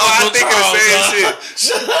 that's my Uncle Charles.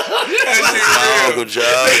 That's my Uncle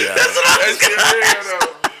Charles. That's what I'm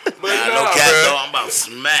saying. But no cat though, I'm about to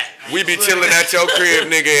smack. We be chilling at your crib,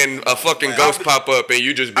 nigga, and a fucking ghost pop up, and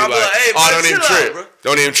you just be like, hey, oh, don't even trip.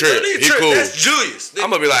 Don't even trip. He cool. That's Julius. I'm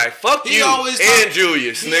gonna be like, fuck you and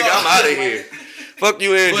Julius, nigga. I'm out of here. Fuck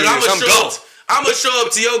you and Julius. I'm ghost. I'm gonna show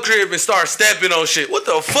up to your crib and start stepping on shit. What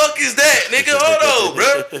the fuck is that, nigga? Hold on,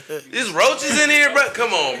 bro. There's roaches in here, bro.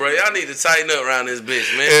 Come on, bro. Y'all need to tighten up around this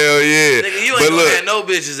bitch, man. Hell yeah. Nigga, you ain't gonna have no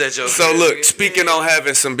bitches at your crib. So look, nigga. Speaking on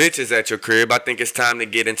having some bitches at your crib, I think it's time to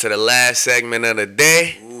get into the last segment of the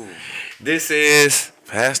day. Ooh. This is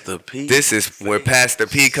Pastor P. This is where Pastor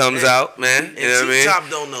P comes out, man. You know what I mean? T-Top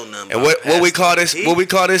don't know nothing. And what we call this? What we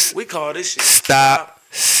call this? We call this shit. Stop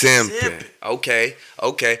simping. Okay.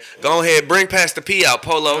 Go ahead, bring Pastor P out,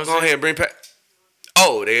 Polo. Go ahead, bring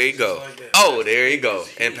Oh, there you go. There you go.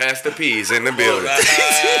 And Pastor P's in the building.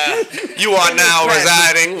 You are now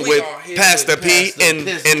residing with Pastor P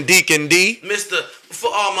and Deacon D. Mr. For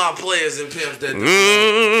all my players and pimps that do what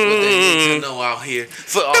they need to know out here.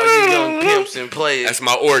 For all you young pimps and players. That's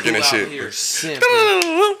my organ and shit. Out here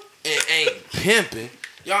simping and ain't pimping.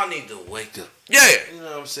 Y'all need to wake up. Yeah. You know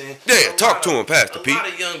what I'm saying? Yeah, talk to him, Pastor P. A lot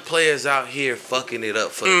of young players out here fucking it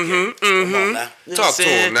up for the game. Come on now. You know talk to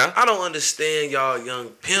him now. I don't understand y'all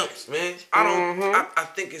young pimps, man. I don't. I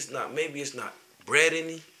think it's not. Maybe it's not bred in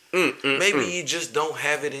you. Maybe you just don't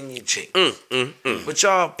have it in your cheek. But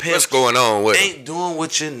y'all pimps, what's going on with ain't doing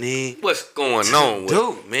what you need. What's going on with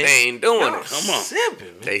them, man? They ain't doing y'all it. Come on, simping,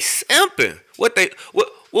 man. They simping.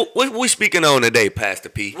 What we speaking on today, Pastor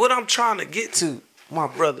P? What I'm trying to get to, my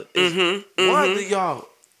brother, is why do y'all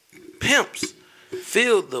pimps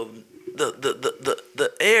feel the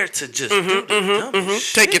the air to just do the dumbest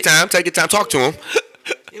shit. Take your time. Talk to him.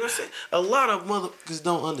 You know what I'm saying? A lot of motherfuckers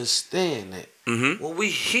don't understand that. When we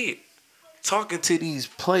hear talking to these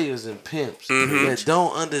players and pimps that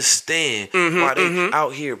don't understand why they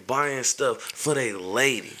out here buying stuff for their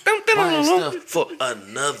lady, buying stuff for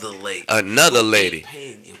another lady, ain't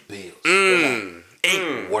paying your bills,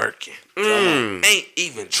 ain't working, ain't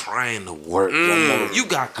even trying to work. You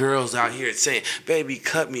got girls out here saying, "Baby,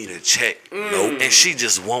 cut me the check," and she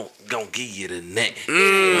just gonna give you the neck. It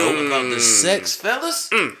ain't all about the sex, fellas.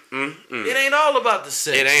 It ain't all about the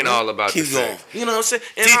sex. It ain't all about the sex. You know what I'm saying?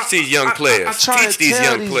 And Teach these young players. I try Teach to these tell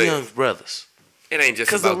young these players. young brothers. It ain't just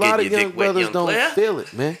Because a about lot of getting your young dick wet, brothers young don't player. feel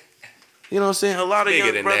it, man. You know what I'm saying? A lot of Bigger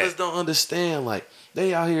young than brothers that. don't understand. Like,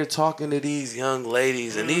 they out here talking to these young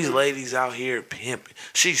ladies, and these ladies out here pimping.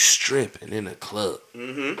 She's stripping in a club.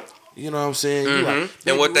 You know what I'm saying? You like,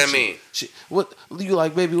 And what that you- mean? What you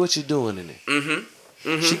like, baby? What you doing in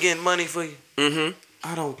there? She getting money for you?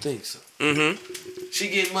 I don't think so. She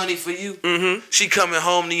getting money for you? She coming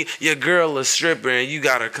home to you. Your girl a stripper, and you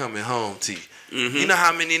got her coming home to you. You know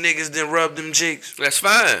how many niggas done rub them cheeks? That's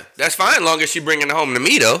fine. That's fine. Long as she bringing it home to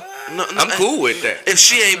me though. No, I'm cool with that. If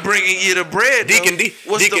she ain't bringing you the bread, Deacon D,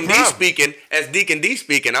 what's Deacon the D problem? speaking. As Deacon D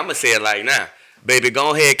speaking, I'ma say it like now, baby.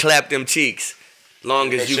 Go ahead, clap them cheeks.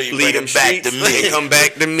 Long as you sure you lead bring them it back streets to me. and come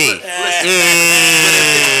back to me.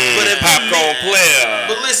 But if Popcorn player.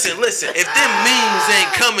 But listen. If them memes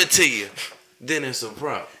ain't coming to you, then it's a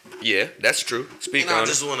problem. Yeah, that's true. Speak And on I it.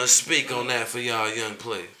 just want to speak on that for y'all young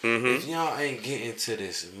players. If y'all ain't getting to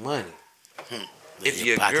this money, if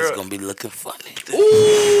your pocket's girl, gonna be looking funny.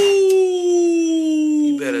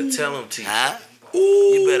 you better tell them to you. Huh?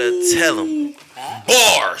 You better tell them.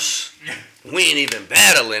 Bars. We ain't even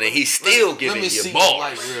battling, and he's still Let giving me you see your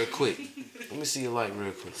bars. light real quick. Let me see your light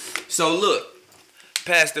real quick. So look,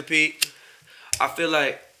 Pastor Pete, I feel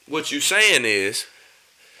like what you saying is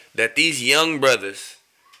that these young brothers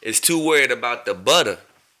is too worried about the butter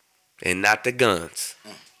and not the guns.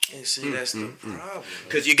 And see, that's the problem.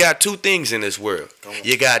 Because you got two things in this world.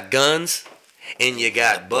 You got guns and you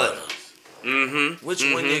got butter. Which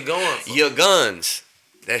one you going for? Your guns,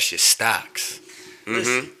 that's your stocks.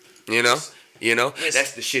 Listen, You know,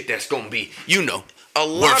 that's the shit that's gonna be, a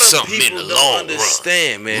lot worth of something in people the don't long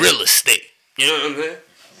understand, man. real estate. You know what I'm saying?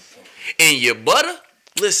 And your butter,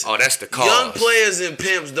 Listen, oh, that's the cause. young players and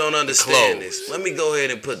pimps don't understand Clothes. this. Let me go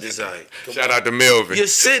ahead and put this out here. Shout out to Melvin. You're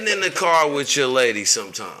sitting in the car with your lady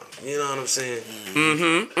sometimes. You know what I'm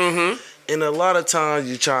saying? And a lot of times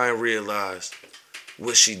you try and realize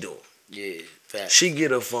what she doing. Yeah, fact. She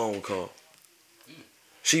get a phone call.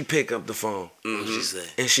 She pick up the phone. What she say?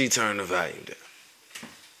 And she turn the volume down.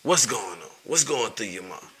 What's going on? What's going through your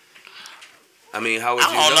mind? I mean, how would I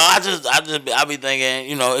you don't know. I be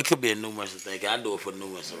thinking, it could be a numerous of things. I do it for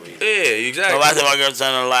numerous of reasons. Yeah, exactly. So if I tell my girl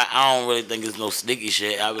turn her light, I don't really think it's no sneaky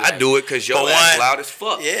shit. I do it because your For ass one- loud as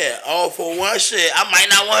fuck. Yeah, all for one shit. I might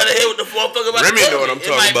not want her to hear what the motherfucker about. Remy to tell know what me. I'm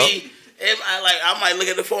talking about. I might look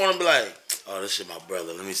at the phone and be like, "Oh, this shit, my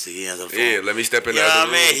brother. Let me see. He answer the phone." Yeah, let me step in You the know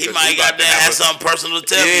other what I mean? room, He 'cause might we about to goddamn have have a- something personal to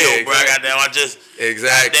tell me. Yeah, Yo, bro, exactly. goddamn, I just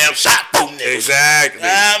Exactly. goddamn shot boom niggas. Exactly.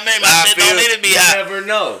 I mean, my shit don't need to be you hot. never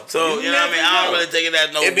know. So, you know what I mean? I don't really take it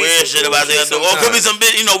as no It be weird some shit cool about shit that. Or it could be sometimes. some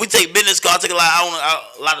business. We take business calls. I take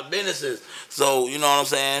a lot of businesses. So, you know what I'm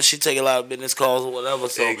saying? She take a lot of business calls or whatever.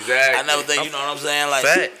 So, Exactly. I never think, you know what I'm saying? Like,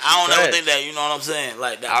 Fact. I don't ever Fact. think that, you know what I'm saying?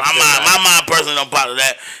 Like, that. I feel My mind personally don't pop to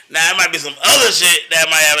that. Now, it might be some other shit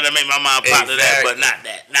that might happen that make my mind pop to that, Exactly. but not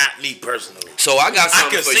that. Not me personally. So I got I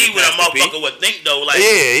something can for see you, what a Pastor P. motherfucker would think, though. Like,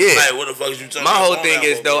 Yeah. Like, what the fuck is you talking My about? whole thing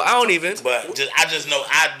is though, I don't even. But I just know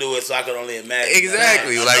I do it, so I can only imagine.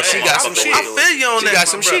 Exactly. Like she got some shit. I feel you on She that, got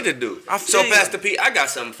my some brother. shit to do. I So feel you. Pastor P, I got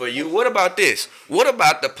something for you. What about this? What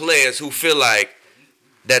about the players who feel like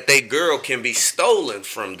that they girl can be stolen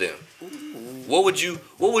from them? What would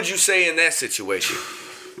you say in that situation?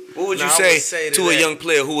 What would you Now, I say, would say to to a that- young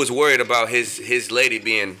player who was worried about his lady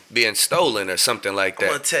being stolen or something like I'm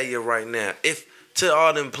gonna that? tell you right now, if to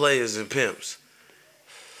all them players and pimps,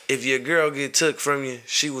 if your girl get took from you,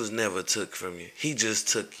 she was never took from you. He just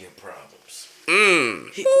took your problems. He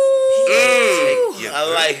ain't take your I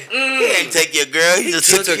like. He ain't take your girl. He just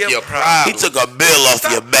took took your He problems. took a bill off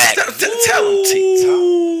your back. Tell him,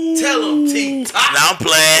 T-Top. Tell him, T-Top. Now I'm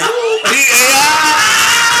playing.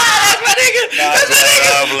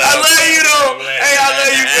 I love you though. Hey, I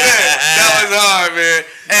love you for that. That was hard, man.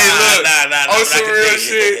 Hey, look. On some real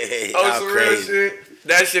shit. On some real shit.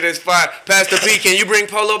 That shit is fire. Pastor P, can you bring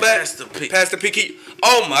Polo back? Pastor P,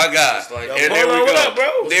 oh my God. And there we go. What up,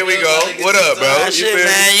 bro? There we go. What up, bro? You shit,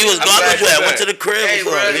 man. You was gone before. I went to the crib. Hey,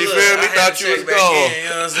 bro, you feel me? Thought you was gone. You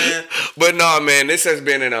know what I'm saying? But no, man, this has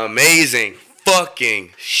been an amazing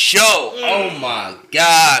fucking show. Oh my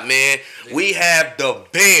God, man. We have the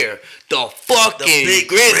bear, the fucking big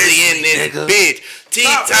grizzly in this bitch.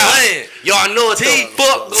 T-Top. Y'all know what the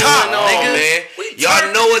fuck going on, man.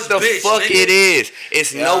 Y'all know what the fuck it is.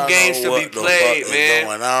 It's no games to be played, man.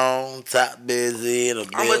 Going on, Top Busy. I'm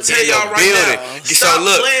gonna tell y'all right now. Stop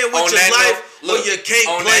playing with your life when you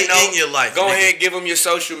can't play in your life. Go ahead, give them your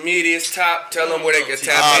social medias. Tell them where they can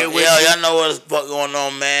tap in with. Y'all know what the fuck going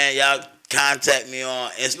on, man. Y'all contact me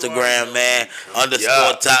on Instagram, man.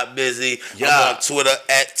 _ Top Busy. I'm on Twitter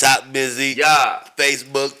 @Top Busy.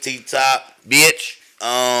 Facebook T-Top. Bitch.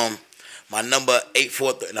 My number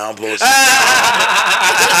 843. No, I'm bullshit.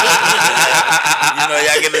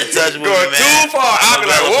 Y'all get in touch with me, man. Too far. I'll be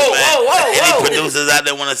like, whoa. Any producers out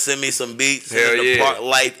there want to send me some beats? Hell yeah.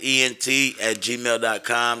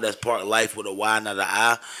 parklifeent@gmail.com. That's parklife with a Y, not an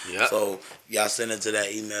I. Yep. So y'all send it to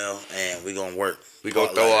that email, and we gonna work. We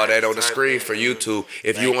gonna throw all that on the screen for YouTube.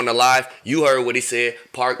 If you on the live, you heard what he said.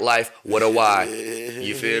 Park Life with a Y.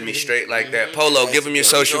 You feel me? Straight like that. Polo, give him your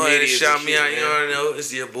social media. Shout me out. You already know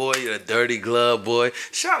it's your boy, the Dirty Glove boy.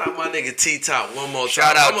 Shout out my nigga T-Top one more time.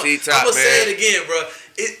 Shout out T-Top, man. I'm gonna say it again, bro.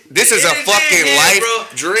 This is a fucking life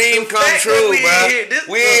dream come true, bro.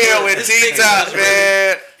 We here with T-Top,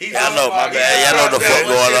 man. Y'all know, my bad. Y'all know the fuck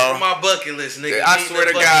going on. My bucket list, nigga. I swear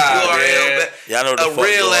to God, man. Y'all know the fuck going on.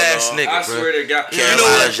 A real ass nigga, bro. I swear to God. You know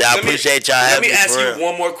what? I appreciate y'all having me. Let me ask you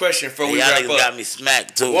one more question before we wrap up. Y'all got me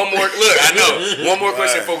smacked too. One more. Look, I know. One more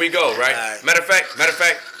question before we go. Right. Matter of fact.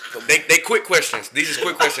 They quick questions. These is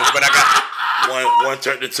quick questions, but I got one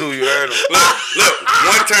turn to two. You heard them. Look,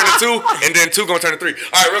 one turn to two, and then two gonna turn to three.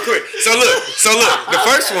 All right, real quick. So look.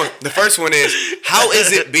 The first one is, how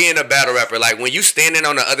is it being a battle rapper? Like when you standing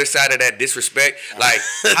on the other side of that disrespect, like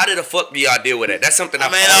how the fuck do y'all deal with that? That's something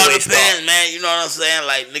I've always thought. Man. You know what I'm saying?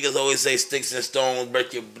 Like niggas always say sticks and stones don't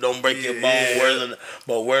break your bone.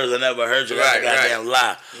 Words will never hurt you. That's a goddamn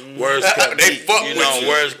lie. Words cut deep.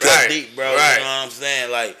 Words cut deep, bro. You know what I'm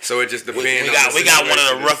saying? Like. So it just depends. We got one of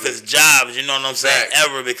the roughest jobs, you know what I'm saying,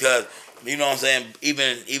 ever, because you know what I'm saying.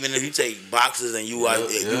 Even if you take boxers and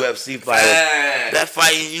UFC fighters, that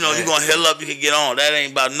fight, you gonna heal up, you can get on. That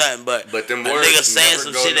ain't about nothing. But them words niggas saying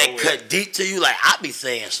some shit that cut deep to you, like I be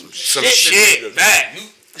saying some shit back.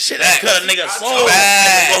 Shit that cut a nigga soul.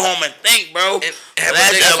 Go home and think, bro. That's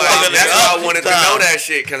why I wanted to know that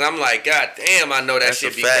shit, because I'm like, God damn, I know that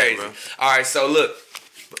shit be crazy. Bro. All right, so look,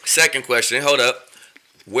 second question. Hold up.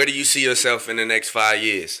 Where do you see yourself in the next 5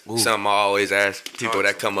 years? Ooh. Something I always ask people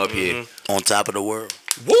that come up here. On top of the world.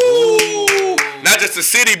 Woo! Not just the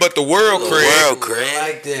city, but the world, Craig. The world, Craig.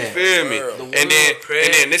 Like that. You feel me? And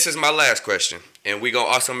then this is my last question, and we gonna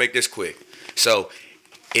also make this quick. So,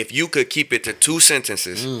 if you could keep it to 2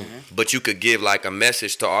 sentences, but you could give like a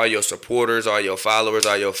message to all your supporters, all your followers,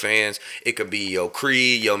 all your fans. It could be your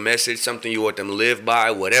creed, your message, something you want them to live by,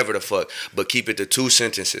 whatever the fuck. But keep it to 2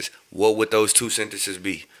 sentences. What would those 2 sentences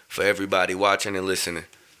be for everybody watching and listening?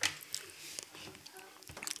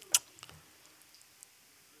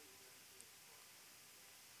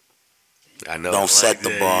 I know. Don't set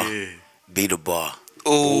the bar. Be the bar.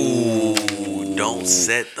 Ooh. Don't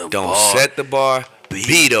set the bar. Don't set the bar.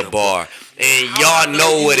 Be the bar. And y'all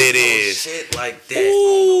know what it is. Shit like that.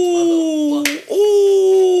 Ooh.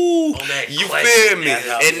 You feel me?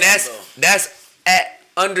 And that's at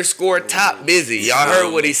 _Top Busy. Y'all heard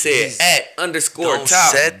what he said. At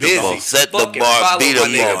 _Top Busy. Set the bar. Be the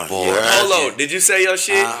bar. Polo, did you say your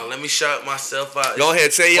shit? Let me shout myself out. Go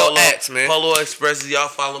ahead, say your ats, man. Polo Expresses. Y'all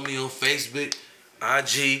follow me on Facebook.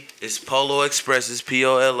 IG. It's Polo Expresses.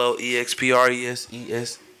 POLOEXPRESES.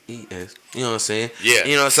 You know what I'm saying? Yeah.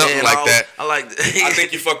 You know what I'm saying? Something like that. I like that. I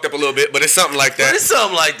think you fucked up a little bit, but it's something like that. But it's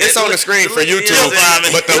something like that. It's on the screen for YouTube,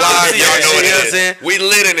 but the live, y'all know what it is. We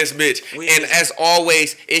lit in this bitch. And as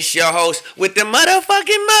always, it's your host with the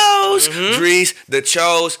motherfucking most, Drees, the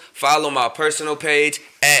Chose. Follow my personal page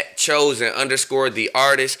at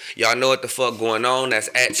chosen_the_artist. Y'all know what the fuck going on. That's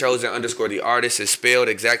at chosen_the_artist. It's spelled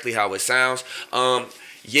exactly how it sounds.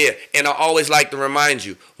 Yeah, and I always like to remind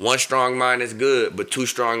you, 1 strong mind is good, but 2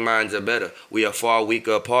 strong minds are better. We are far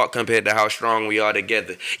weaker apart compared to how strong we are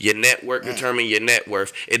together. Your network determine your net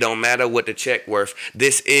worth. It don't matter what the check worth.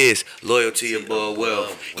 This is loyalty above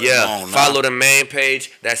wealth. Yeah, follow the main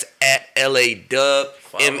page. That's at LA Dub.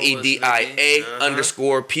 MEDIA_PROD.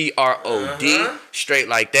 Straight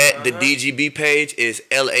like that. The DGB page is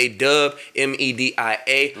LAWMEDIA_PROD.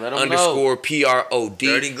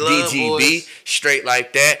 DGB. Straight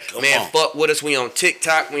like that. Fuck with us. We on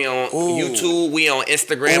TikTok. We on YouTube. We on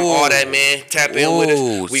Instagram. All that, man. Tap in with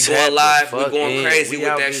us. We going live. We going crazy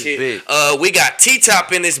with that shit. We got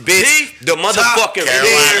T-Top in this bitch. The motherfucking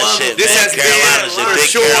Carolina shit. This has been for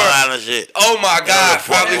sure. Shit. Oh my God,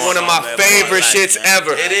 probably one of my favorite shits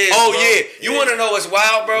ever. It is. Oh bro. yeah, you want to know what's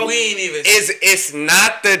wild, bro? We ain't even. It's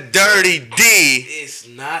not the Dirty D. It's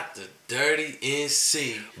not the Dirty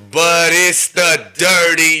NC, but it's the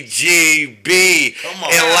Dirty GB. Come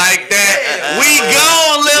on. And like that, we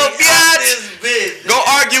gone, little biatch. Go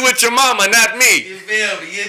argue with your mama, not me. You feel me?